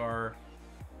 We are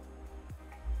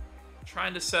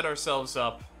trying to set ourselves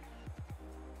up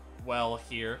well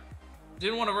here.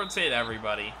 Didn't want to rotate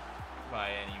everybody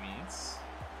by any means.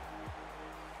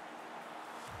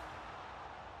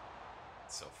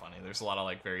 It's so funny. There's a lot of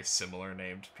like very similar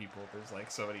named people. There's like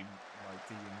so many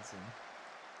Martins and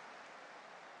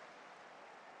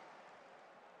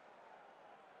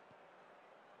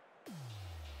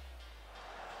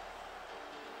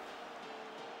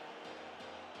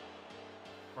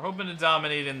we're hoping to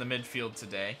dominate in the midfield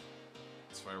today.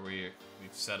 That's where we've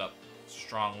set up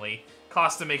strongly.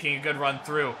 Costa making a good run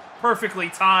through. Perfectly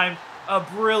timed. A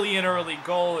brilliant early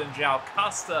goal in João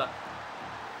Costa.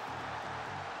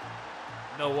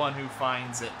 No one who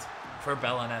finds it for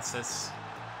Belenenses.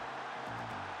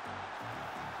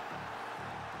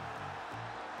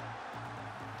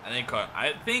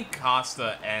 I think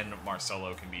Costa and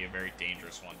Marcelo can be a very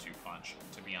dangerous 1-2 punch,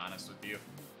 to be honest with you.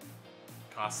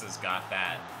 Costa's got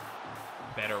that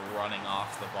better running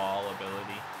off the ball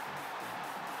ability.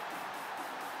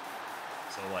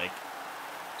 So, like,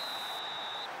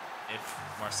 if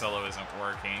Marcelo isn't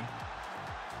working,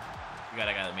 you got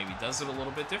a guy that maybe does it a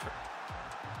little bit different.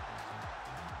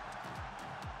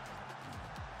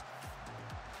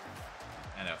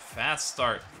 And a fast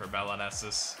start for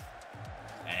Belenenses.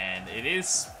 And it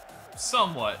is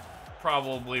somewhat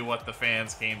probably what the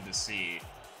fans came to see,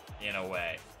 in a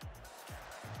way.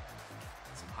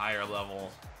 Higher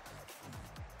level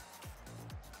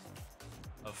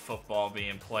of football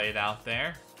being played out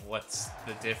there. What's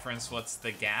the difference? What's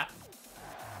the gap?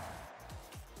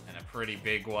 And a pretty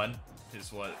big one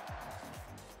is what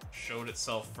showed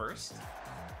itself first.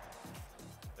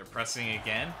 They're pressing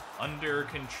again. Under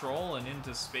control and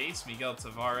into space. Miguel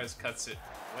Tavares cuts it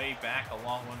way back. A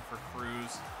long one for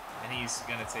Cruz. And he's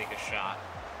going to take a shot.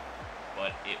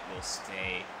 But it will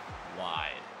stay wide.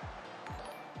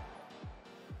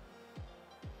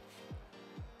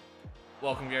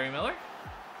 Welcome, Gary Miller.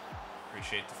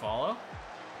 Appreciate the follow.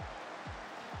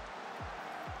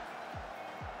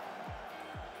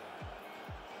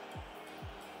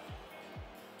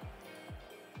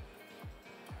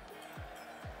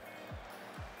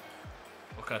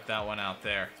 We'll cut that one out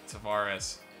there.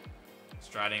 Tavares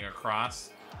striding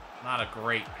across. Not a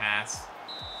great pass.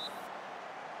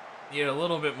 You had a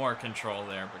little bit more control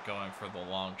there, but going for the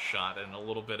long shot and a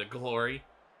little bit of glory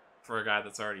for a guy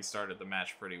that's already started the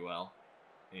match pretty well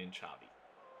in Xavi.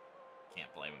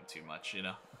 Can't blame him too much, you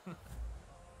know.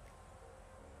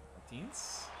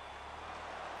 Martins.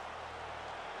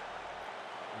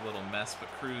 A little mess, but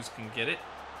Cruz can get it.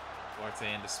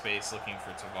 Duarte into space looking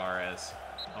for Tavares.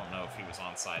 Don't know if he was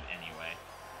onside anyway.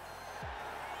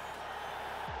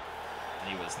 And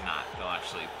he was not. They'll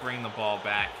actually bring the ball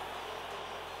back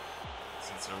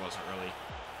since there wasn't really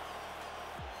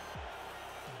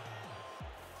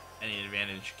any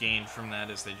advantage gained from that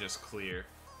as they just clear.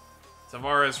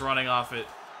 Tavares running off it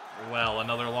well.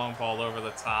 Another long ball over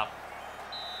the top.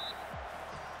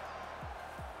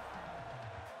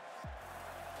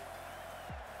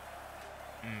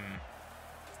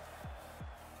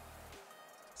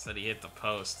 Said he hit the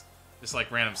post. Just like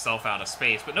ran himself out of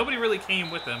space. But nobody really came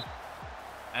with him.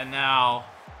 And now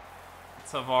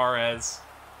Tavares.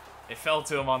 It fell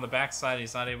to him on the backside.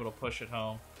 He's not able to push it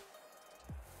home.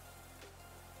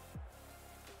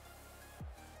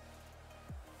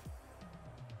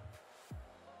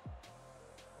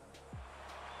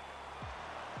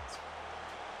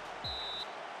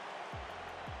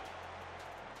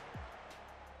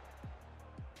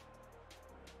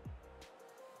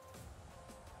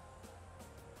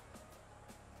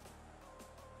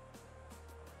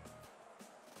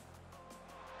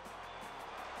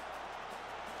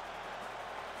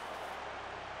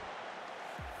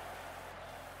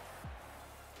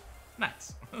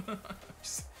 Nice.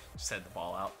 just head the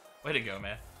ball out. Way to go,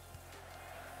 man.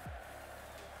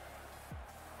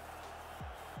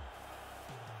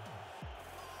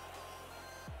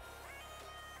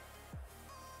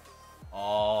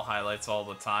 All highlights all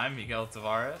the time. Miguel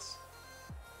Tavares.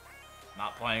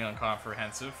 Not playing on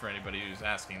comprehensive for anybody who's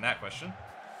asking that question.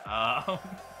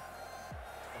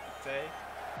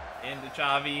 Into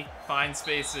Xavi. Find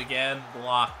space again.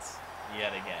 Blocked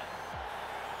yet again.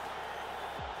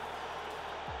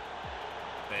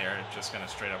 They are just going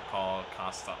to straight up call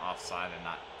Costa offside and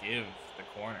not give the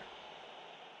corner.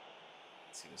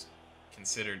 He was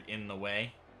considered in the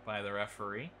way by the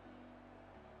referee.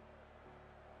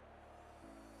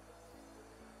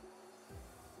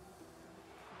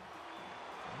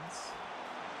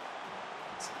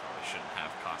 Probably shouldn't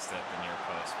have Costa at the near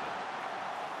post, but...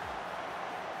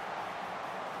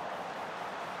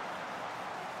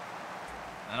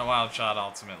 And a wild shot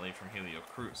ultimately from Helio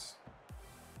Cruz.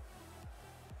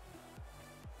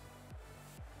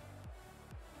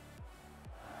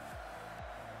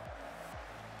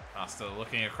 Costa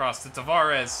looking across to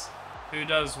Tavares, who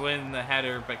does win the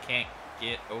header but can't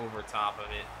get over top of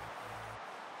it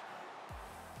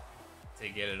to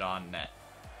get it on net.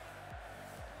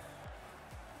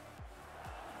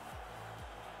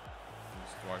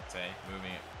 Here's Duarte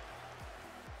moving it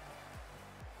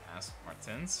past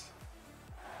Martins.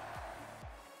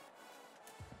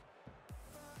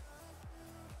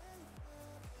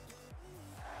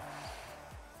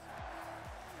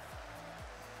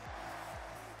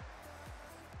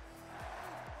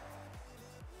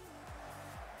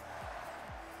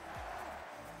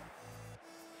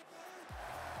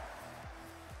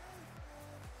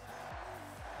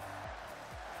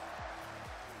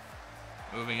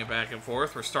 Moving it back and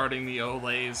forth. We're starting the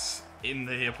Olays in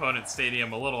the opponent's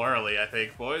stadium a little early, I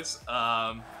think, boys.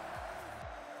 Martins,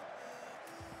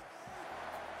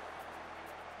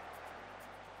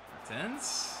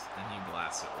 and he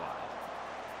blasts it wide.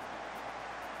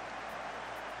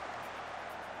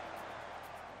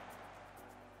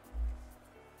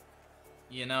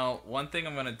 You know, one thing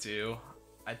I'm going to do,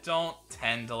 I don't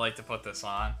tend to like to put this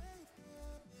on.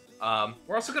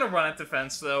 We're also going to run at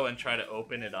defense, though, and try to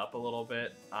open it up a little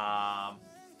bit.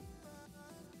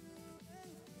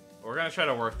 We're going to try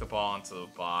to work the ball into the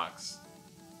box.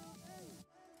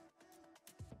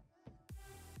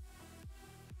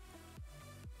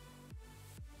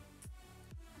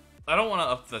 I don't want to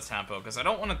up the tempo, because I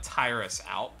don't want to tire us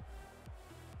out.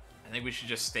 I think we should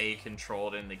just stay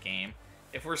controlled in the game.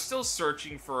 If we're still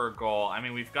searching for a goal, I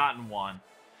mean, we've gotten one.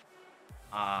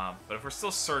 But if we're still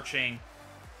searching...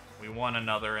 We won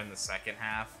another in the second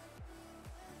half.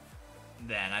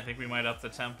 Then I think we might up the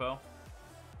tempo.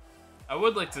 I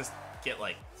would like to get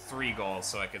like 3 goals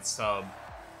so I could sub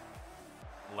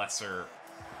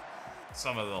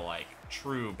some of the like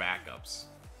true backups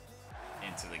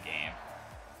into the game.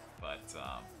 But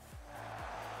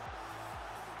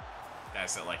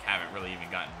guys that like haven't really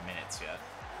even gotten minutes yet.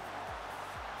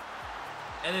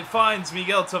 And it finds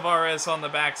Miguel Tavares on the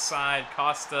backside.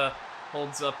 Costa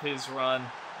holds up his run.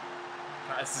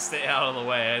 Tries to stay out of the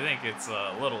way. I think it's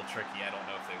a little tricky. I don't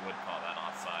know if they would call that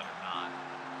offside or not.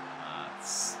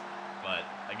 It's But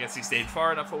I guess he stayed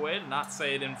far enough away to not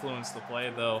say it influenced the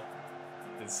play, though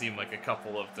it seemed like a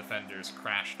couple of defenders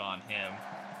crashed on him.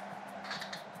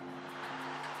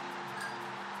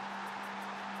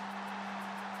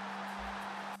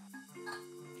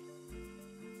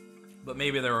 But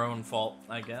maybe their own fault,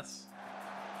 I guess.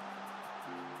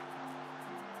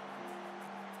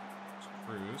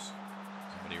 Cruz.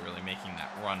 Somebody really making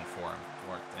that run for him.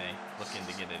 Duarte looking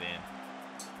to get it in.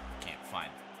 Can't find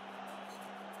it.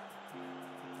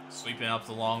 Sweeping up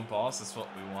the long balls, that's what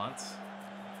we want.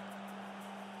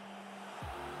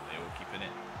 They will keep it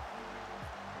in.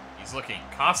 He's looking.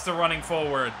 Costa running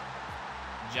forward.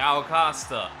 João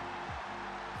Costa.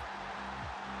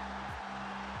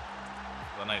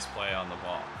 A nice play on the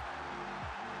ball.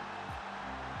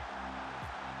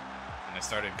 And I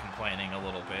started complaining a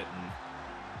little bit, and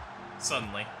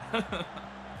suddenly.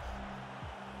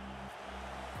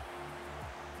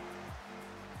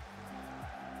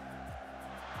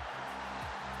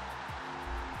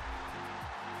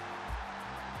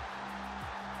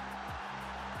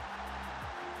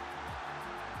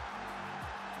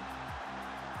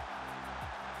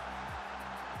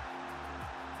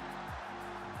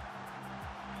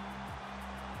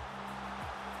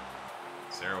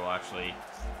 Sarah will actually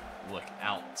look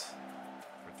out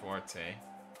for Duarte.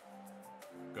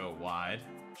 Go wide.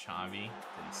 Xavi, did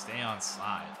he stay on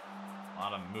side? A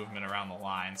lot of movement around the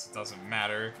lines. It doesn't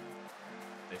matter.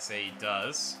 They say he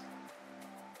does.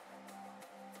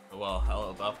 Well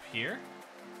held up here.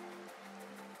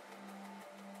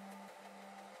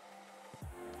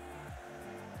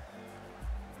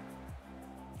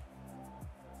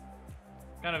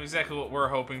 Kind of exactly what we're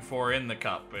hoping for in the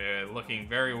cup. Looking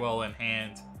very well in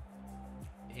hand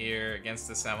here against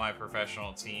the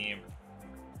semi-professional team.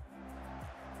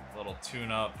 A little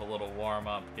tune-up, a little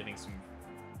warm-up, getting some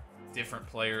different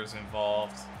players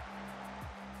involved.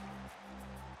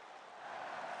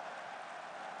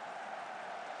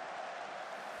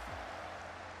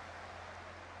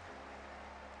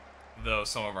 Though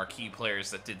some of our key players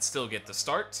that did still get the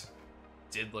start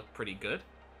did look pretty good.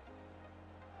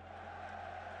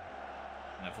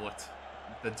 And have looked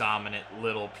the dominant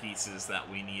little pieces that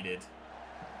we needed.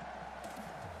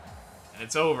 And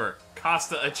it's over.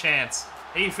 Costa a chance.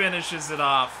 He finishes it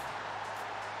off.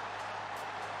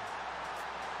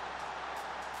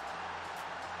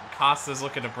 And Costa's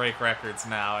looking to break records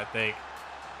now, I think.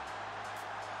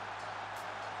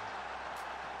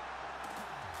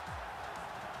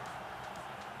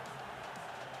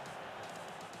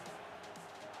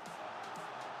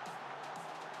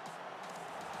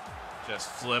 Just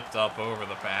flipped up over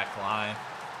the back line.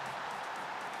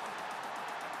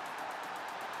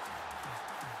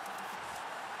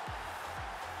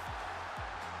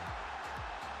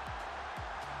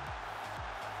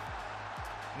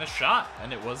 And a shot,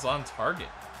 and it was on target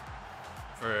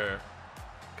for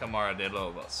Camara de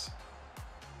Lobos.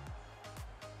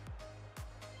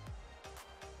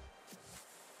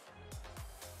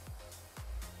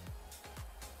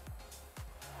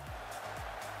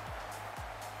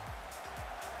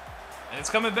 And it's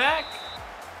coming back.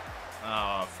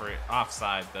 Oh, for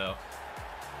offside though.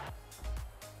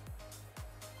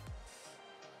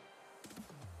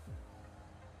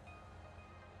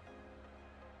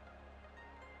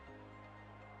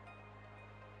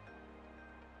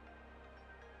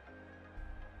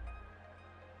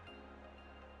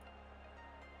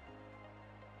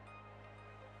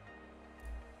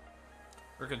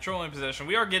 We're controlling possession.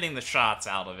 We are getting the shots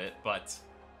out of it, but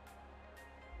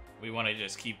we want to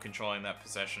just keep controlling that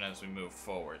possession as we move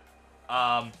forward.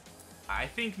 I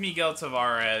think Miguel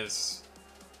Tavares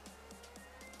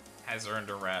has earned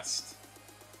a rest.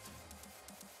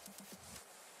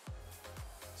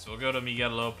 So we'll go to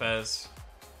Miguel Lopez.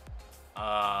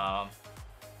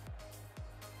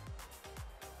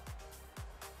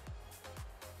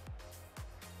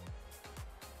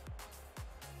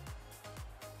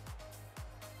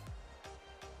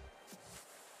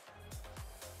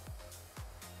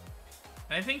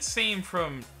 And I think same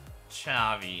from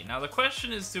Xavi. Now the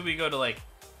question is, do we go to like...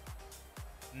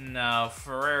 No,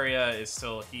 Ferreira is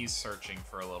still... He's searching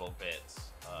for a little bit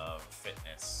of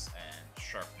fitness and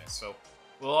sharpness. So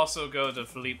we'll also go to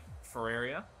Felipe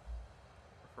Ferreira.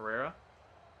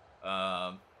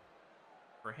 For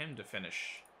him to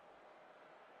finish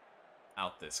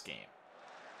out this game.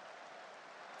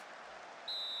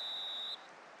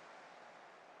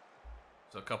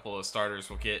 So a couple of starters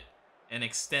will get an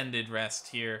extended rest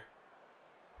here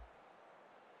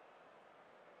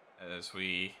as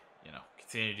we,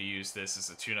 continue to use this as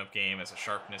a tune-up game, as a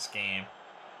sharpness game.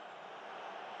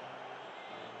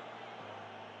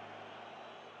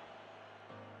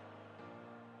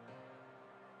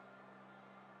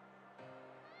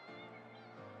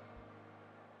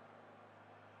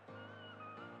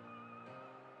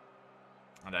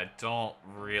 And I don't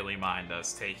really mind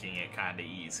us taking it kind of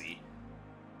easy.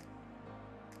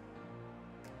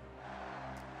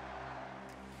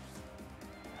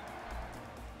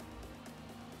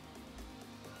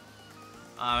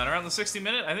 And around the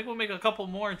 60-minute, I think we'll make a couple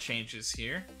more changes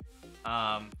here.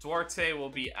 Duarte will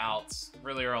be out.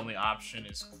 Really, our only option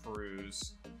is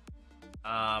Cruz.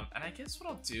 And I guess what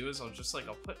I'll do is I'll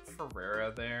put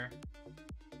Ferreira there.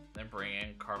 Then bring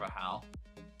in Carvajal.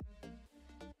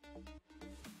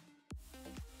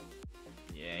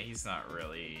 Yeah, he's not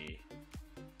really...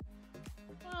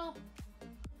 Well,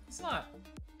 he's not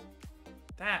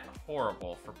that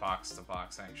horrible for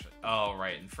box-to-box, actually. Oh,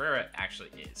 right, and Ferreira actually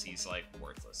is. He's, like,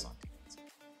 worthless on defense.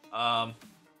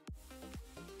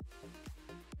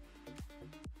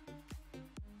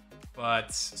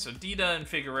 But, so Dida and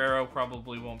Figueroa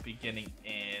probably won't be getting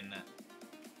in.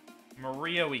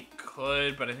 Maria we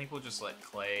could, but I think we'll just let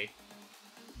Clay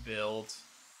build.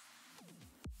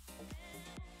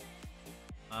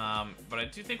 But I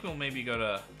do think we'll maybe go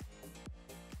to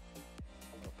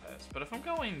Lopez. But if I'm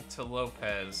going to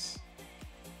Lopez,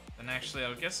 then actually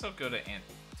I guess I'll go to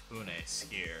Antunes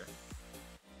here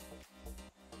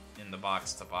in the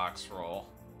box-to-box role.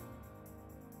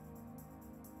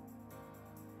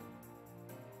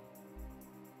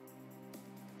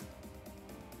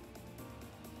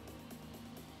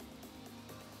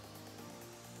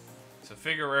 So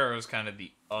Figueroa is kind of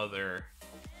the other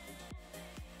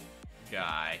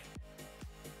guy.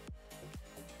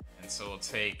 And so we'll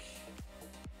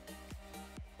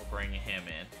bring him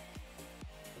in.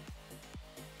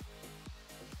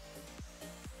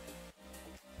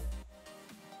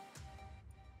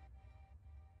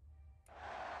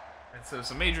 And so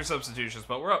some major substitutions,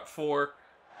 but we're up 4.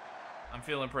 I'm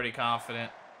feeling pretty confident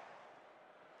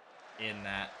in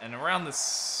that. And around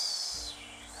this...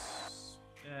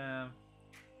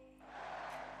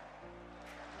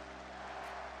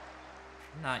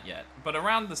 not yet. But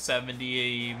around the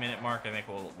 70-minute mark, I think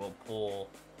we'll pull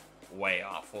way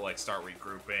off. We'll, like, start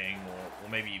regrouping. We'll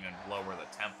maybe even lower the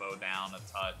tempo down a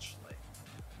touch. Like,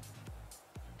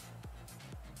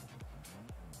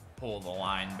 pull the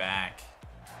line back.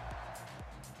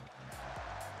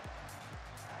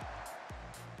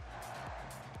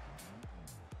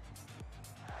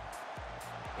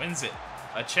 Wins it.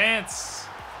 A chance.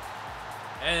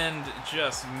 And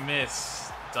just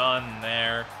miss. Done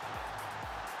there.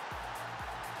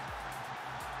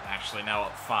 Actually, now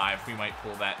at 5, we might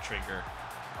pull that trigger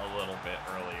a little bit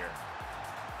earlier.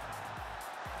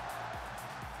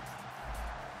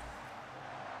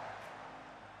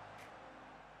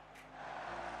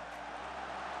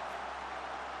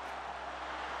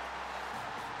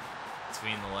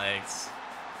 Between the legs.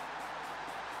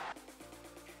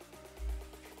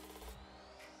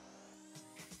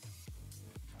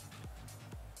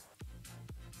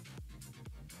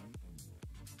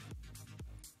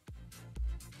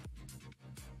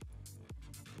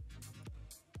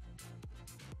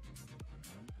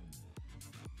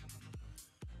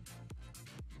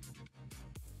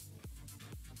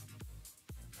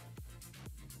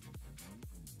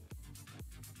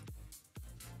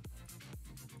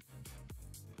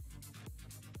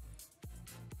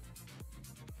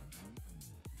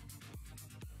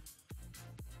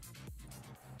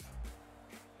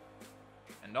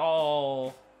 And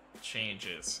all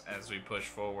changes as we push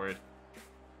forward.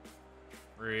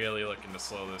 Really looking to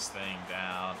slow this thing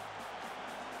down.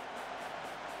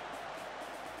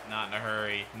 Not in a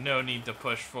hurry. No need to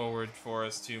push forward for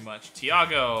us too much.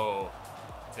 Thiago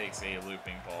takes a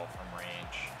looping ball from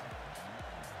range.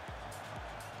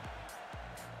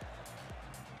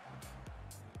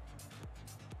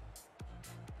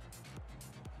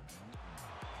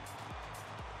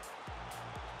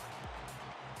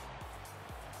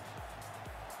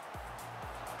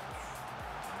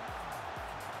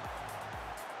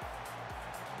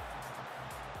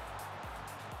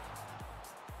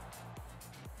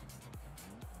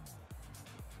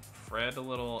 Fred a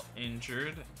little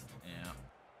injured. Yeah.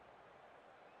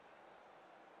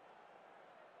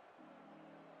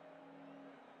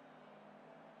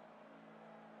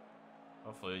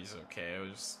 Hopefully he's okay.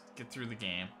 We'll just get through the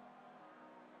game.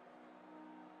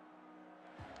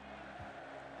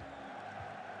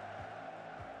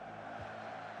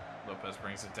 Lopez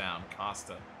brings it down.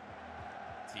 Costa.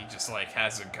 He just like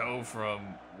has a go from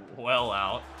well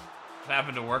out. What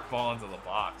happened to work ball into the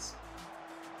box?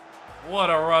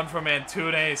 What a run from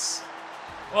Antunes.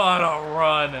 What a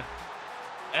run.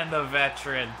 And the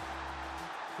veteran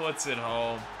puts it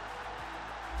home.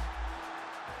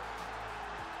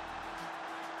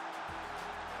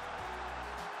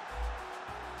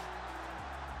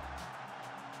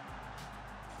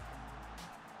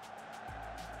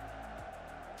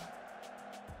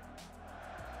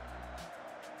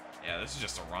 Yeah, this is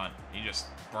just a run. He just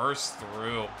bursts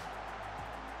through. And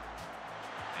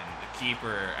the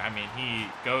keeper, I mean, he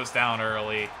goes down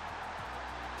early.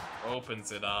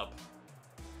 Opens it up.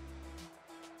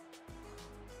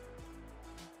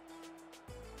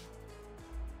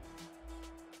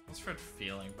 What's Fred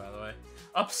feeling, by the way?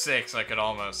 Up 6, I could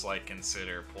almost, like,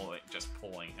 consider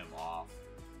pulling him off.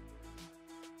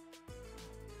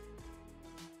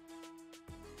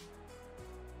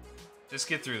 Just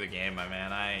get through the game, my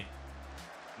man. I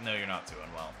know you're not doing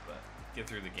well, but get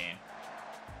through the game.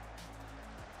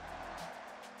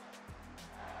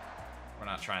 We're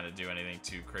not trying to do anything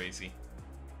too crazy.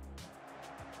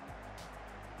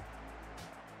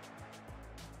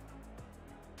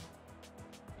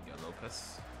 You go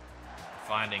Lopez.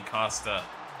 Finding Costa,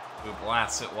 who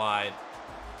blasts it wide.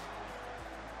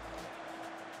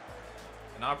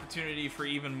 An opportunity for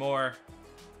even more.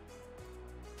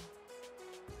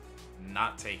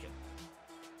 Not taken.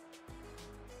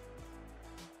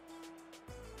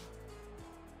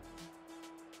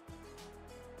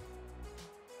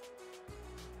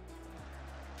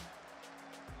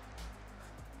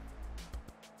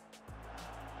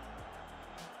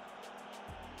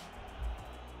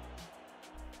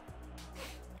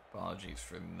 Apologies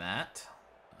for that.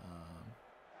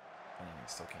 Anything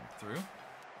still came through.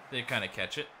 They kind of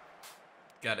catch it.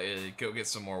 Gotta go get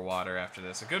some more water after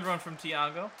this. A good run from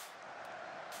Thiago.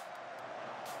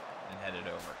 And head it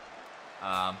over.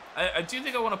 I do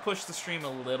think I want to push the stream a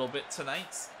little bit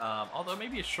tonight. Although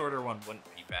maybe a shorter one wouldn't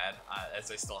be bad, as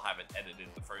I still haven't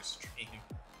edited the first stream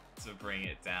to bring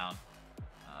it down.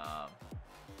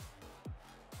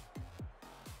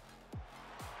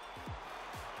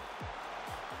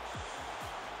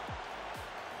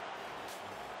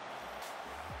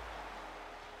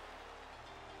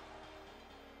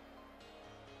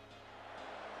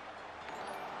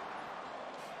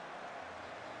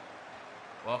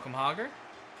 Welcome, Hogger.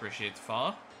 Appreciate the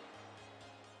follow.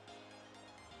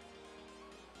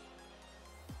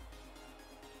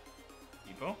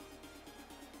 Depot.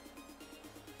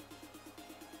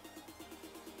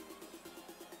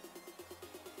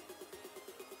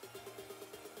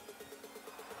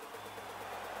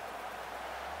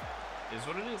 Is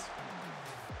what it is.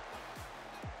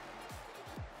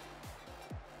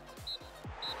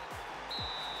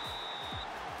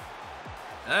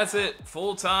 That's it.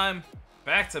 Full time.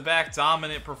 Back-to-back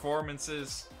dominant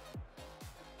performances.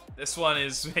 This one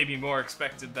is maybe more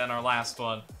expected than our last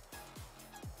one.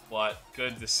 But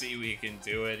good to see we can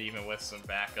do it even with some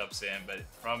backups in. But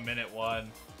from minute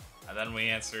 1, and then we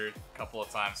answered a couple of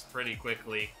times pretty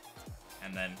quickly.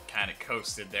 And then kind of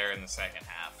coasted there in the second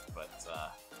half. But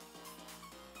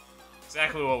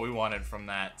exactly what we wanted from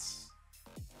that.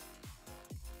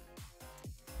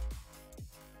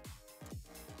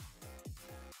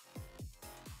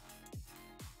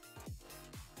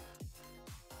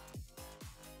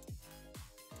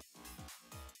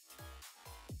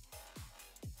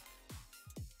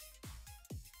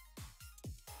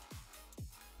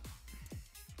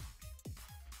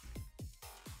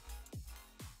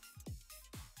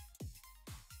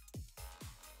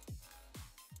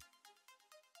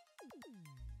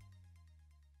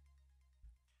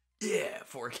 Yeah,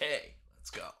 4K.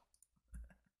 Let's go.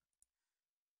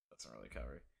 That's not really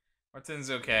covered.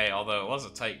 Martin's okay, although it was a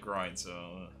tight groin,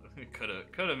 so it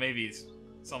could have maybe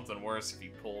something worse if he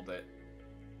pulled it.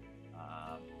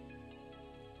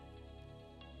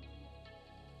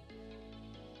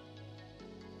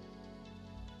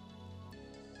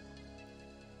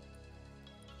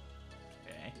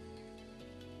 Okay.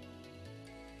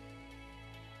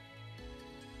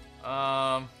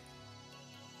 I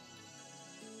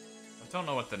don't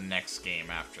know what the next game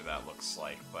after that looks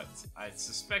like, but I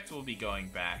suspect we'll be going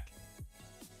back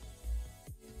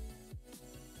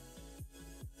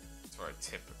to our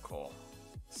typical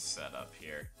setup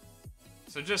here.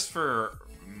 So just for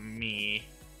me,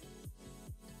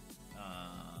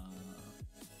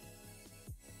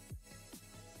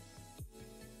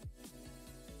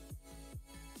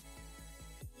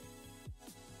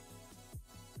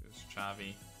 there's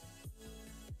Xavi.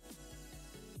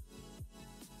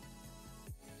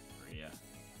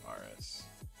 RS.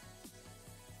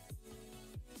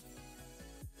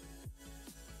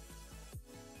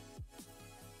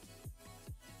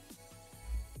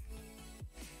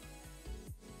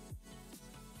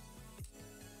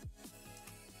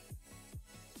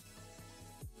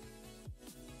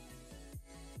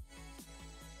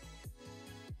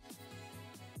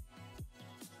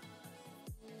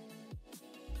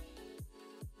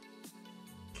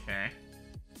 Okay.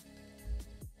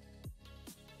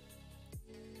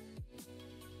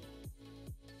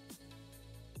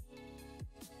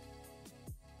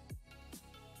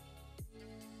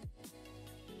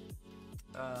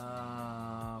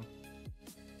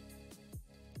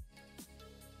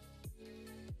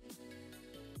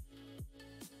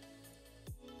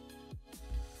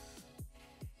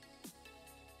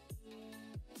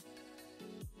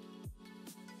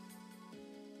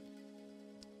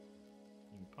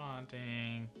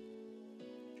 Punting.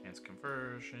 Chance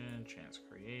conversion. Chance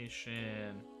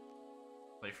creation.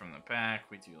 Play from the back.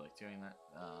 We do like doing that.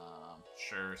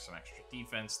 Sure, some extra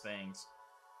defense things.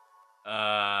 Never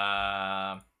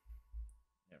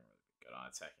really been good on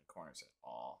attacking corners at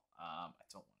all. I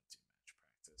don't want to do match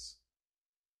practice.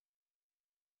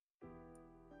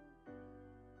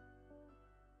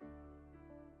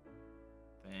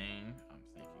 Thing I'm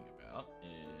thinking about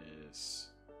is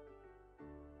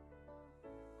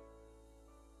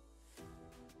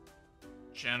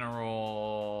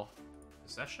general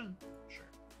possession, sure,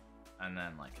 and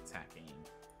then like attacking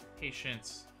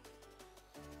patience.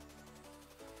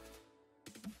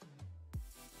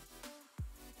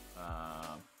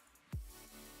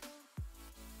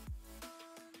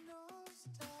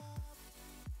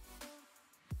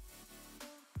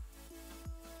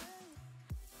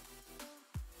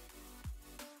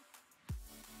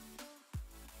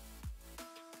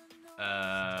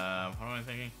 What am I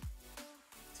thinking?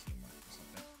 Teamwork or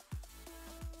something.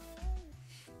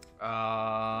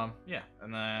 Yeah,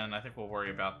 and then I think we'll worry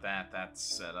about that. That's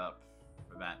set up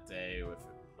for that day. If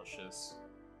it pushes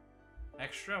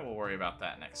extra, we'll worry about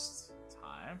that next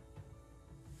time.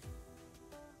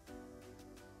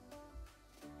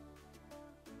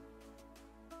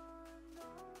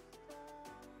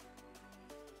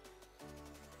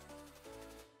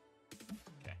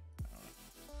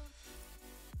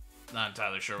 Not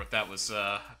entirely sure what that was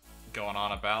going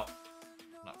on about.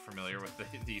 Not familiar with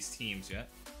these teams yet.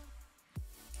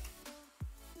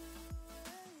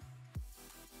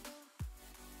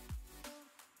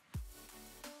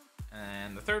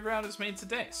 And the third round is made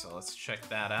today, so let's check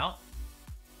that out.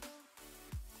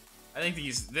 I think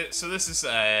so this is,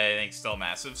 I think, still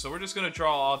massive. So we're just going to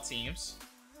draw all teams.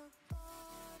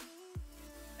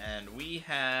 And we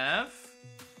have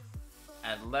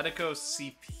Atletico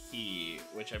CP,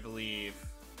 which I believe...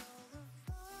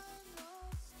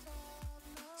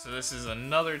 So this is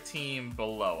another team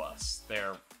below us.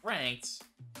 They're ranked,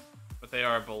 but they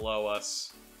are below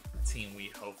us. A team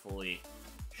we hopefully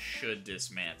should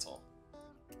dismantle.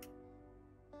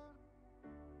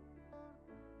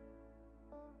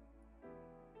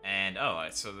 And, oh,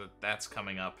 so that's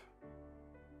coming up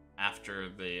after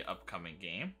the upcoming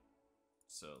game.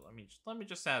 So let me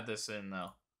just add this in,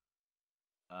 though.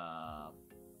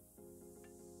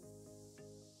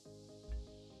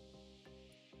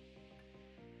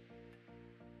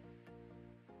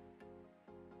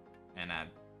 And I'll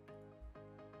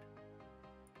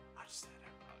just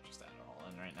add it all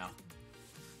in right now,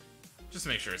 just to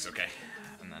make sure it's okay.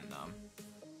 And then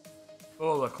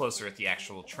we'll look closer at the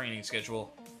actual training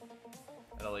schedule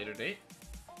at a later date.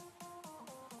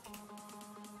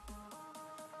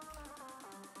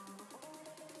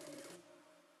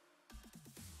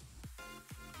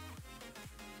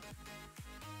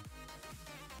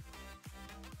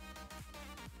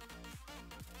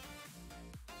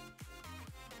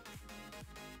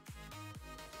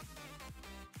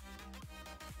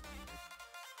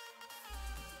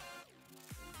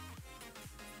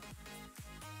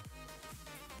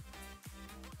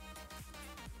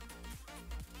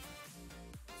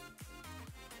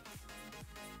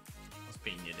 What's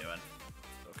Pina doing?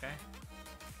 Okay.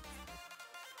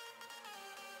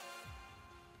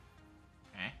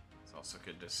 Okay. It's also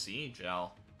good to see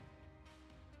Gel.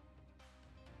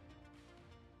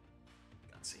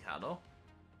 Gansihado.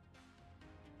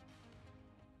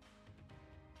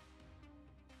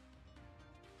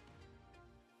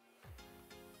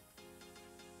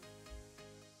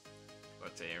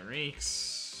 But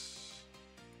Enrique's.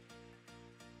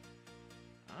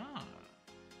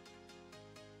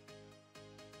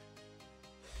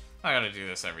 I'm not gonna do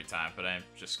this every time, but I'm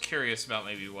just curious about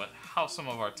maybe how some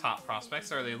of our top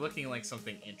prospects are they looking like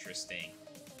something interesting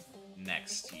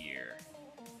next year.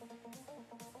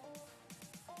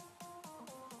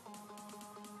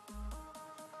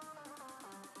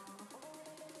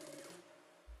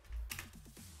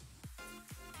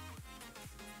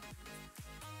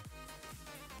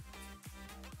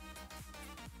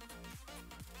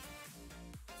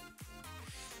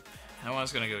 I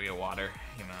was gonna go get water,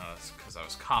 you know, it's because I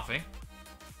was coughing.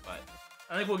 But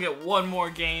I think we'll get one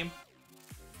more game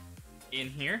in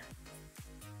here.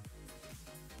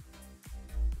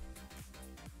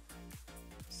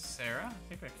 Sarah, I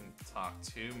think I can talk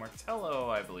to.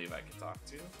 Martello, I believe I can talk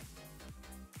to.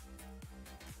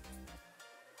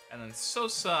 And then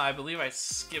Sosa, I believe I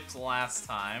skipped last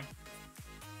time.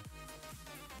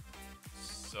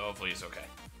 So hopefully he's okay.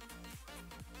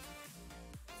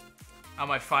 How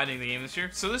am I finding the game this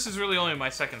year? So this is really only my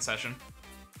second session.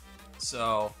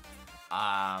 So,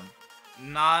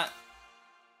 not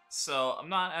So I'm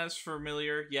not as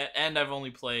familiar yet, and I've only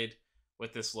played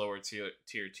with this lower tier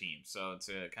team. So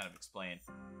to kind of explain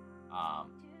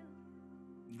um,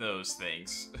 those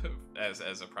things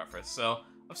as a preface. So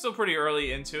I'm still pretty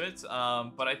early into it,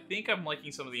 but I think I'm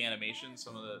liking some of the animations,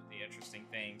 some of the interesting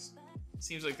things.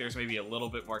 Seems like there's maybe a little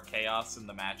bit more chaos in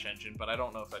the match engine, but I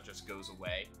don't know if that just goes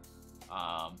away.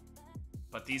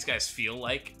 But these guys feel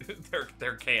like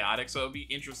they're chaotic, so it'll be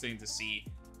interesting to see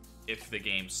if the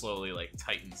game slowly like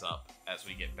tightens up as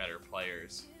we get better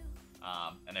players,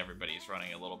 and everybody's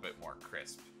running a little bit more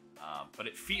crisp. But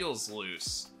it feels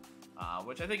loose,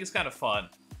 which I think is kind of fun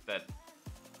that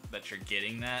you're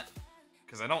getting that,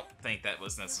 because I don't think that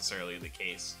was necessarily the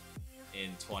case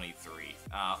in 23.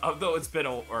 Although it's been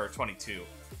or 22,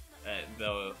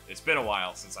 though it's been a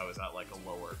while since I was at like a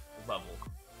lower level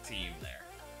team there.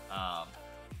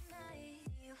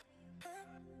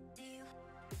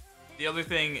 The other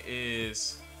thing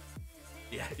is,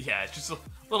 yeah, it's just a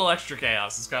little extra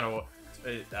chaos. It's kind of,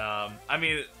 I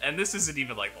mean, and this isn't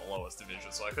even like the lowest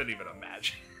division, so I couldn't even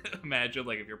imagine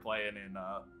like if you're playing in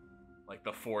like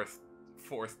the fourth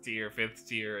tier, fifth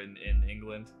tier in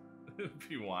England. It'd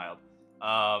be wild.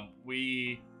 Let's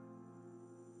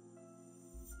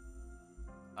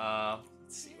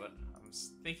see what I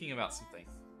was thinking about something.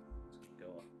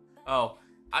 Oh,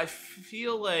 I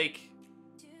feel like,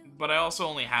 but I also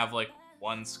only have like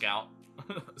one scout,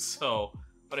 so.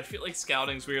 But I feel like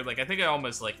scouting's weird. Like I think I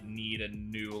almost like need a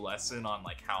new lesson on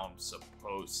like how I'm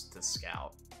supposed to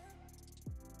scout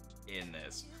in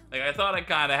this. Like I thought I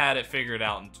kind of had it figured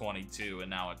out in 22, and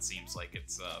now it seems like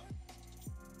it's a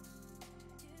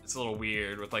little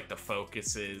weird with like the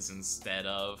focuses instead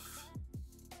of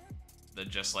the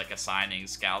just like assigning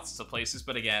scouts to places.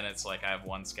 But again, it's like I have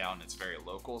one scout and it's very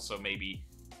local, so maybe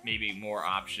more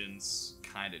options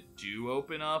kind of do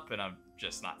open up, and I'm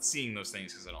just not seeing those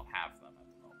things because I don't have them at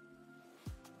the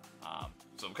moment.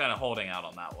 So I'm kind of holding out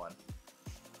on that one.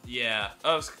 Yeah.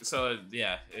 Oh, so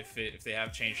yeah, if they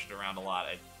have changed it around a lot,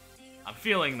 I'm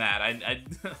feeling that. I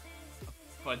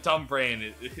my dumb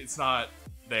brain, it's not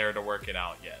there to work it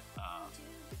out yet.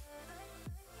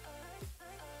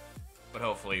 But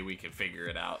hopefully we can figure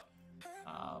it out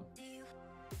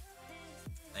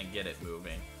and get it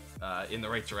moving in the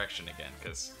right direction again,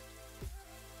 because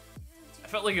I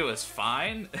felt like it was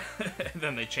fine, and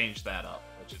then they changed that up,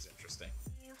 which is interesting.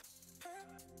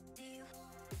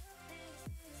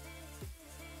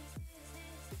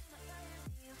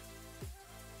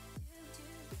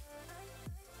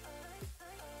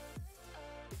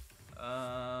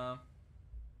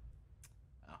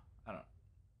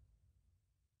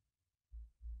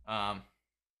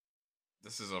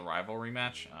 This is a rivalry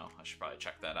match. Oh, I should probably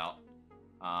check that out.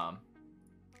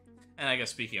 And I guess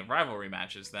speaking of rivalry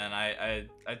matches, then I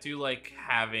do like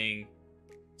having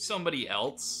somebody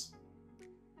else.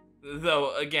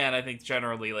 Though again, I think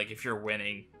generally like if you're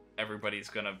winning, everybody's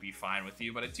gonna be fine with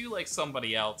you. But I do like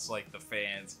somebody else, like the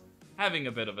fans, having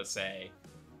a bit of a say.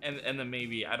 And then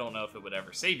maybe, I don't know if it would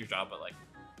ever save your job, but like,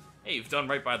 hey, you've done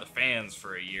right by the fans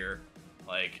for a year.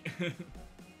 Like,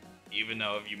 even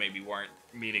though if you maybe weren't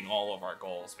meeting all of our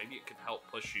goals, maybe it could help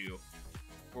push you.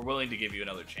 We're willing to give you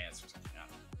another chance or something. I don't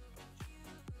know.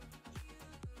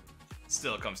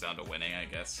 Still, it comes down to winning, I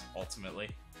guess, ultimately.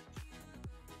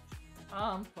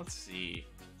 Let's see.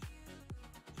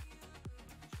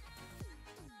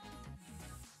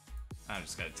 I'm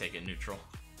just gonna take it neutral.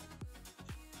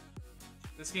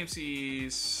 This game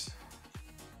sees...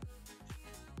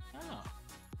 Oh.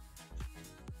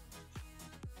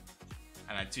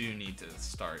 And I do need to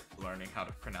start learning how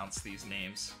to pronounce these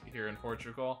names here in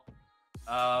Portugal.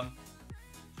 Yeah,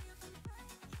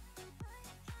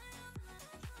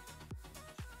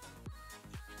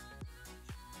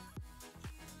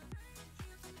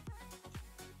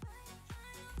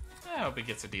 I hope it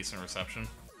gets a decent reception.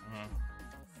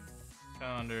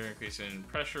 Calendar, increasing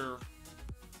pressure.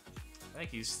 I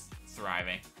think he's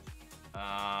thriving.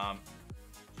 I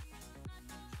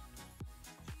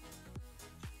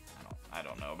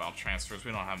don't know about transfers.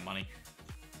 We don't have money.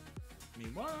 I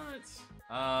mean, what?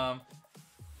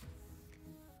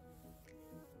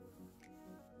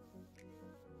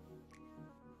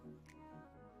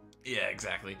 Yeah,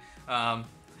 exactly.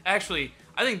 Actually,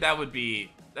 I think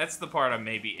that's the part I'm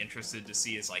maybe interested to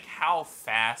see, is like how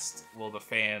fast will the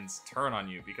fans turn on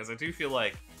you, because I do feel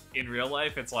like in real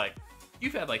life it's like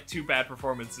you've had like 2 bad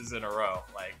performances in a row,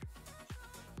 like,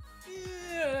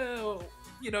 yeah,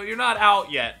 you know, you're not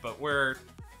out yet, but we're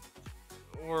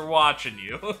watching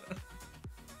you.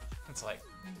 It's like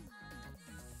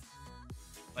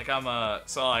I'm a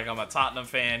Tottenham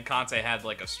fan. Conte had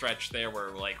like a stretch there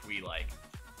where like we like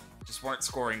just weren't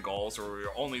scoring goals, or we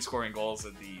were only scoring goals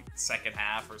in the second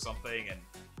half or something, and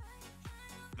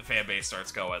the fan base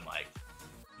starts going like,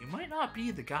 you might not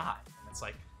be the guy. And it's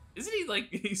like, isn't he like,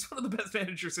 he's one of the best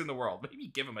managers in the world. Maybe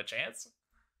give him a chance.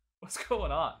 What's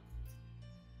going on?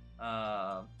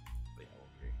 But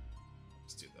yeah,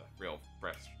 let's do the real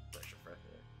pressure.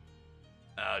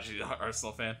 She's an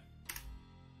Arsenal fan.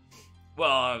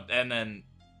 Well, and then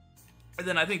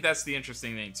I think that's the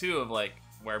interesting thing too, of like,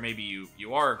 where maybe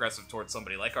you are aggressive towards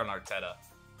somebody like an Arteta.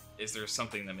 Is there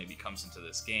something that maybe comes into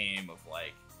this game of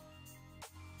like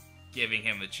giving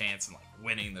him the chance and like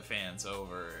winning the fans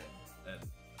over, and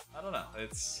I don't know,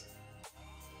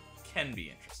 can be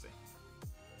interesting.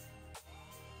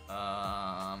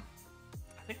 I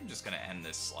think I'm just gonna end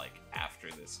this like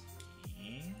after this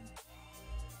game.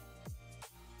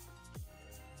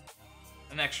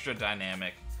 An extra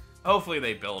dynamic. Hopefully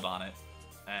they build on it,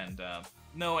 and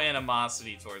no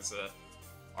animosity towards a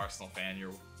Arsenal fan.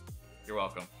 You're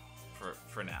welcome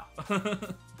for now.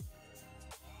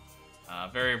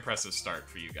 Very impressive start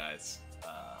for you guys.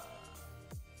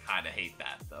 Kind of hate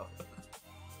that though.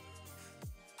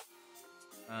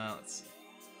 Let's see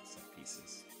some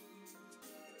pieces.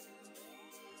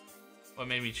 What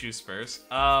made me choose Spurs?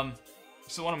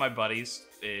 So one of my buddies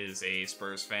is a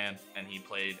Spurs fan, and he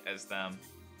played as them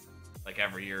like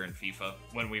every year in FIFA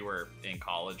when we were in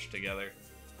college together.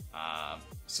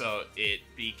 So it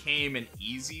became an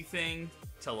easy thing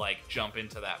to like jump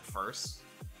into that first,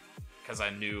 because I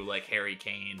knew like Harry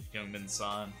Kane, Heung-min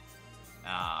Son,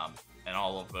 and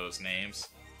all of those names.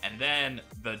 And then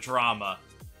the drama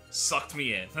sucked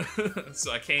me in.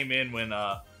 So I came in when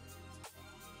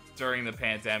during the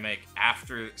pandemic,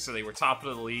 so they were top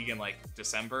of the league in like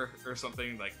December or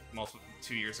something, like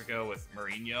 2 years ago with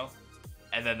Mourinho,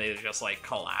 and then they just like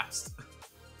collapsed,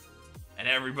 and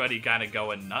everybody kind of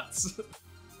going nuts.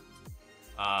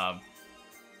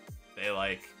 They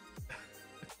like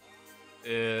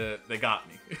they got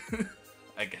me.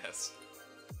 I guess.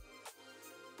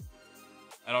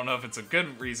 I don't know if it's a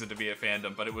good reason to be a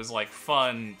fandom, but it was like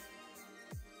fun,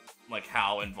 like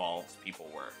how involved people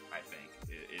were, I think,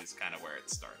 is kind of where it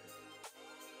started.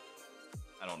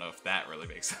 I don't know if that really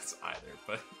makes sense either,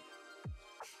 but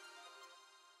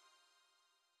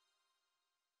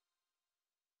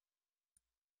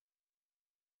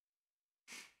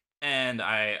and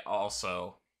I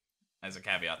also, as a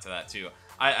caveat to that too,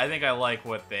 I think I like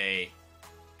what they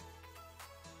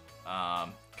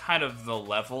kind of the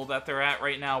level that they're at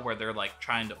right now, where they're like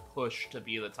trying to push to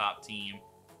be the top team,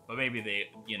 but maybe they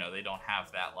don't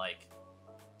have that like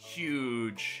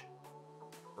huge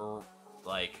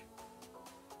like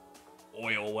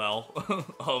oil well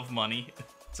of money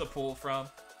to pull from,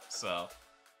 so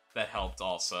that helped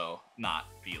also not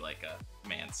be like a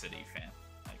Man City fan,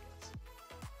 I guess.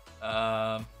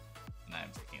 And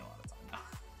I'm taking a lot of time now.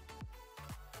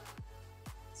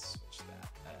 Let's switch that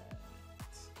and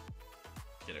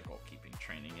get a goalkeeping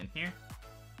training in here.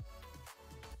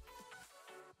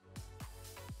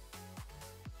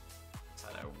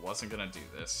 Said I wasn't gonna do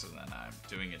this, and then I'm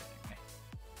doing it anyway.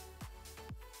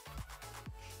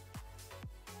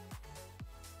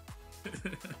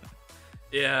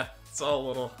 Yeah, it's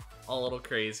all a little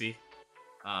crazy.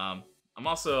 I'm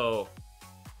also,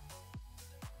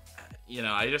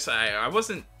 I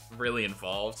wasn't really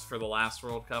involved for the last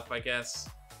World Cup, I guess,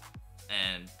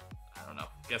 and I don't know,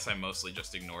 I guess I mostly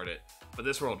just ignored it. But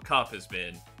this World Cup has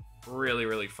been really,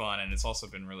 really fun, and it's also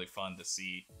been really fun to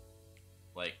see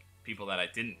like people that I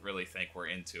didn't really think were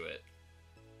into it,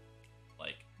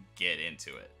 like, get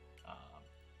into it,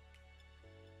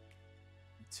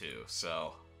 too.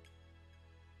 So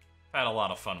I've had a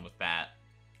lot of fun with that.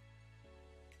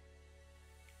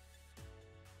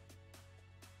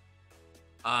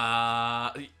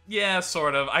 Yeah,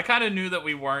 sort of. I kind of knew that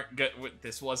we weren't good.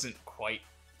 This wasn't quite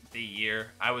the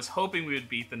year. I was hoping we would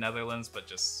beat the Netherlands, but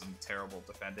just some terrible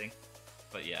defending.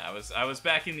 But yeah, I was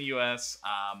back in the U.S.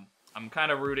 I'm kind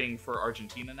of rooting for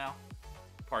Argentina now.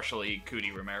 Partially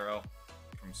Cuti Romero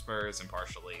from Spurs, and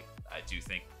partially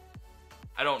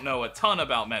I don't know a ton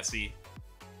about Messi.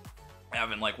 I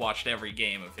haven't like watched every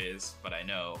game of his, but I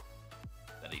know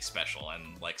that he's special,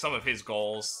 and like some of his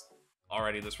goals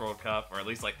already this World Cup, or at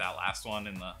least like that last one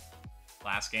in the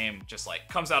last game, just like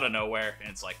comes out of nowhere,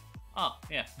 and it's like, oh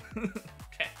yeah,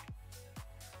 okay,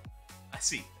 I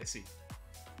see.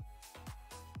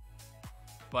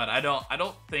 But I don't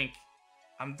think,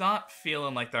 I'm not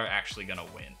feeling like they're actually gonna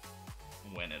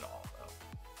win it all though.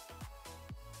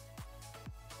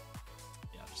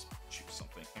 Yeah, just choose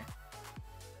something here.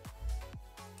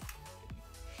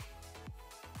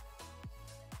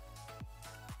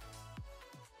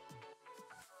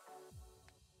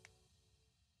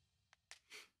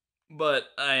 But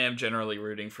I am generally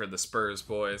rooting for the Spurs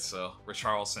boys, so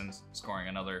Richarlison scoring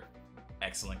another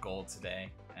excellent goal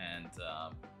today. And, oh.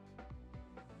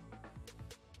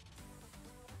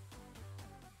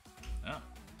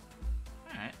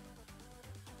 Alright.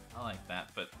 I like that,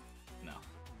 but no.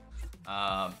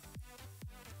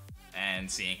 And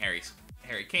seeing Harry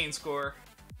Kane score,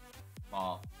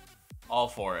 all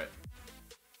for it.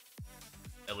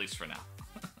 At least for now.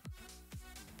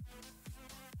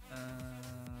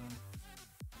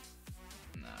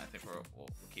 No, I think we'll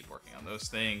keep working on those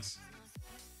things.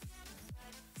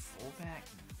 Fullback.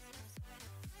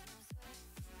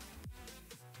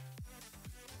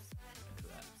 Into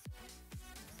that.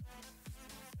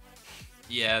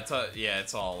 Yeah,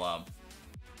 it's all.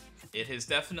 It has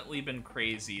definitely been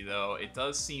crazy, though. It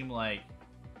does seem like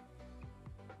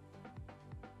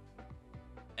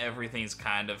everything's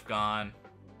kind of gone.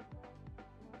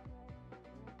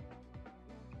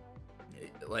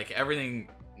 Like everything's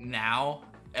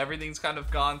kind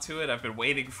of gone to it. I've been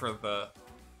waiting for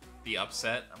the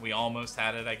upset. We almost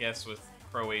had it, I guess, with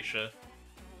Croatia.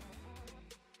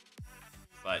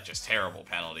 But just terrible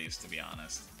penalties, to be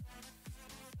honest.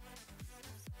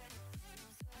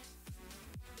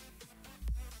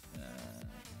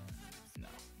 No.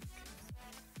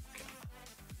 Okay.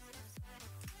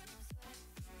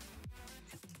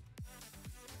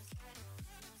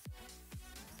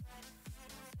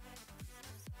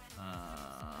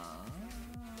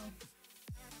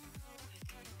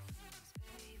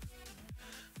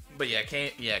 But yeah,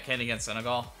 Kane against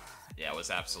Senegal, yeah, it was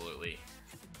absolutely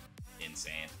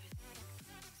insane.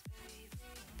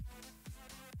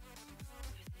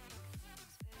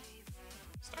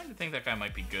 Starting to think that guy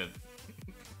might be good.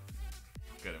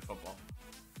 Good at football.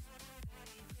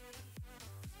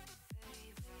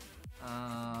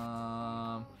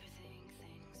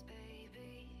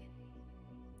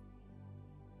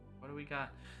 What do we got?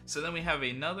 So then we have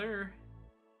another.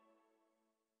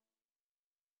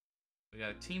 We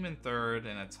got a team in third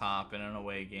and a top in an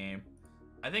away game.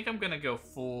 I think I'm going to go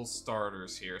full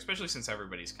starters here, especially since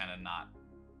everybody's kind of not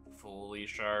fully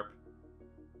sharp.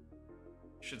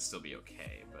 Should still be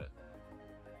okay, but...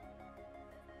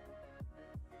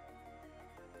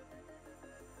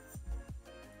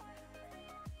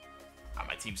 Oh,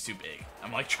 my team's too big.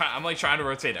 I'm like trying to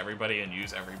rotate everybody and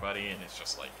use everybody, and it's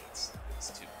just like, it's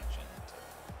too much.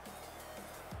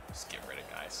 Just get rid of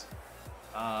guys.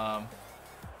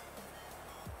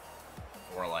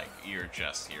 Or like, you're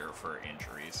just here for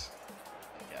injuries,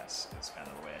 I guess, is kind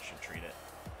of the way I should treat it.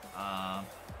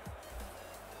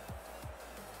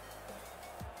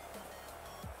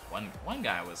 One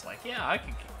guy was like, yeah, I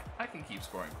can keep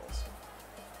scoring goals.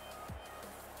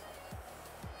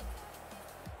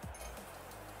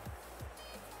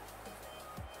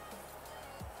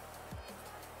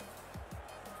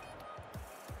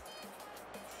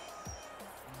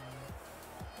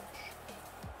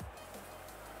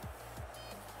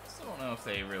 If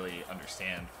they really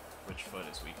understand which foot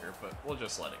is weaker, but we'll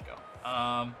just let it go.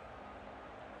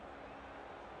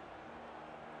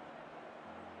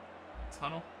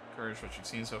 Tunnel, encourage what you've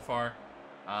seen so far.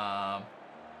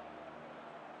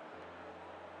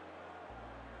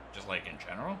 Just like in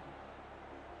general.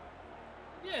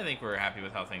 Yeah, I think we're happy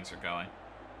with how things are going.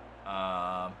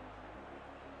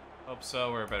 Hope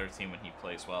so. We're a better team when he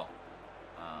plays well.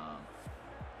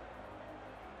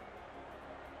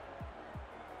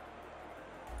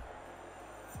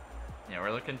 Yeah,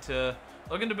 we're looking to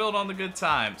build on the good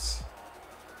times.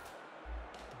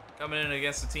 Coming in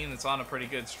against a team that's on a pretty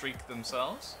good streak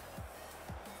themselves.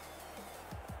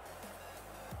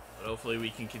 But hopefully we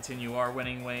can continue our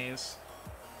winning ways.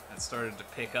 That started to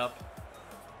pick up.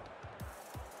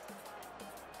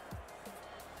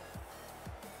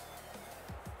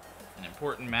 An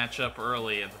important matchup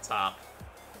early at the top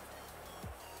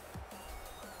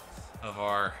of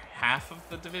our half of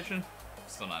the division.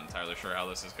 Still not entirely sure how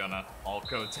this is gonna all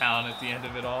go down at the end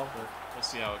of it all, but we'll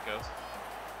see how it goes.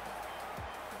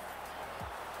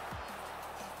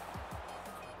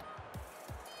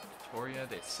 Victoria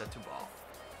de Setúbal.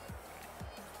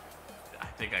 I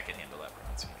think I can handle that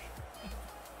pronunciation.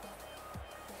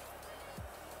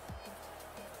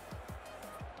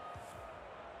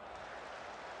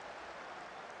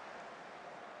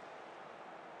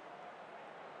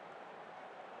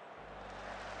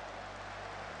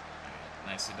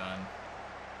 Nicely done.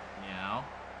 Meow.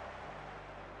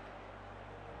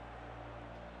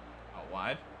 Out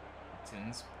wide.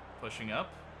 Tins pushing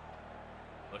up.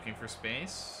 Looking for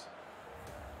space.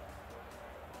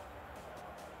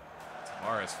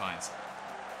 Tavares finds it.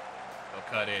 He'll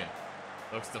cut in.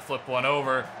 Looks to flip one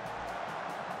over.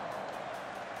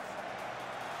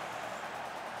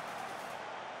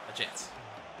 a chance.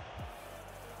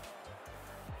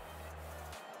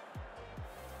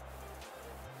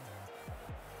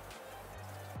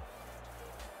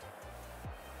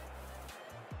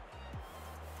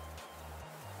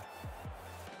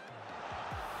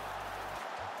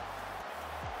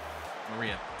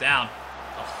 Maria, down.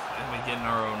 Oh, and we get in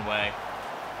our own way.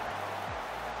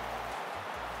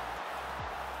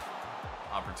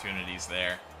 Opportunities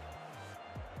there.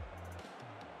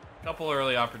 Couple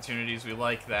early opportunities, we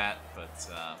like that, but this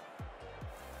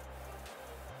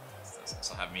does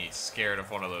also have me scared of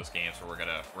one of those games where we're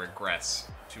gonna regress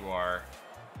to our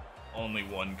only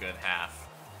one good half,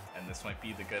 and this might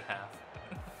be the good half.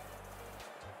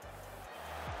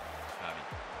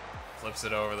 Flips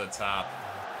it over the top.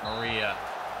 Maria.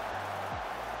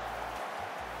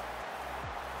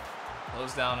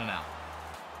 Close down and out.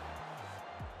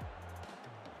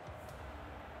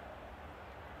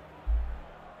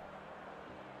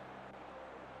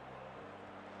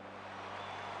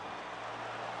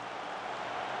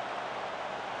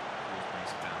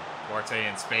 Duarte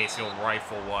in space, he'll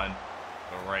rifle one,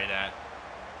 go right at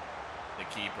the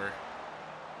keeper.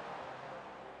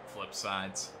 Flip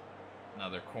sides,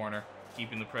 another corner,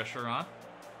 keeping the pressure on.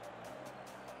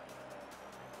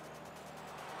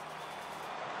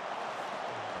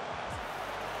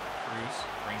 Cruz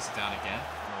brings it down again.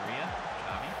 Maria,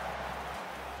 Javi.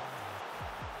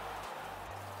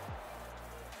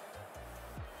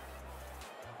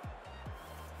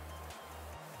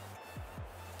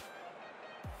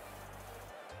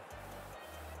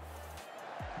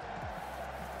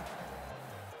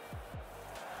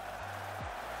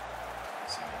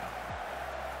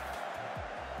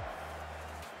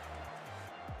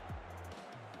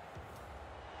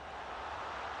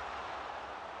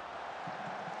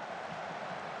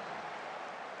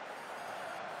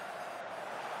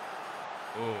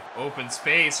 Ooh, open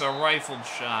space, a rifled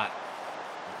shot.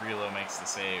 Grillo makes the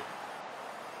save.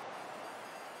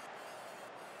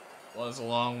 Was a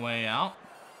long way out.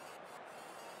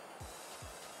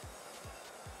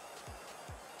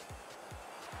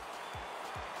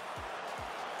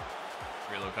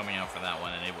 Grillo coming out for that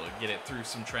one and able to get it through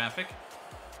some traffic.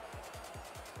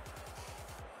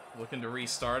 Looking to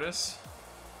restart us.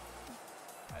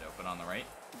 Wide open on the right.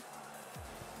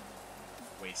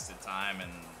 Wasted time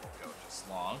and we'll go just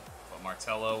long. But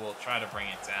Martello will try to bring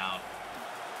it down.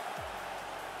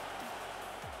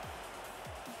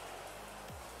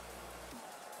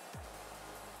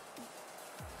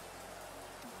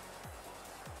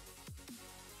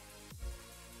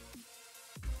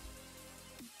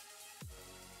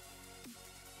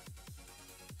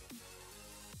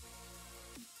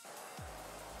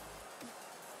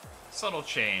 Subtle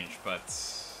change, but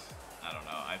I don't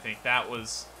know. I think that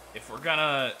was if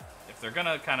they're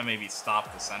gonna kind of maybe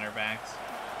stop the center backs.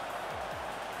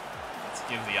 Let's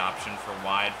give the option for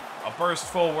wide. A burst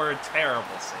forward,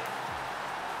 terrible save.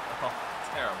 Oh,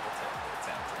 terrible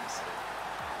attempt to save.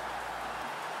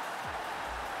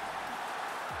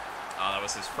 Oh, that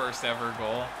was his first ever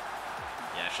goal.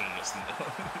 Yeah,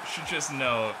 should just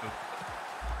know if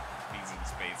he's in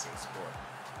space or score.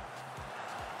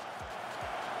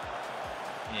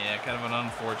 Yeah, kind of an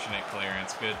unfortunate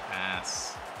clearance. Good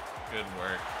pass. Good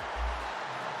work.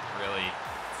 Really.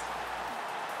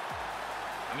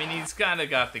 I mean, he's kind of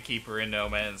got the keeper in no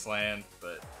man's land,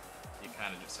 but you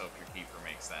kind of just hope your keeper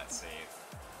makes that save.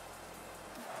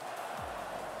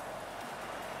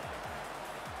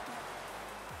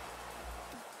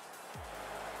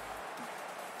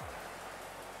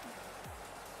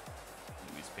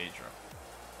 Luis Pedro.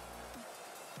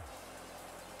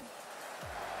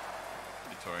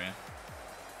 Victoria.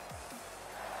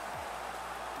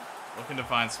 Looking to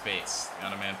find space.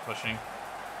 Got a man pushing.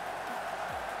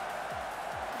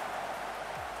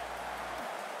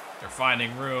 They're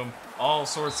finding room. All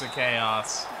sorts of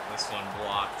chaos. This one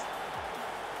blocked.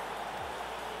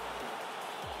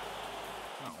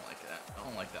 I don't like that. I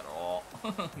don't like that at all.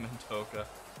 Mentoka.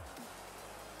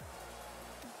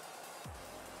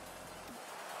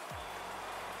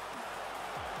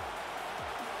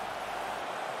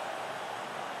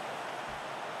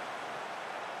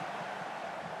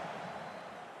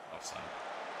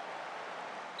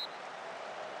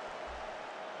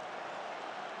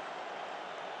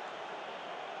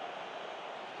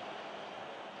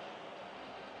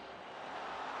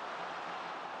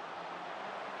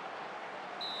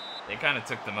 They kind of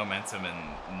took the momentum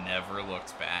and never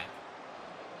looked back.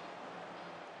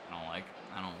 I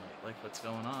don't like what's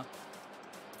going on.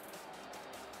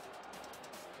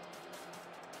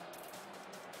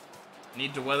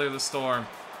 Need to weather the storm.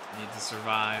 Need to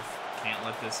survive. Can't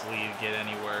let this lead get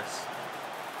any worse.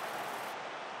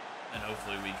 And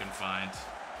hopefully we can find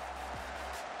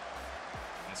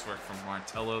nice work from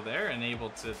Martello there and able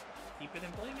to keep it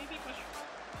in play, maybe? Question mark?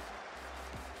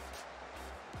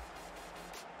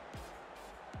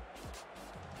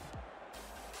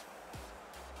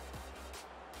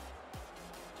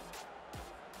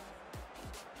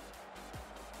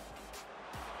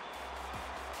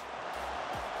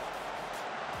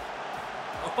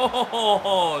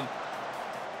 Oh!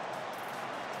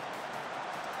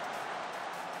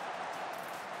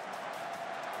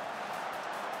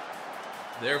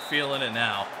 They're feeling it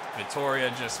now.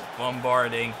 Vitoria just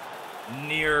bombarding.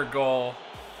 Near goal.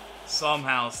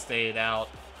 Somehow stayed out.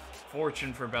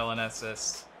 Fortune for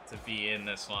Belenenses to be in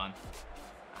this one.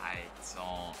 I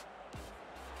don't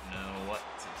know what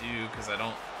to do because I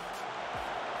don't...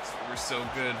 We're so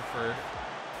good for...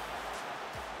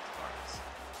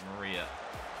 Maria.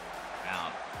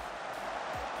 Down.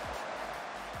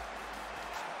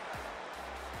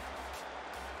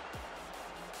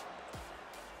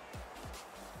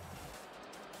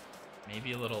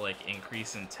 Maybe a little like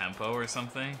increase in tempo or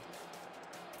something.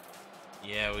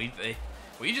 Yeah,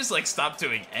 we just like stopped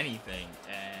doing anything,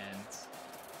 and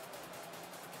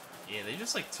yeah, they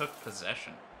just like took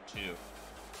possession too.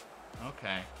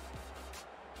 Okay,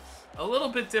 a little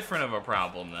bit different of a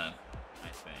problem then, I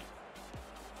think.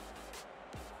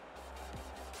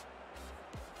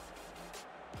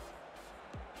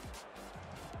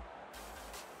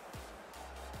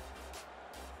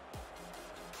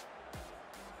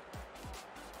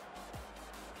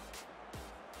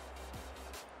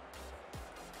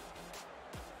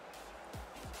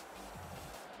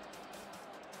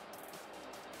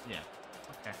 Yeah,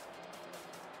 okay.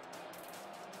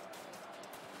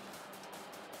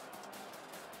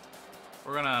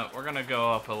 We're gonna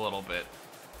go up a little bit.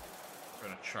 We're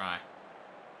gonna try.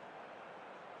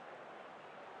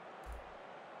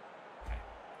 Okay.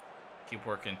 Keep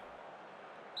working.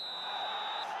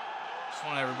 Just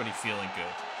want everybody feeling good,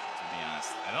 to be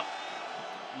honest. Like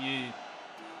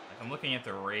I'm looking at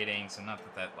the ratings, and not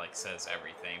that that like says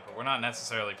everything, but we're not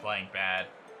necessarily playing bad.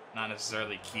 Not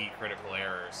necessarily key critical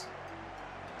errors.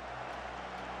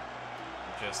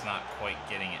 We're just not quite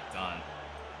getting it done.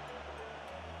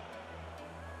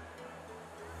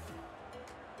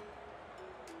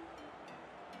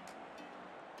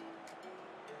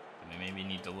 And we maybe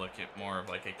need to look at more of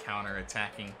like a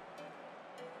counter-attacking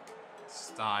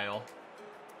style.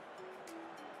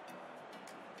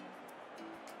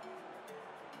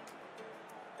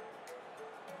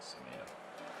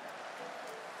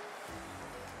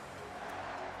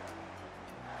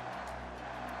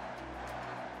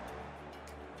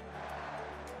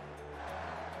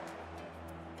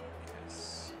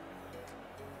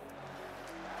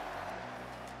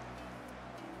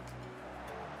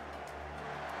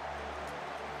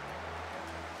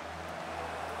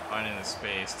 Finding the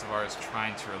space. Tavares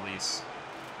trying to release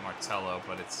Martello,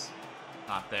 but it's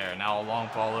not there. Now a long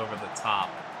ball over the top.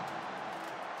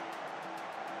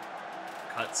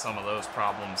 Cut some of those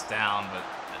problems down, but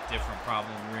a different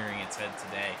problem rearing its head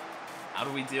today. How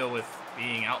do we deal with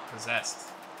being outpossessed?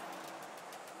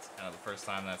 It's kind of the first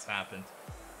time that's happened.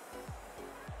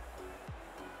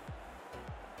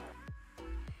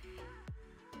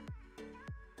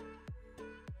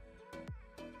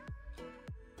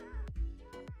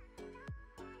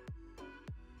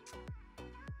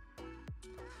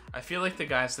 I feel like the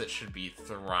guys that should be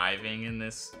thriving in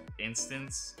this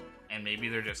instance, and maybe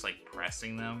they're just like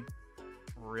pressing them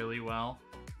really well.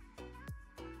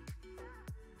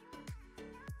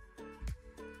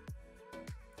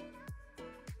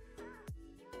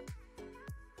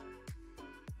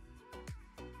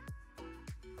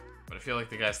 But I feel like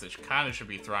the guys that kind of should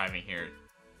be thriving here,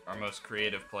 our most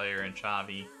creative player in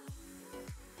Xavi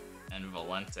and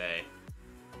Valente.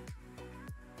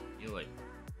 You like.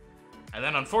 And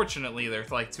then, unfortunately, they're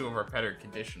like two of our better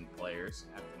conditioned players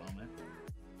at the moment.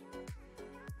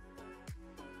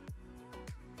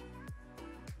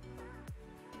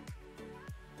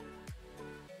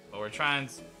 But we're trying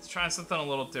something a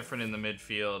little different in the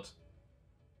midfield.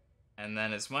 And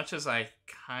then, as much as I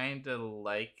kind of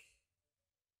like...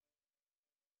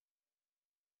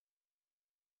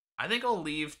 I think I'll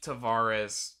leave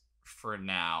Tavares for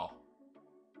now.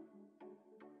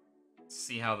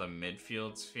 See how the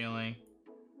midfield's feeling,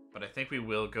 but I think we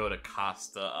will go to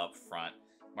Costa up front.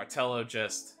 Martello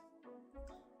just...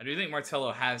 I do think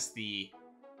Martello has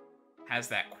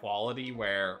that quality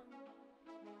where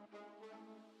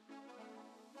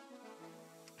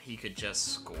he could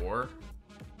just score.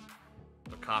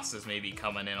 But Costa's maybe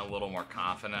coming in a little more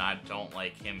confident. I don't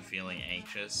like him feeling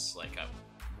anxious. Like,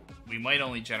 we might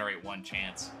only generate one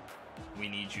chance. We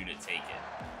need you to take it.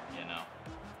 you know.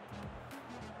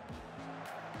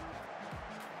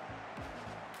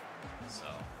 So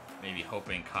maybe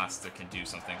hoping Costa can do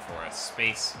something for us.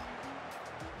 Space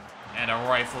and a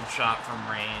rifled shot from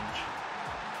range.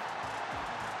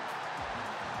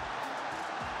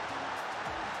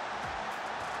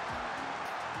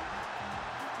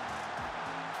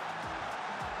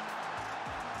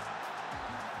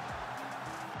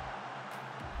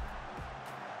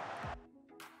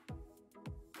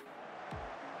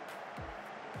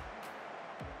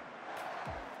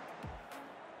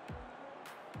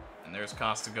 And there's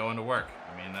Costa going to work.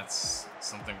 I mean, that's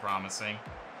something promising,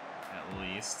 at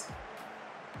least.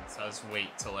 It does wait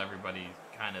till everybody's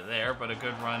kind of there, but a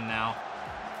good run now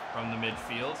from the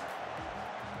midfield.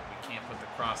 We can't put the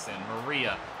cross in.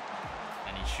 Maria,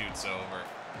 and he shoots over.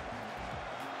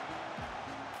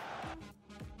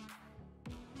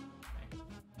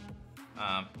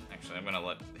 Actually, I'm gonna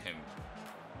let them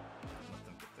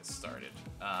get this started.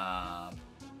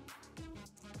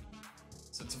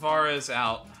 So Tavares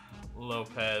out,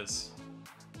 Lopez,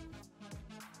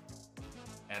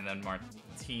 and then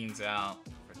Martins out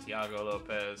for Thiago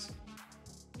Lopez.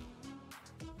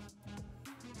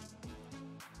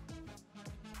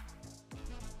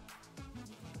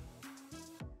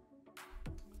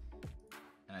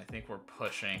 And I think we're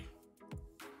pushing.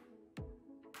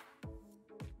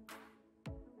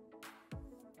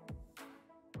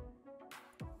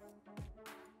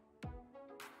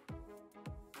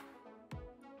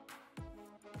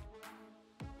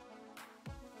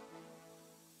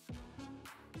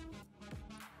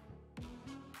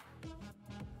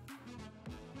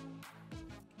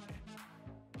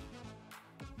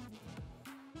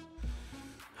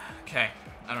 Okay,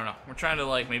 I don't know. We're trying to,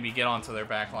 like, maybe get onto their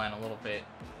back line a little bit.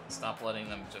 Stop letting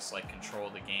them just, like, control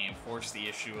the game. Force the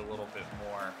issue a little bit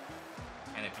more.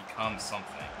 And it becomes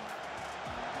something.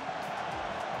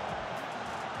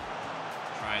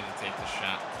 Trying to take the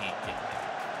shot. Can't get there.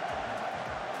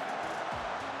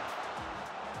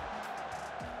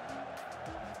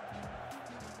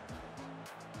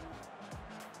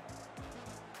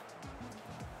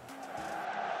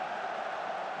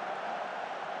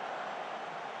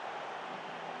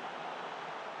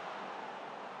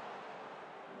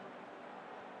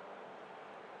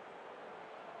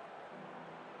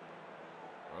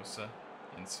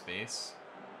 In space.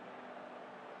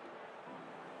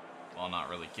 Well, not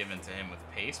really given to him with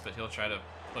pace, but he'll try to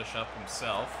push up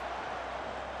himself.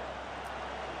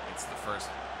 It's the first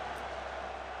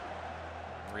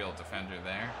real defender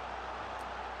there.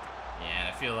 Yeah, and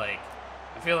I feel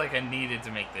like I needed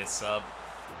to make this sub.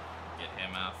 Get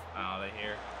him out of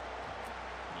here.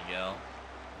 Miguel.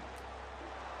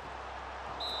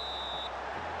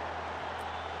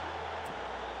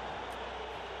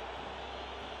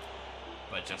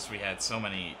 But just we had so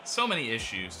many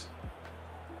issues.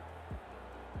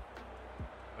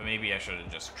 But maybe I should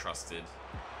have just trusted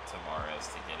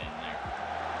Tavares to get in there,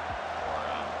 or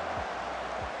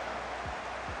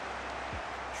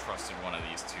trusted one of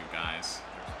these two guys.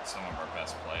 They're some of our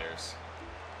best players.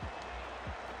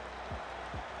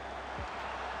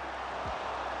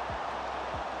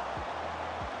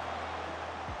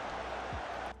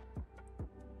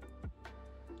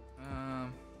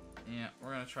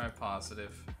 Try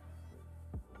positive.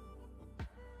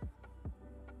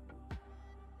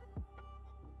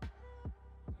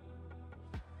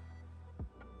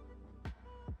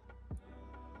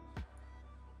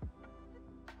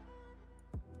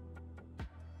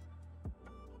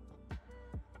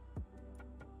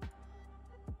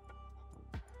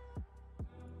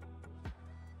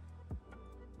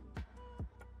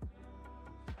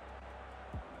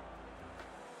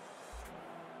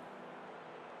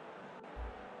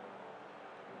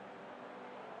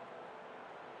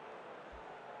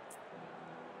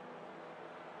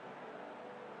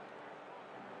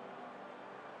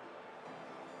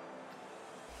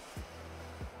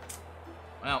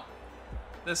 Well,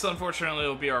 this unfortunately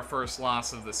will be our first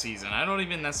loss of the season. I don't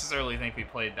even necessarily think we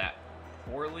played that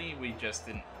poorly. We just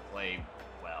didn't play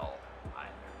well either,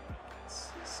 I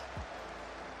guess. So.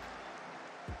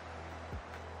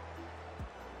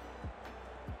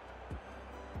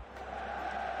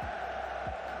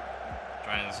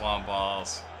 Trying these long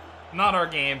balls. Not our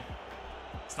game.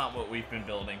 It's not what we've been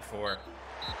building for.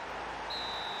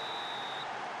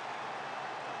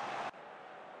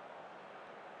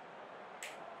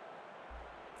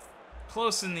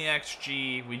 Close in the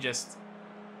XG, we just,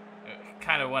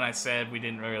 kind of when I said we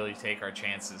didn't really take our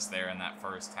chances there in that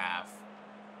first half.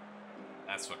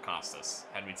 That's what cost us.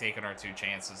 Had we taken our 2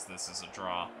 chances, this is a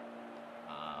draw.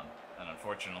 And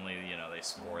unfortunately, you know, they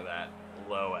score that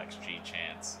low XG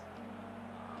chance.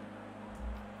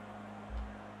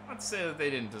 Not to say that they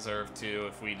didn't deserve to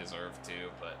if we deserved to,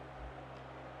 but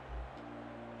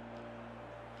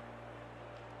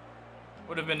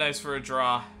would have been nice for a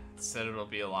draw. Instead, it'll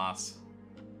be a loss.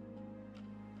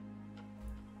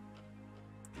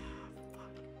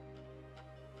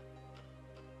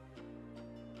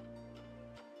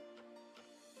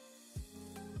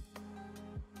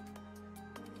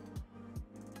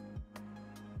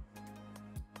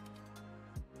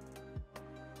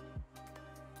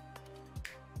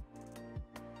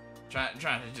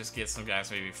 Trying to just get some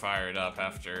guys maybe fired up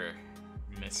after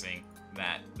missing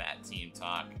that team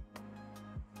talk.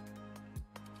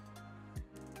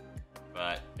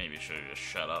 But maybe should have just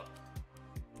shut up.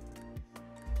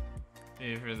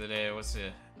 Maybe for the day, what's the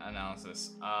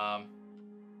analysis? I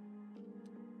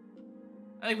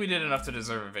think we did enough to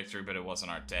deserve a victory, but it wasn't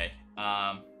our day.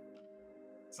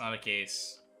 It's not a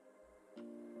case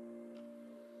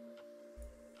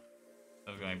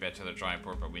of going back to the drawing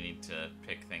board, but we need to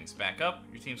pick things back up.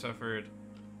 Your team suffered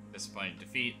disappointing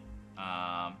defeat.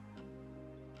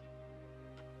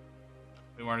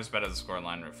 We weren't as bad as the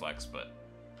scoreline reflects, but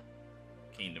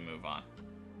keen to move on.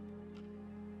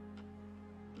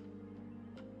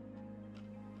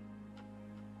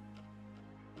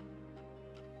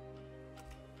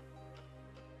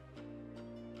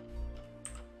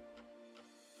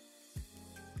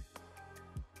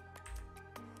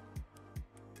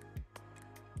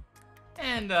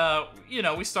 And, you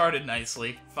know, we started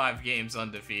nicely. 5 games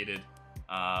undefeated.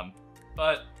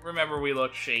 But remember, we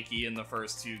looked shaky in the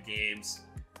first 2 games.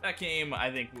 That game,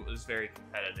 I think, was very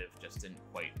competitive, just didn't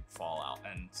quite fall out.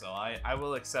 And so I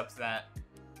will accept that.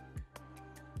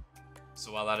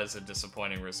 So while that is a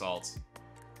disappointing result,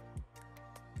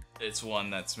 it's one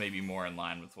that's maybe more in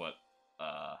line with what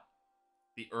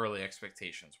the early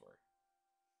expectations were.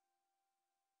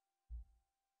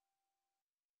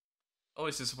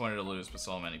 Always disappointed to lose, but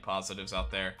so many positives out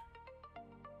there.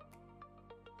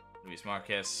 Luis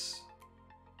Marquez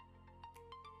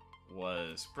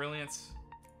was brilliant.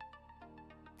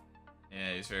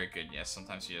 Yeah, he's very good. Yes,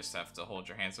 sometimes you just have to hold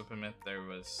your hands up a minute. There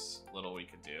was little we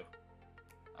could do.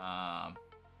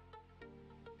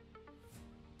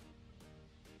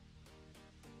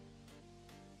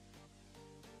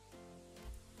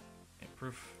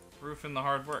 Proof in the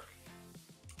hard work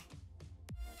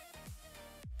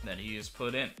that he has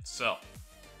put in. So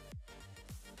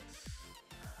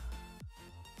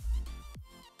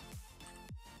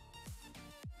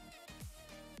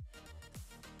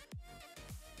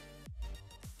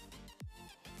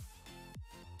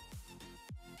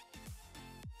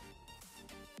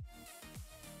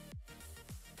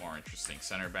more interesting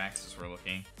center backs as we're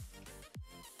looking.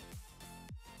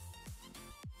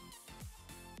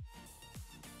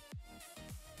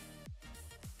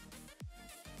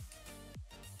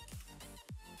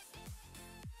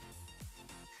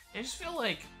 I just feel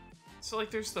like, so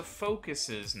like there's the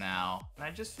focuses now, and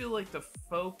I just feel like the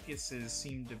focuses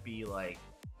seem to be like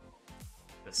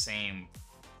the same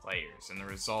players and the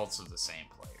results of the same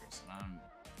players,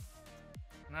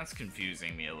 and that's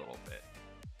confusing me a little bit.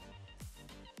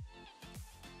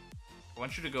 I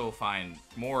want you to go find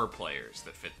more players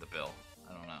that fit the bill.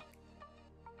 I don't know.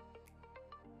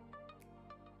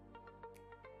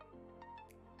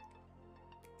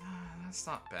 That's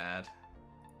not bad.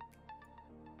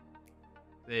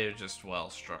 They're just well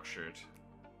structured.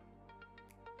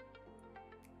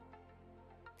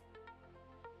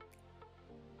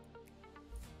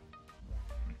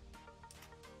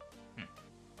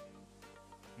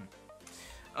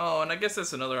 Oh, and I guess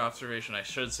that's another observation I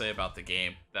should say about the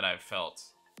game that I've felt.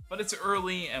 But it's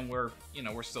early, and we're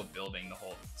still building the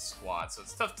whole squad, so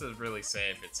it's tough to really say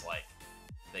if it's like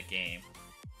the game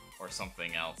or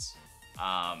something else.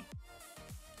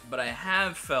 But I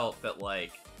have felt that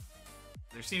like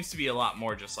there seems to be a lot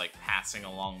more just like passing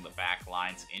along the back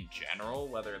lines in general,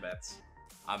 whether that's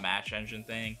a match engine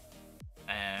thing.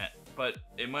 But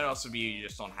it might also be you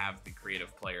just don't have the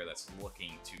creative player that's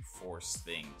looking to force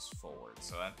things forward.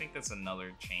 So I think that's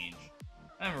another change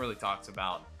I haven't really talked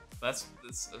about. That's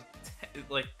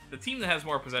like the team that has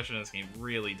more possession in this game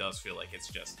really does feel like it's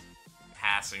just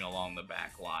passing along the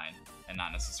back line and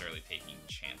not necessarily taking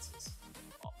chances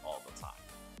all the time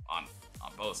on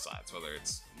both sides, whether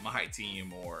it's my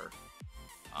team or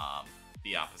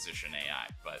the opposition AI.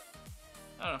 But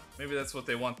I don't know, maybe that's what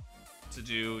they want to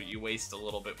do. You waste a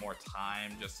little bit more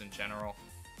time just in general.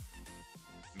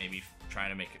 Maybe trying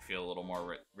to make it feel a little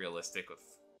more realistic with,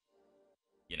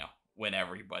 you know, when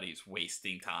everybody's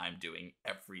wasting time doing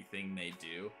everything they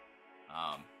do.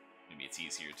 Maybe it's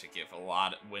easier to give a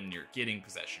lot when you're getting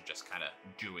possession, just kind of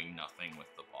doing nothing with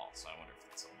the ball. So I wonder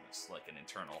if it's almost like an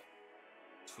internal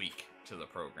tweak to the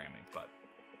programming, but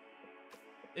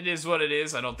it is what it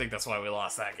is. I don't think that's why we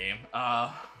lost that game.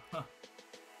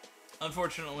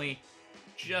 Unfortunately,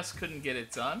 just couldn't get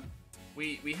it done.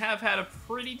 We have had a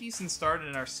pretty decent start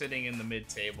and are sitting in the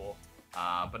mid-table,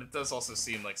 but it does also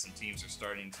seem like some teams are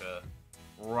starting to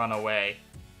run away.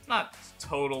 Not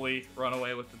totally run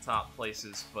away with the top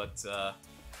places, but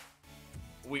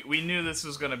we knew this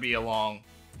was going to be a long...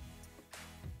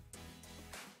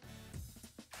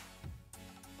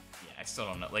 Yeah, I still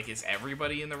don't know. Like, is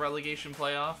everybody in the relegation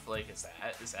playoff? Like, is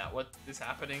that what is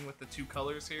happening with the two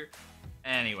colors here?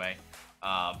 Anyway,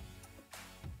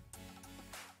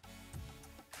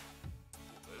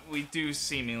 we do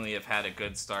seemingly have had a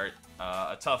good start.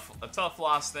 A tough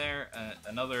loss there.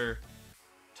 Another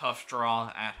tough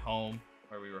draw at home,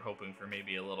 where we were hoping for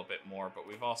maybe a little bit more, but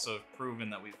we've also proven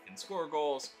that we can score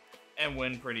goals and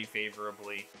win pretty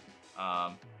favorably.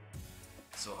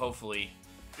 So hopefully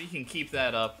we can keep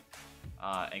that up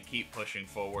and keep pushing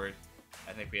forward.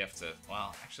 I think we have to,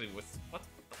 well, actually, with what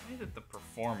the way that the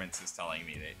performance is telling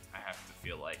me, that I have to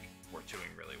feel like we're doing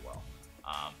really well.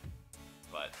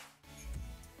 But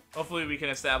hopefully we can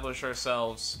establish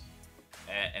ourselves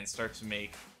and start to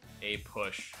make a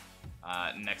push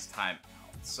next time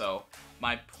out. So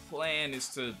my plan is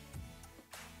to...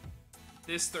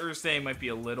 This Thursday might be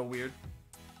a little weird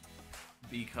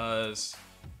because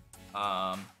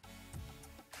I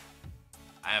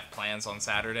have plans on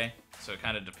Saturday, so it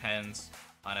kind of depends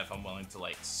on if I'm willing to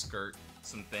like skirt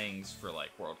some things for like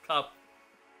World Cup,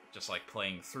 just like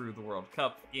playing through the World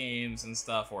Cup games and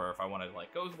stuff, or if I want to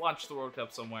like go watch the World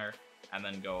Cup somewhere and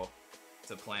then go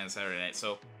to plan Saturday night.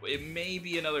 So it may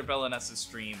be another Belenenses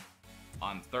stream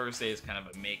on Thursday as kind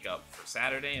of a makeup for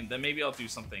Saturday, and then maybe I'll do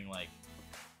something like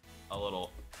a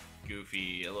little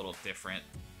goofy, a little different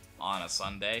on a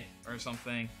Sunday or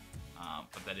something.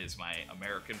 But that is my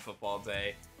American football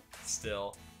day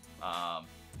still.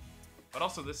 But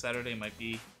also this Saturday might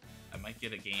be, I might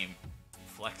get a game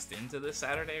flexed into this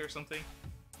Saturday or something.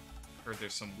 Heard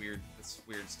there's some weird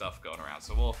stuff going around,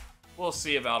 so we'll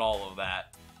see about all of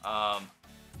that.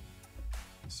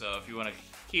 So if you want to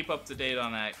keep up to date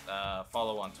on that,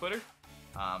 follow on Twitter.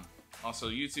 Also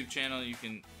YouTube channel, you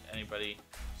can, anybody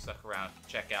stuck around,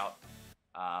 check out.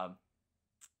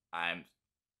 I'm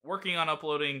working on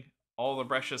uploading all the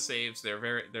Brescia saves.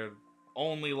 They're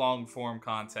only long form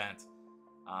content.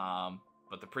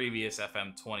 But the previous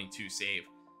FM22 save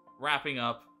wrapping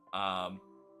up. I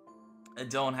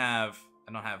don't have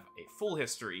a full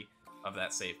history of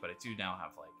that save, but I do now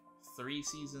have like 3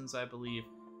 seasons, I believe,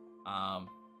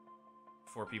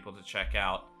 for people to check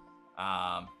out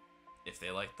if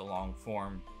they like the long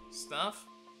form stuff.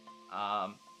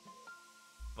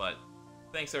 But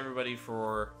thanks everybody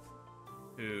for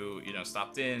who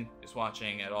stopped in, is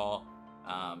watching at all.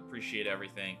 Appreciate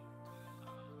everything.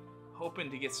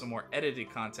 Hoping to get some more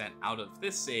edited content out of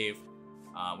this save,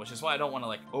 which is why I don't want to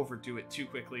like overdo it too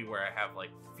quickly, where I have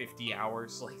like 50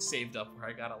 hours like saved up where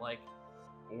I gotta like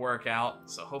work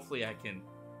out. So hopefully I can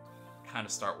kind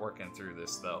of start working through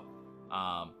this though,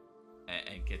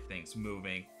 and get things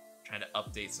moving. Trying to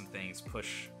update some things,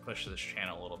 push this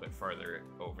channel a little bit further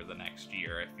over the next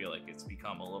year. I feel like it's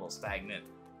become a little stagnant.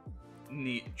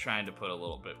 Trying to put a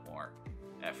little bit more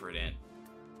effort in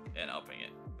and upping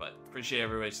it. But appreciate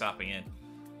everybody stopping in.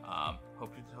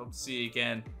 Hope to see you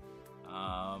again.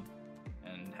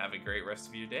 And have a great rest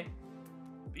of your day.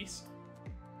 Peace.